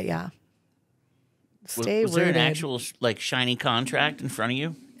 But yeah, stay was there an rooted. actual like shiny contract in front of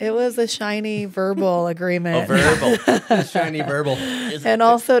you? It was a shiny verbal agreement. verbal. Shiny verbal. And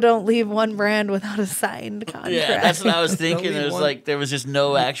also don't leave one brand without a signed contract. Yeah, that's what I was thinking. It was like there was just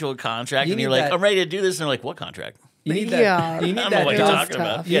no actual contract, and you're like, I'm ready to do this, and they're like, what contract? You need that. Yeah. You need I don't that. know what you're talking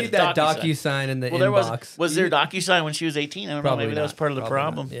about. You need that DocuSign. DocuSign in the Well, there inbox. was there DocuSign when she was 18? I don't know. Maybe that was part of the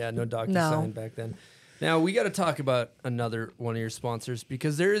problem. Not. Yeah, no DocuSign No. back then. Now we got to talk about another one of your sponsors,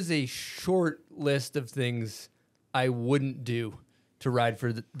 because there is a short list of things I wouldn't do to ride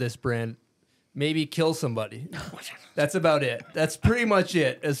for this brand. Maybe kill somebody. That's about it. That's pretty much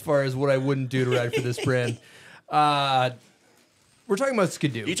it as far as what I wouldn't do to ride for this brand. We're talking about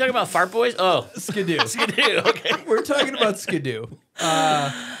Skidoo. You talking about Fart Boys? Oh, Skidoo. Skidoo. Okay. We're talking about Skidoo.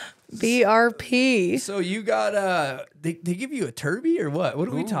 BRP. So you got they give you a turby or what? What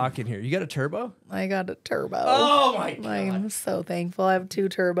are we talking here? You got a turbo? I got a turbo. Oh my God. I'm so thankful. I have 2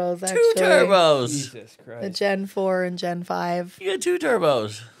 turbos actually. Two turbos. Jesus Christ. The Gen 4 and Gen 5. You got 2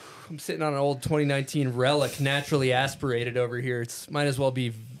 turbos. I'm sitting on an old 2019 Relic, naturally aspirated over here. It's might as well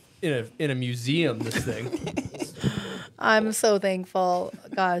be in a museum. This thing. I'm so thankful.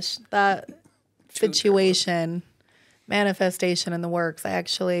 Gosh, that situation, manifestation in the works.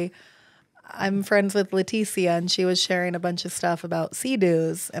 I'm friends with Leticia, and she was sharing a bunch of stuff about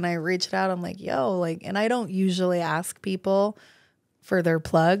Sea-Doos, and I reached out. I'm like, yo, like, and I don't usually ask people for their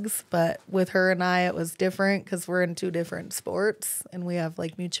plugs, but with her and I, it was different because we're in 2 different sports and we have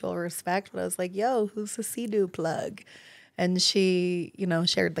like mutual respect. But I was like, yo, who's the Sea-Doo plug? And she,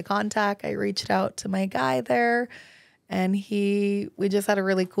 shared the contact. I reached out to my guy there, and we just had a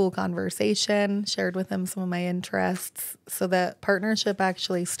really cool conversation, shared with him some of my interests. So that partnership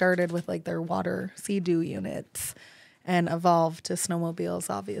actually started with like their water Sea-Doo units and evolved to snowmobiles,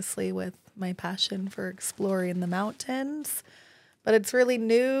 obviously, with my passion for exploring the mountains. But it's really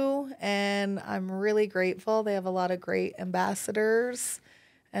new, and I'm really grateful. They have a lot of great ambassadors.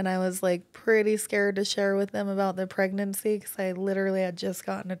 And I was like pretty scared to share with them about the pregnancy because I literally had just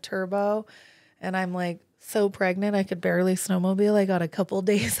gotten a turbo. And I'm like so pregnant, I could barely snowmobile. I got a couple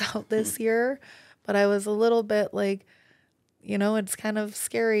days out this year. But I was a little bit like, you know, it's kind of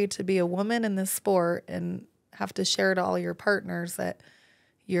scary to be a woman in this sport and have to share to all your partners that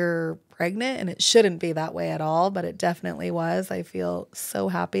you're pregnant. And it shouldn't be that way at all, but it definitely was. I feel so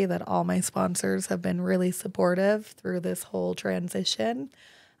happy that all my sponsors have been really supportive through this whole transition.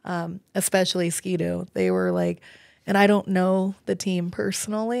 Especially Ski-Doo. They were like, and I don't know the team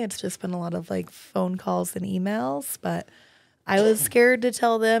personally. It's just been a lot of like phone calls and emails, but I was scared to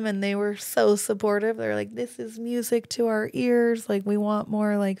tell them and they were so supportive. They're like, this is music to our ears. Like we want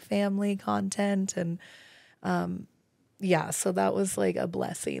more like family content. And, yeah, so that was like a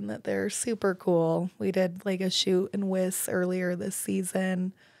blessing that they're super cool. We did like a shoot in Wiss earlier this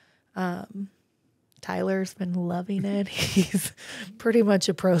season. Tyler's been loving it. He's pretty much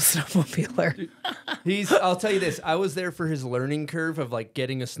a pro snowmobiler. I'll tell you this. I was there for his learning curve of like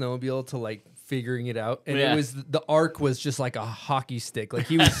getting a snowmobile to like figuring it out. And it was, the arc was just like a hockey stick. Like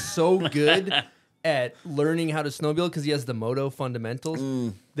he was so good at learning how to snowmobile because he has the moto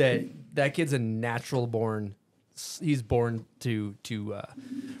fundamentals that kid's a natural born. He's born to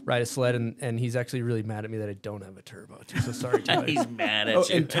ride a sled, and he's actually really mad at me that I don't have a turbo too. So sorry, Tyler. He's mad at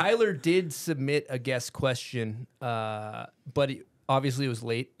you. And Tyler did submit a guest question, but obviously it was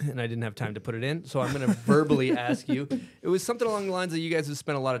late, and I didn't have time to put it in. So I'm going to verbally ask you. It was something along the lines that you guys have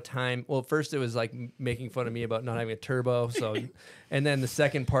spent a lot of time. Well, first it was like making fun of me about not having a turbo. So, and then the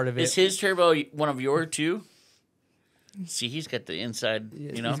second part of it is his turbo one of your two? See, he's got the inside,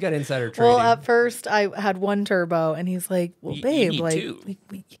 you know? He's got insider trading. Well, at first I had one turbo and he's like, well, babe, you like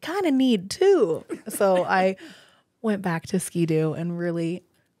you kind of need two. So I went back to Ski-Doo and really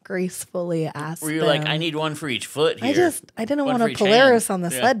gracefully asked Were you them. like, I need one for each foot here. I didn't One want for a each Polaris hand. on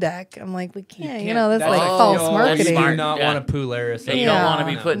the Yeah. sled deck. I'm like, we can't. You can't- know, that's that's like like, false oh, marketing. You do smart. not Yeah. want a Polaris. Yeah, you don't want to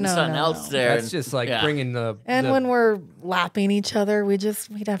be putting something else there. That's just like bringing the... And the- when we're lapping each other, we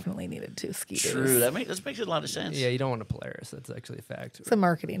definitely needed two Ski-Doos. True, that makes a lot of sense. Yeah, you don't want a Polaris. That's actually a fact. It's a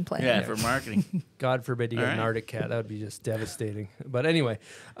marketing plan. Yeah, for marketing. God forbid you get All an right. Arctic cat. That would be just devastating. But anyway,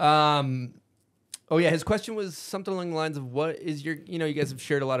 oh yeah, his question was something along the lines of what is your, you know, you guys have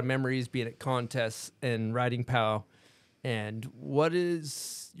shared a lot of memories being at contests and riding POW, and what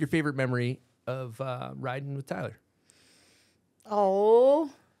is your favorite memory of riding with Tyler? Oh,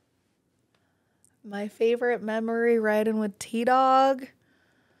 my favorite memory riding with T-Dog.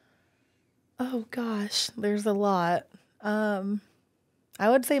 Oh gosh, there's a lot. I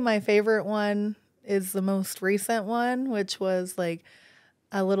would say my favorite one is the most recent one, which was like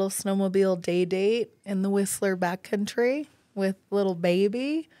a little snowmobile day date in the Whistler backcountry with little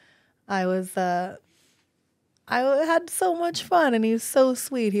baby. I had so much fun, and he's so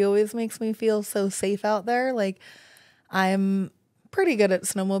sweet. He always makes me feel so safe out there. Like, I'm pretty good at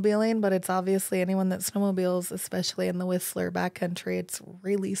snowmobiling, but it's obviously anyone that snowmobiles, especially in the Whistler backcountry, it's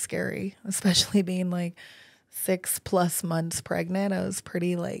really scary, especially being like 6+ months pregnant. I was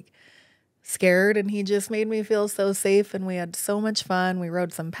pretty like scared, and he just made me feel so safe, and we had so much fun. We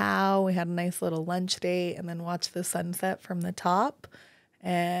rode some POW, we had a nice little lunch date, and then watched the sunset from the top,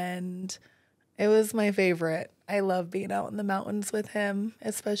 and it was my favorite. I love being out in the mountains with him,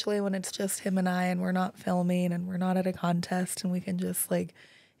 especially when it's just him and I, and we're not filming and we're not at a contest, and we can just like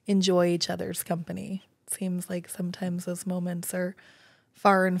enjoy each other's company. It seems like sometimes those moments are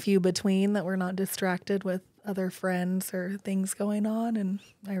far and few between, that we're not distracted with other friends or things going on, and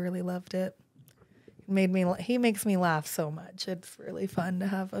I really loved it. He makes me laugh so much. It's really fun to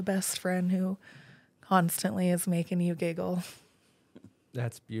have a best friend who constantly is making you giggle.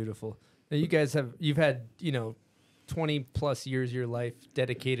 That's beautiful. Now you've had, 20+ years of your life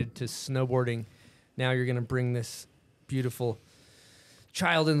dedicated to snowboarding. Now you're going to bring this beautiful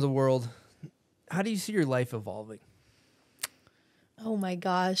child into the world. How do you see your life evolving? Oh my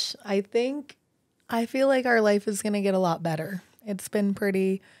gosh. I feel like our life is going to get a lot better. It's been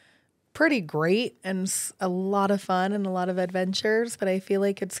pretty great and a lot of fun and a lot of adventures, but I feel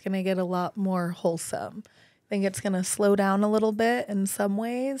like it's going to get a lot more wholesome. I think it's going to slow down a little bit in some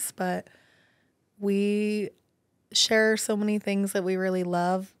ways, but we share so many things that we really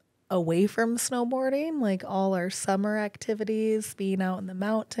love away from snowboarding, like all our summer activities, being out in the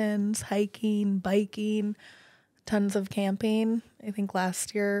mountains, hiking, biking, tons of camping. I think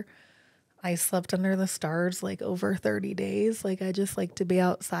last year I slept under the stars like over 30 days. Like, I just like to be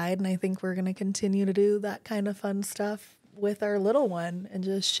outside, and I think we're going to continue to do that kind of fun stuff with our little one and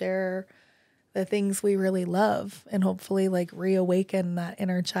just share the things we really love and hopefully like reawaken that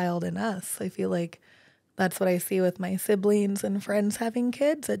inner child in us. I feel like that's what I see with my siblings and friends having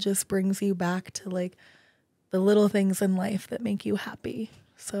kids. It just brings you back to like the little things in life that make you happy.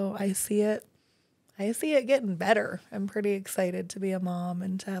 So I see it getting better. I'm pretty excited to be a mom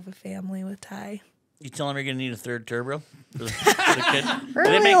and to have a family with Ty. You telling me you're gonna need a third turbo for the kid? Do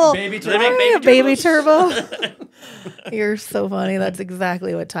they make baby turbo? You're so funny. That's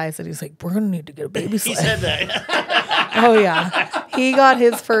exactly what Ty said. He's like, we're gonna need to get a baby sled. He said that. Oh yeah, he got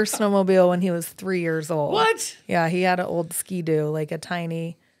his first snowmobile when he was 3 years old. What? Yeah, he had an old Ski-Doo, like a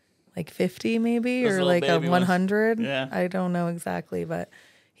tiny, like 50 maybe, Those or little like a baby 100. ones. Yeah. I don't know exactly, but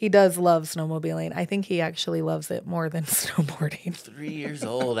he does love snowmobiling. I think he actually loves it more than snowboarding. 3 years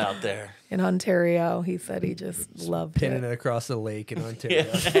old out there. In Ontario, he said he just loved Pinning it. it across the lake in Ontario.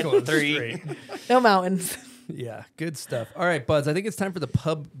 Yeah. Going 3. straight. No mountains. Yeah, good stuff. All right, Buds, I think it's time for the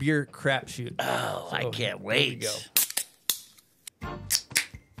pub beer crapshoot. Oh, I can't wait.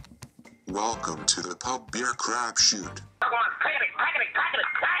 Welcome to the Pub Beer Crapshoot.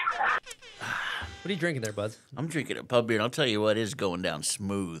 What are you drinking there, Buds? I'm drinking a pub beer, and I'll tell you what is going down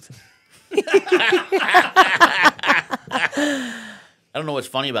smooth. I don't know what's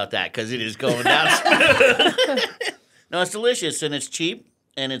funny about that, because it is going down smooth. No, it's delicious, and it's cheap,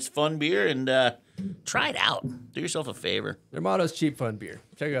 and it's fun beer, and try it out. Do yourself a favor. Their motto is cheap, fun beer.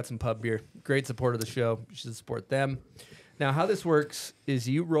 Check out some pub beer. Great support of the show. You should support them. Now, how this works is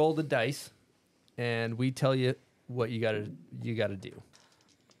you roll the dice, and we tell you what you gotta do.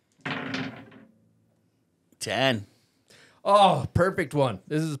 10. Oh, perfect one.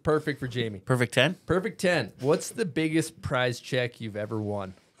 This is perfect for Jamie. Perfect 10? Perfect 10. What's the biggest prize check you've ever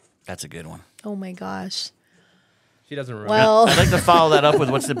won? That's a good one. Oh my gosh. She doesn't remember. Well, I'd like to follow that up with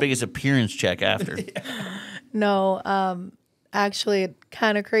what's the biggest appearance check after. no, actually,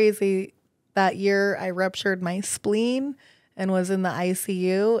 kind of crazy. That year I ruptured my spleen and was in the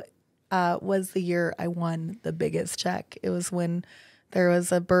ICU. Was the year I won the biggest check. It was when there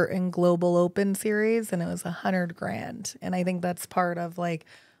was a Burton Global Open series, and it was $100,000. And I think that's part of like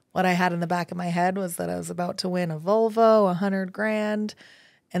what I had in the back of my head was that I was about to win a Volvo, $100,000,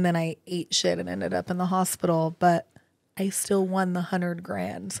 and then I ate shit and ended up in the hospital. But I still won the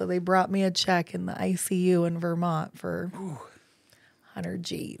 $100,000. So they brought me a check in the ICU in Vermont for 100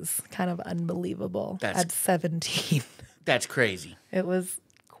 G's. Kind of unbelievable. At 17. That's crazy. It was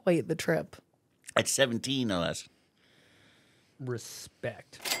quite the trip. At 17, no less.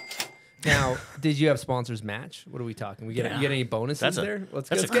 Respect. Now, did you have sponsors match? What are we talking? You get any bonuses there?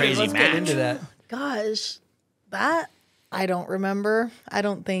 That's a crazy match. Get into that. Gosh, that I don't remember. I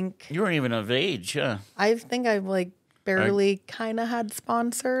don't think. You weren't even of age, huh? I think I like barely kind of had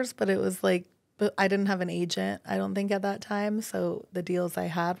sponsors, but it was like, but I didn't have an agent, I don't think, at that time. So the deals I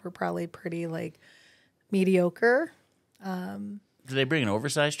had were probably pretty like mediocre. Did they bring an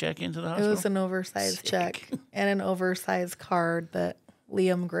oversized check into the hospital? It was an oversized check and an oversized card that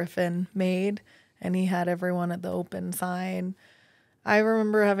Liam Griffin made, and he had everyone at the open sign. I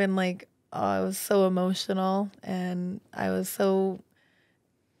remember having like, I was so emotional, and I was so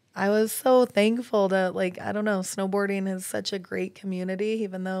thankful that, like, I don't know, snowboarding is such a great community,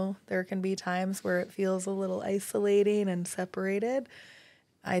 even though there can be times where it feels a little isolating and separated.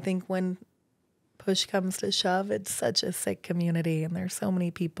 I think when push comes to shove, it's such a sick community, and there's so many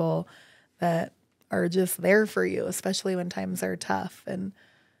people that are just there for you, especially when times are tough. And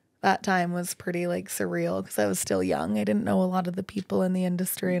that time was pretty like surreal because I was still young. I didn't know a lot of the people in the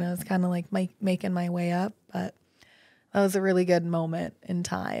industry, and I was kind of like making my way up. But that was a really good moment in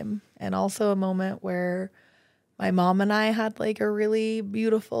time, and also a moment where my mom and I had like a really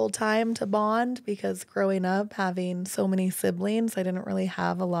beautiful time to bond, because growing up having so many siblings, I didn't really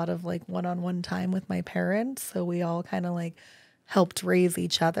have a lot of like one-on-one time with my parents. So we all kind of like helped raise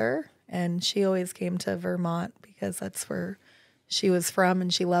each other. And she always came to Vermont because that's where she was from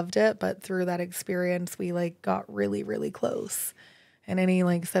and she loved it. But through that experience, we like got really, really close. And any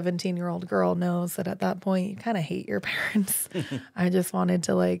like 17-year-old girl knows that at that point you kind of hate your parents. I just wanted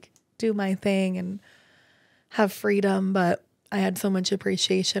to like do my thing and have freedom, but I had so much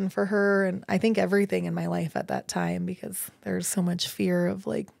appreciation for her, and I think everything in my life at that time, because there's so much fear of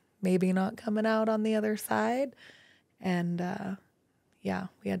like maybe not coming out on the other side. And yeah,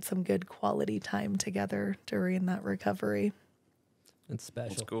 we had some good quality time together during that recovery. It's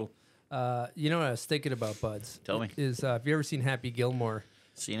special. That's cool. You know what I was thinking about, Buds? Tell me. Is have you ever seen Happy Gilmore?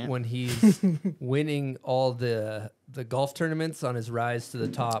 Seen it? When he's winning all the golf tournaments on his rise to the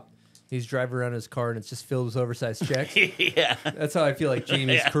top, He's driving around his car and it's just filled with oversized checks. Yeah. That's how I feel like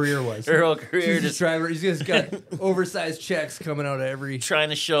Jamie's career was. Her whole career He's just got oversized checks coming out of every... Trying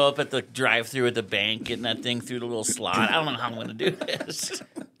to show up at the drive-thru at the bank, getting that thing through the little slot. I don't know how I'm going to do this.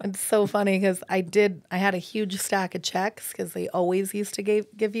 It's so funny because I had a huge stack of checks because they always used to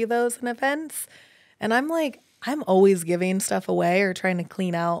give you those in events. And I'm like, I'm always giving stuff away or trying to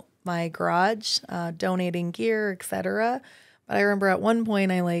clean out my garage, donating gear, etc. But I remember at one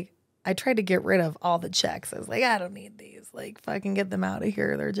point I tried to get rid of all the checks. I was like, I don't need these. Like, fucking get them out of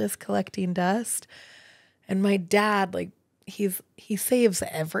here. They're just collecting dust. And my dad, like, he saves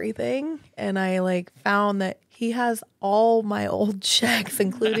everything. And I found that he has all my old checks,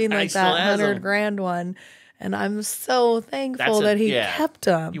 including like that 100 grand one. And I'm so thankful that he kept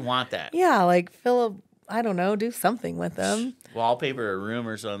them. You want that? Yeah, like Philip, I don't know, do something with them. Wallpaper a room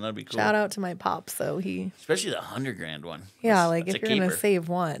or something. That'd be cool. Shout out to my pops, especially the 100 grand one. Yeah, like if you're gonna save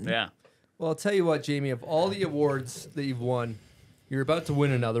one. Yeah. Well, I'll tell you what, Jamie, of all the awards that you've won, you're about to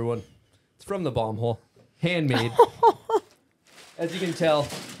win another one. It's from the Bomb Hole. Handmade. As you can tell,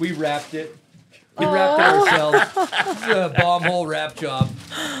 we wrapped it. We wrapped it ourselves. This is a Bomb Hole wrap job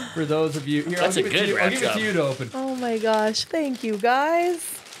for those of you. Here, That's I'll give it to you to open. Oh my gosh, thank you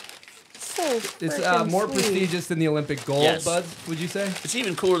guys. So it's more sweet. prestigious than the Olympic gold, Buds, would you say? It's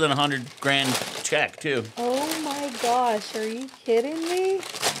even cooler than a 100 grand check, too. Oh my gosh, are you kidding me?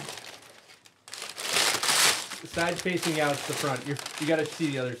 The side facing out to the front. You got to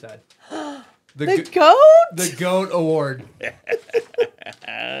see the other side. The GOAT? The GOAT award.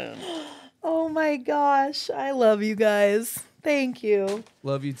 Oh my gosh, I love you guys. Thank you.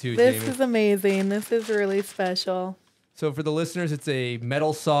 Love you too, This Jamie. is amazing. This is really special. So for the listeners, it's a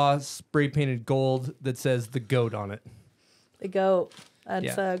metal saw spray painted gold that says the GOAT on it. The GOAT.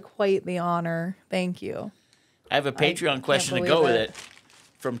 That's quite the honor. Thank you. I have a Patreon question to go with it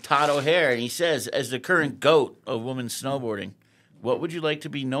from Todd O'Hare, and he says, as the current GOAT of women's snowboarding, what would you like to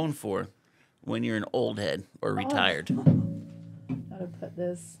be known for when you're an old head or retired? Gotta put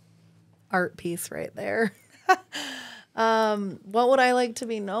this art piece right there. What would I like to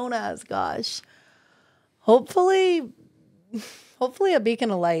be known as? Gosh, hopefully a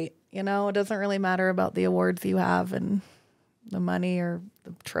beacon of light. You know, it doesn't really matter about the awards you have and the money or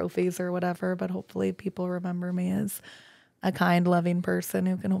the trophies or whatever, but hopefully people remember me as a kind, loving person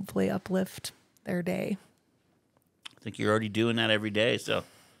who can hopefully uplift their day. I think you're already doing that every day, so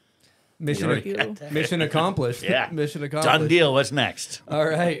mission accomplished. Yeah. Mission accomplished. Done deal. What's next? All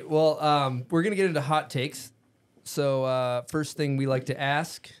right. Well, we're going to get into hot takes. So first thing we like to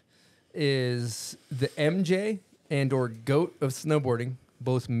ask is the MJ and or GOAT of snowboarding,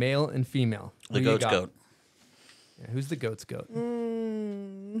 both male and female. The GOAT's GOAT. Yeah, who's the GOAT's GOAT?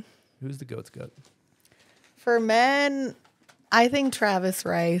 Who's the GOAT's GOAT? For men, I think Travis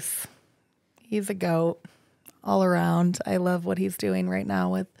Rice. He's a GOAT all around. I love what he's doing right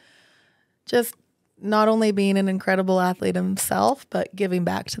now with just not only being an incredible athlete himself, but giving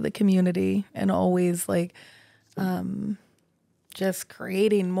back to the community and always just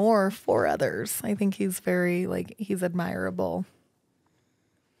creating more for others. I think he's very he's admirable.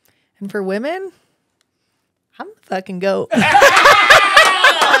 And for women, I'm the fucking GOAT.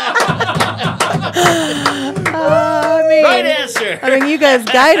 Right answer. I mean, you guys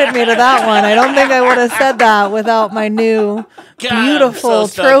guided me to that one. I don't think I would have said that without my new beautiful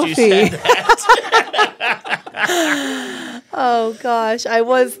trophy. Oh gosh, I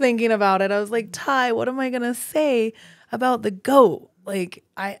was thinking about it. I was like, Ty, what am I gonna say about the GOAT? Like,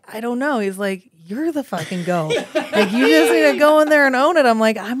 I don't know. He's like, you're the fucking GOAT. Like, you just need to go in there and own it. I'm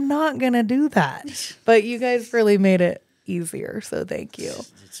like, I'm not gonna do that. But you guys really made it easier, so thank you.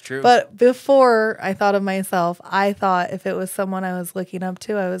 It's true. But before I thought of myself, I thought if it was someone I was looking up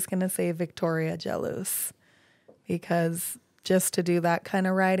to, I was gonna say Victoria Gelus, because just to do that kind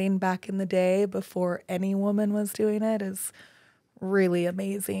of riding back in the day before any woman was doing it is really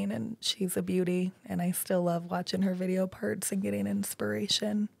amazing, and she's a beauty, and I still love watching her video parts and getting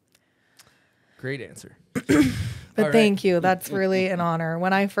inspiration. Great answer. But thank you. That's really an honor.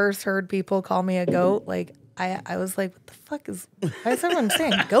 When I first heard people call me a GOAT, I was like, what the fuck why is everyone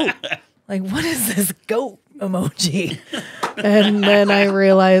saying GOAT? Like, what is this GOAT emoji? And then I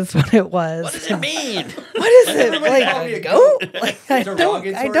realized what it was. What does it mean? What is it? Like, GOAT? Like, I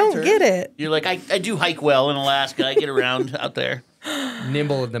don't get it. You're like, I do hike well in Alaska. I get around out there.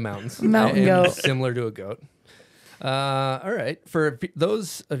 Nimble in the mountains. Mountain goat. Similar to a goat. All right. For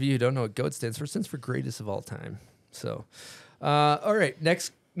those of you who don't know what GOAT stands for greatest of all time. So, all right.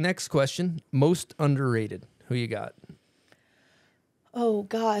 Next question. Most underrated. Who you got? Oh,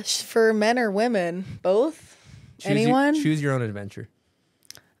 gosh. For men or women? Both? Anyone? Choose your own adventure.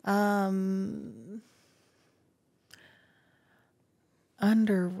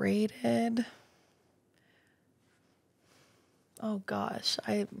 Underrated. Oh gosh,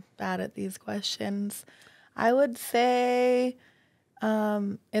 I'm bad at these questions. I would say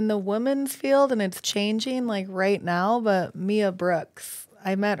in the women's field, and it's changing like right now, but Mia Brooks.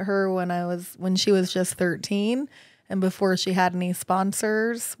 I met her when she was just 13, and before she had any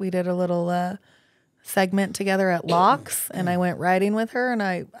sponsors. We did a little segment together at Locks, and I went riding with her, and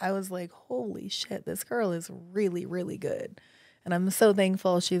I was like, holy shit, this girl is really, really good. And I'm so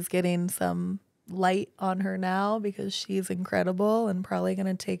thankful she's getting some light on her now because she's incredible and probably going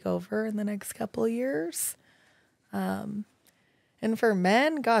to take over in the next couple of years. And for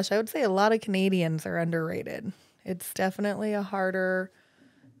men, gosh, I would say a lot of Canadians are underrated. It's definitely a harder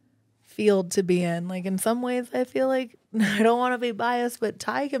field to be in. Like in some ways, I feel like I don't want to be biased, but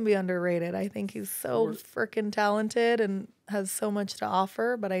Ty can be underrated. I think he's so freaking talented and has so much to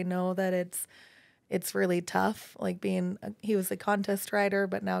offer, but I know that it's really tough. Like he was a contest rider,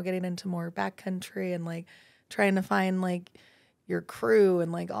 but now getting into more backcountry and like trying to find like your crew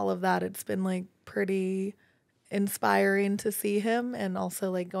and like all of that. It's been like pretty inspiring to see him, and also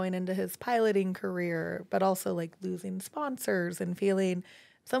like going into his piloting career, but also like losing sponsors and feeling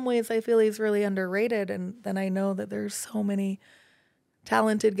some ways I feel he's really underrated. And then I know that there's so many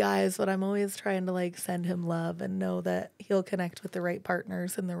talented guys, but I'm always trying to like send him love and know that he'll connect with the right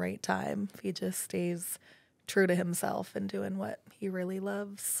partners in the right time if he just stays true to himself and doing what he really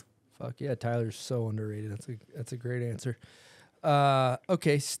loves. Fuck yeah, Tyler's so underrated. That's a great answer.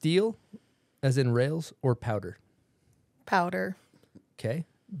 Okay, steel, as in rails, or powder? Powder. Okay.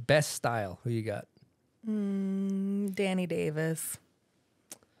 Best style, who you got? Danny Davis.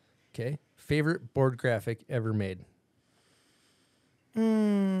 Okay. Favorite board graphic ever made?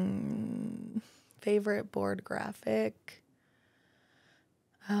 Favorite board graphic?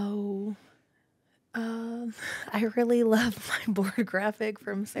 I really love my board graphic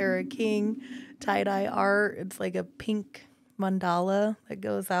from Sarah King, tie-dye art. It's like a pink mandala that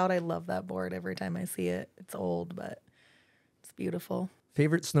goes out. I love that board every time I see it. It's old, but it's beautiful.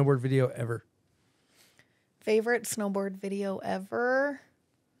 Favorite snowboard video ever? Favorite snowboard video ever?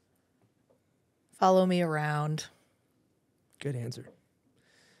 Follow Me Around. Good answer.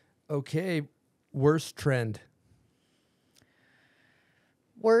 Okay, worst trend?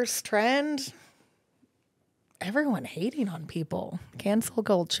 Worst trend? Everyone hating on people. Cancel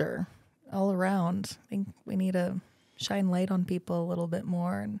culture all around. I think we need to shine light on people a little bit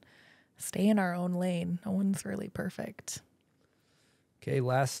more and stay in our own lane. No one's really perfect. Okay,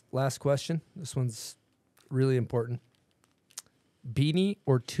 last question. This one's really important. Beanie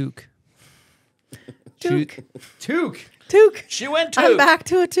or toque? Toque. Toque. Toque. She went I'm toque. back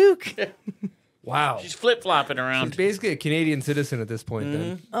to a toque. Wow. She's flip-flopping around. She's basically a Canadian citizen at this point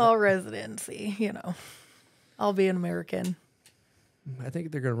then. Oh, residency, I'll be an American. I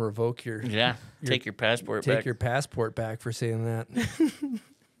think they're going to revoke your... Yeah, take your passport back. Take your passport back for saying that.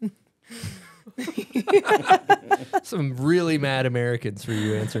 Some really mad Americans for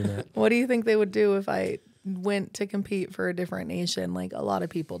you answering that. What do you think they would do if I went to compete for a different nation like a lot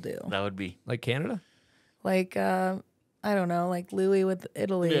of people do? That would be... Like Canada? Like, I don't know, like Louis with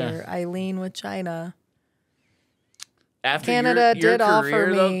Italy or Eileen with China. After Canada your did career, offer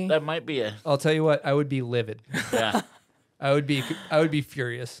me... though, that might be a... I'll tell you what, I would be livid. Yeah. I would be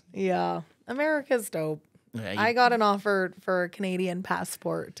furious. Yeah. America's dope. Yeah, I got an offer for a Canadian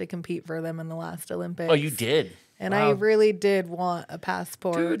passport to compete for them in the last Olympics. Oh, you did? And Wow. I really did want a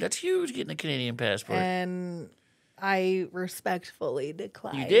passport. Dude, that's huge, getting a Canadian passport. And I respectfully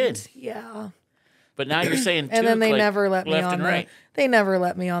declined. You did? Yeah. But now you're saying And then they like, never let me left on and the right. they never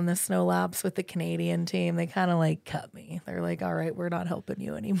let me on the snow laps with the Canadian team. They kind of like cut me. They're like, "All right, we're not helping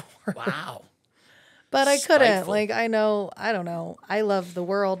you anymore." Wow. But I couldn't. Spiteful. Like I don't know. I love the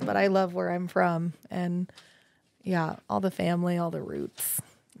world, but I love where I'm from, and yeah, all the family, all the roots.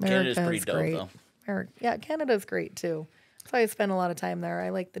 Canada's America pretty is dope, great. though. Yeah, Canada's great too. So I spend a lot of time there. I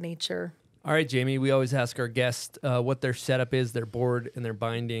like the nature. All right, Jamie, we always ask our guests what their setup is, their board and their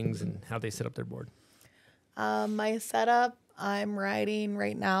bindings, and how they set up their board. My setup, I'm riding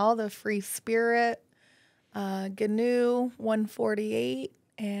right now the Free Spirit GNU 148,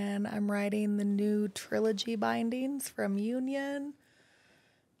 and I'm riding the new Trilogy bindings from Union.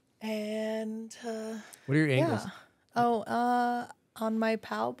 And What are your angles? On my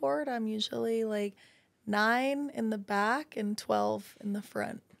POW board, I'm usually like 9 in the back and 12 in the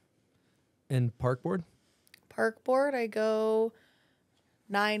front. And park board? Park board, I go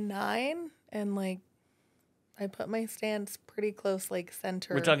 9-9, and like I put my stance pretty close, like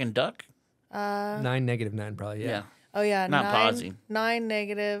center. We're talking duck? 9, -9 probably, yeah. Oh yeah, Not pausing. 9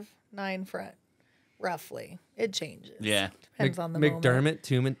 negative, 9 front, roughly. It changes. Yeah, depends on the moment.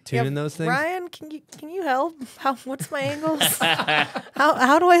 McDermott tuning those things. Ryan, can you help? What's my angles?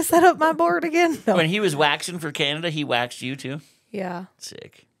 how do I set up my board again? No. When he was waxing for Canada, he waxed you too. Yeah.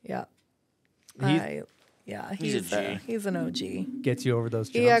 Sick. Yeah. He's an OG. Gets you over those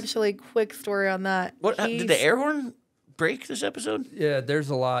jumps. He actually, quick story on that. What did the air horn break this episode? Yeah, there's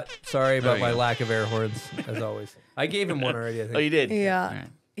a lot. Sorry about my lack of air horns, as always. I gave him one already, I think. Oh, you did? Yeah. Right.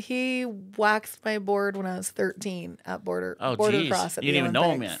 He waxed my board when I was 13 at border cross. At you didn't even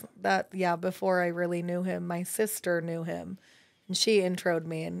know him yet. Before I really knew him. My sister knew him, and she introed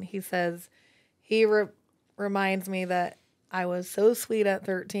me. And he says he reminds me that I was so sweet at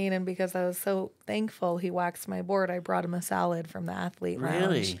 13, and because I was so thankful he waxed my board, I brought him a salad from the athlete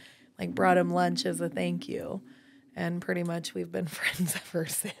lounge. Like brought him lunch as a thank you. And pretty much we've been friends ever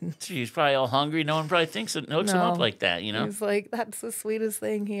since. He's probably all hungry. No one probably hooks him up like that, you know? He's like, that's the sweetest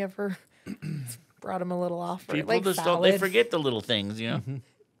thing he ever brought him a little offer. People like just salad. they forget the little things, you know? Mm-hmm.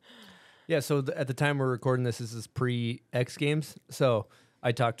 Yeah, so at the time we're recording this is pre-X Games. So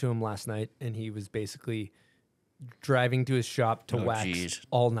I talked to him last night, and he was basically driving to his shop to wax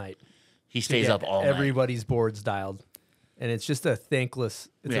all night. He stays up all night. Everybody's boards dialed. And it's just a thankless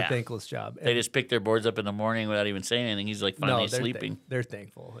job. They just pick their boards up in the morning without even saying anything. He's like finally sleeping. They're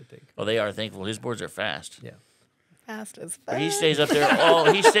thankful, I think. Oh, they are thankful. His boards are fast. Yeah. Fast as fuck. But he stays up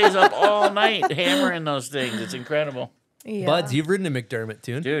there he stays up all night hammering those things. It's incredible. Yeah. Buds, you've ridden a McDermott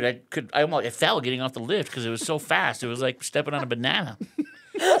tune. Dude, I fell getting off the lift because it was so fast. It was like stepping on a banana.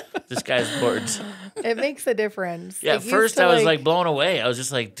 This guy's boards. It makes a difference. Yeah, at first I was like blown away. I was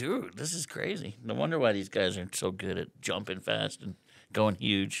just like, dude, this is crazy. No wonder why these guys are so good at jumping fast and going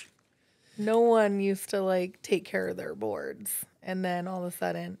huge. No one used to like take care of their boards. And then all of a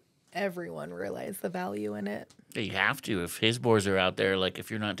sudden, everyone realized the value in it. Yeah, you have to. If his boards are out there, like if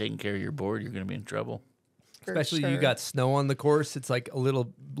you're not taking care of your board, you're going to be in trouble. Especially you got snow on the course. It's like a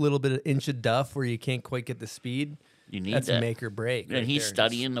little bit of inch of duff where you can't quite get the speed. You need That's that. make or break. And he's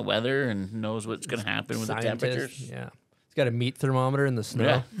studying the weather and knows what's going to happen with the temperatures. Yeah. He's got a meat thermometer in the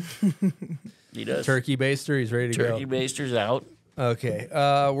snow. Yeah. He does. Turkey baster. He's ready to go. Turkey baster's out. Okay.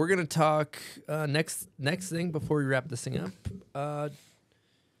 We're going to talk next thing before we wrap this thing up.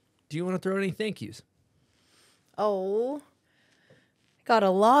 Do you want to throw any thank yous? Oh, got a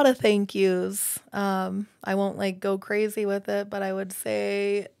lot of thank yous. I won't like go crazy with it, but I would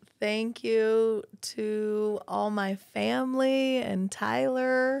say thank you to all my family and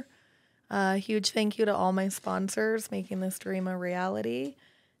Tyler. Huge thank you to all my sponsors making this dream a reality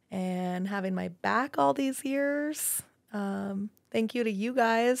and having my back all these years. Thank you to you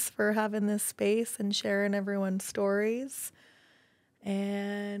guys for having this space and sharing everyone's stories.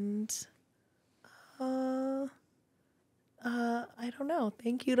 And I don't know.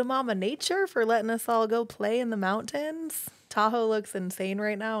 Thank you to Mama Nature for letting us all go play in the mountains. Tahoe looks insane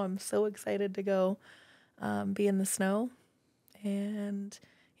right now. I'm so excited to go be in the snow. And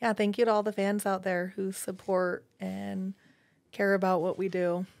yeah, thank you to all the fans out there who support and care about what we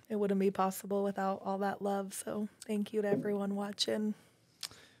do. It wouldn't be possible without all that love. So thank you to everyone watching.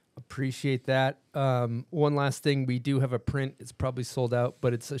 Appreciate that. One last thing. We do have a print. It's probably sold out,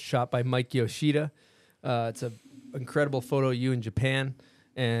 but it's a shot by Mike Yoshida. It's an incredible photo of you in Japan.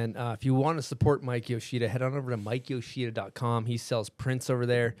 And if you want to support Mike Yoshida, head on over to MikeYoshida.com. He sells prints over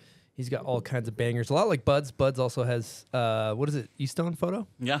there. He's got all kinds of bangers. A lot like Buds. Buds also has, what is it, eStonePhoto?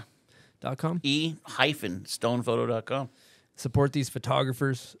 Yeah. .com? e-stonephoto.com. Support these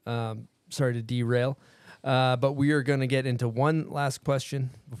photographers. Sorry to derail. But we are going to get into one last question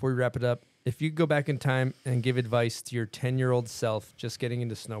before we wrap it up. If you could go back in time and give advice to your 10-year-old self just getting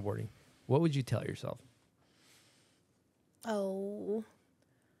into snowboarding, what would you tell yourself? Oh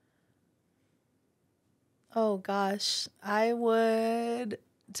gosh. I would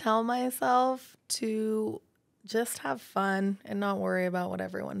tell myself to just have fun and not worry about what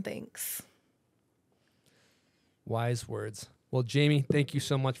everyone thinks. Wise words. Well, Jamie, thank you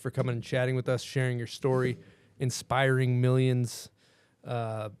so much for coming and chatting with us, sharing your story, inspiring millions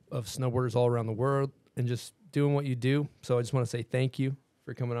of snowboarders all around the world, and just doing what you do. So I just want to say thank you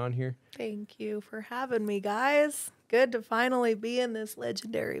for coming on here. Thank you for having me, guys. Good to finally be in this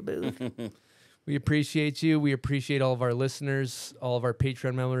legendary booth. We appreciate you. We appreciate all of our listeners, all of our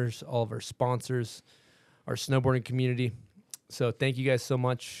Patreon members, all of our sponsors, our snowboarding community. So thank you guys so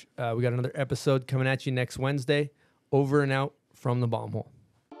much. We got another episode coming at you next Wednesday. Over and out from the bomb hole.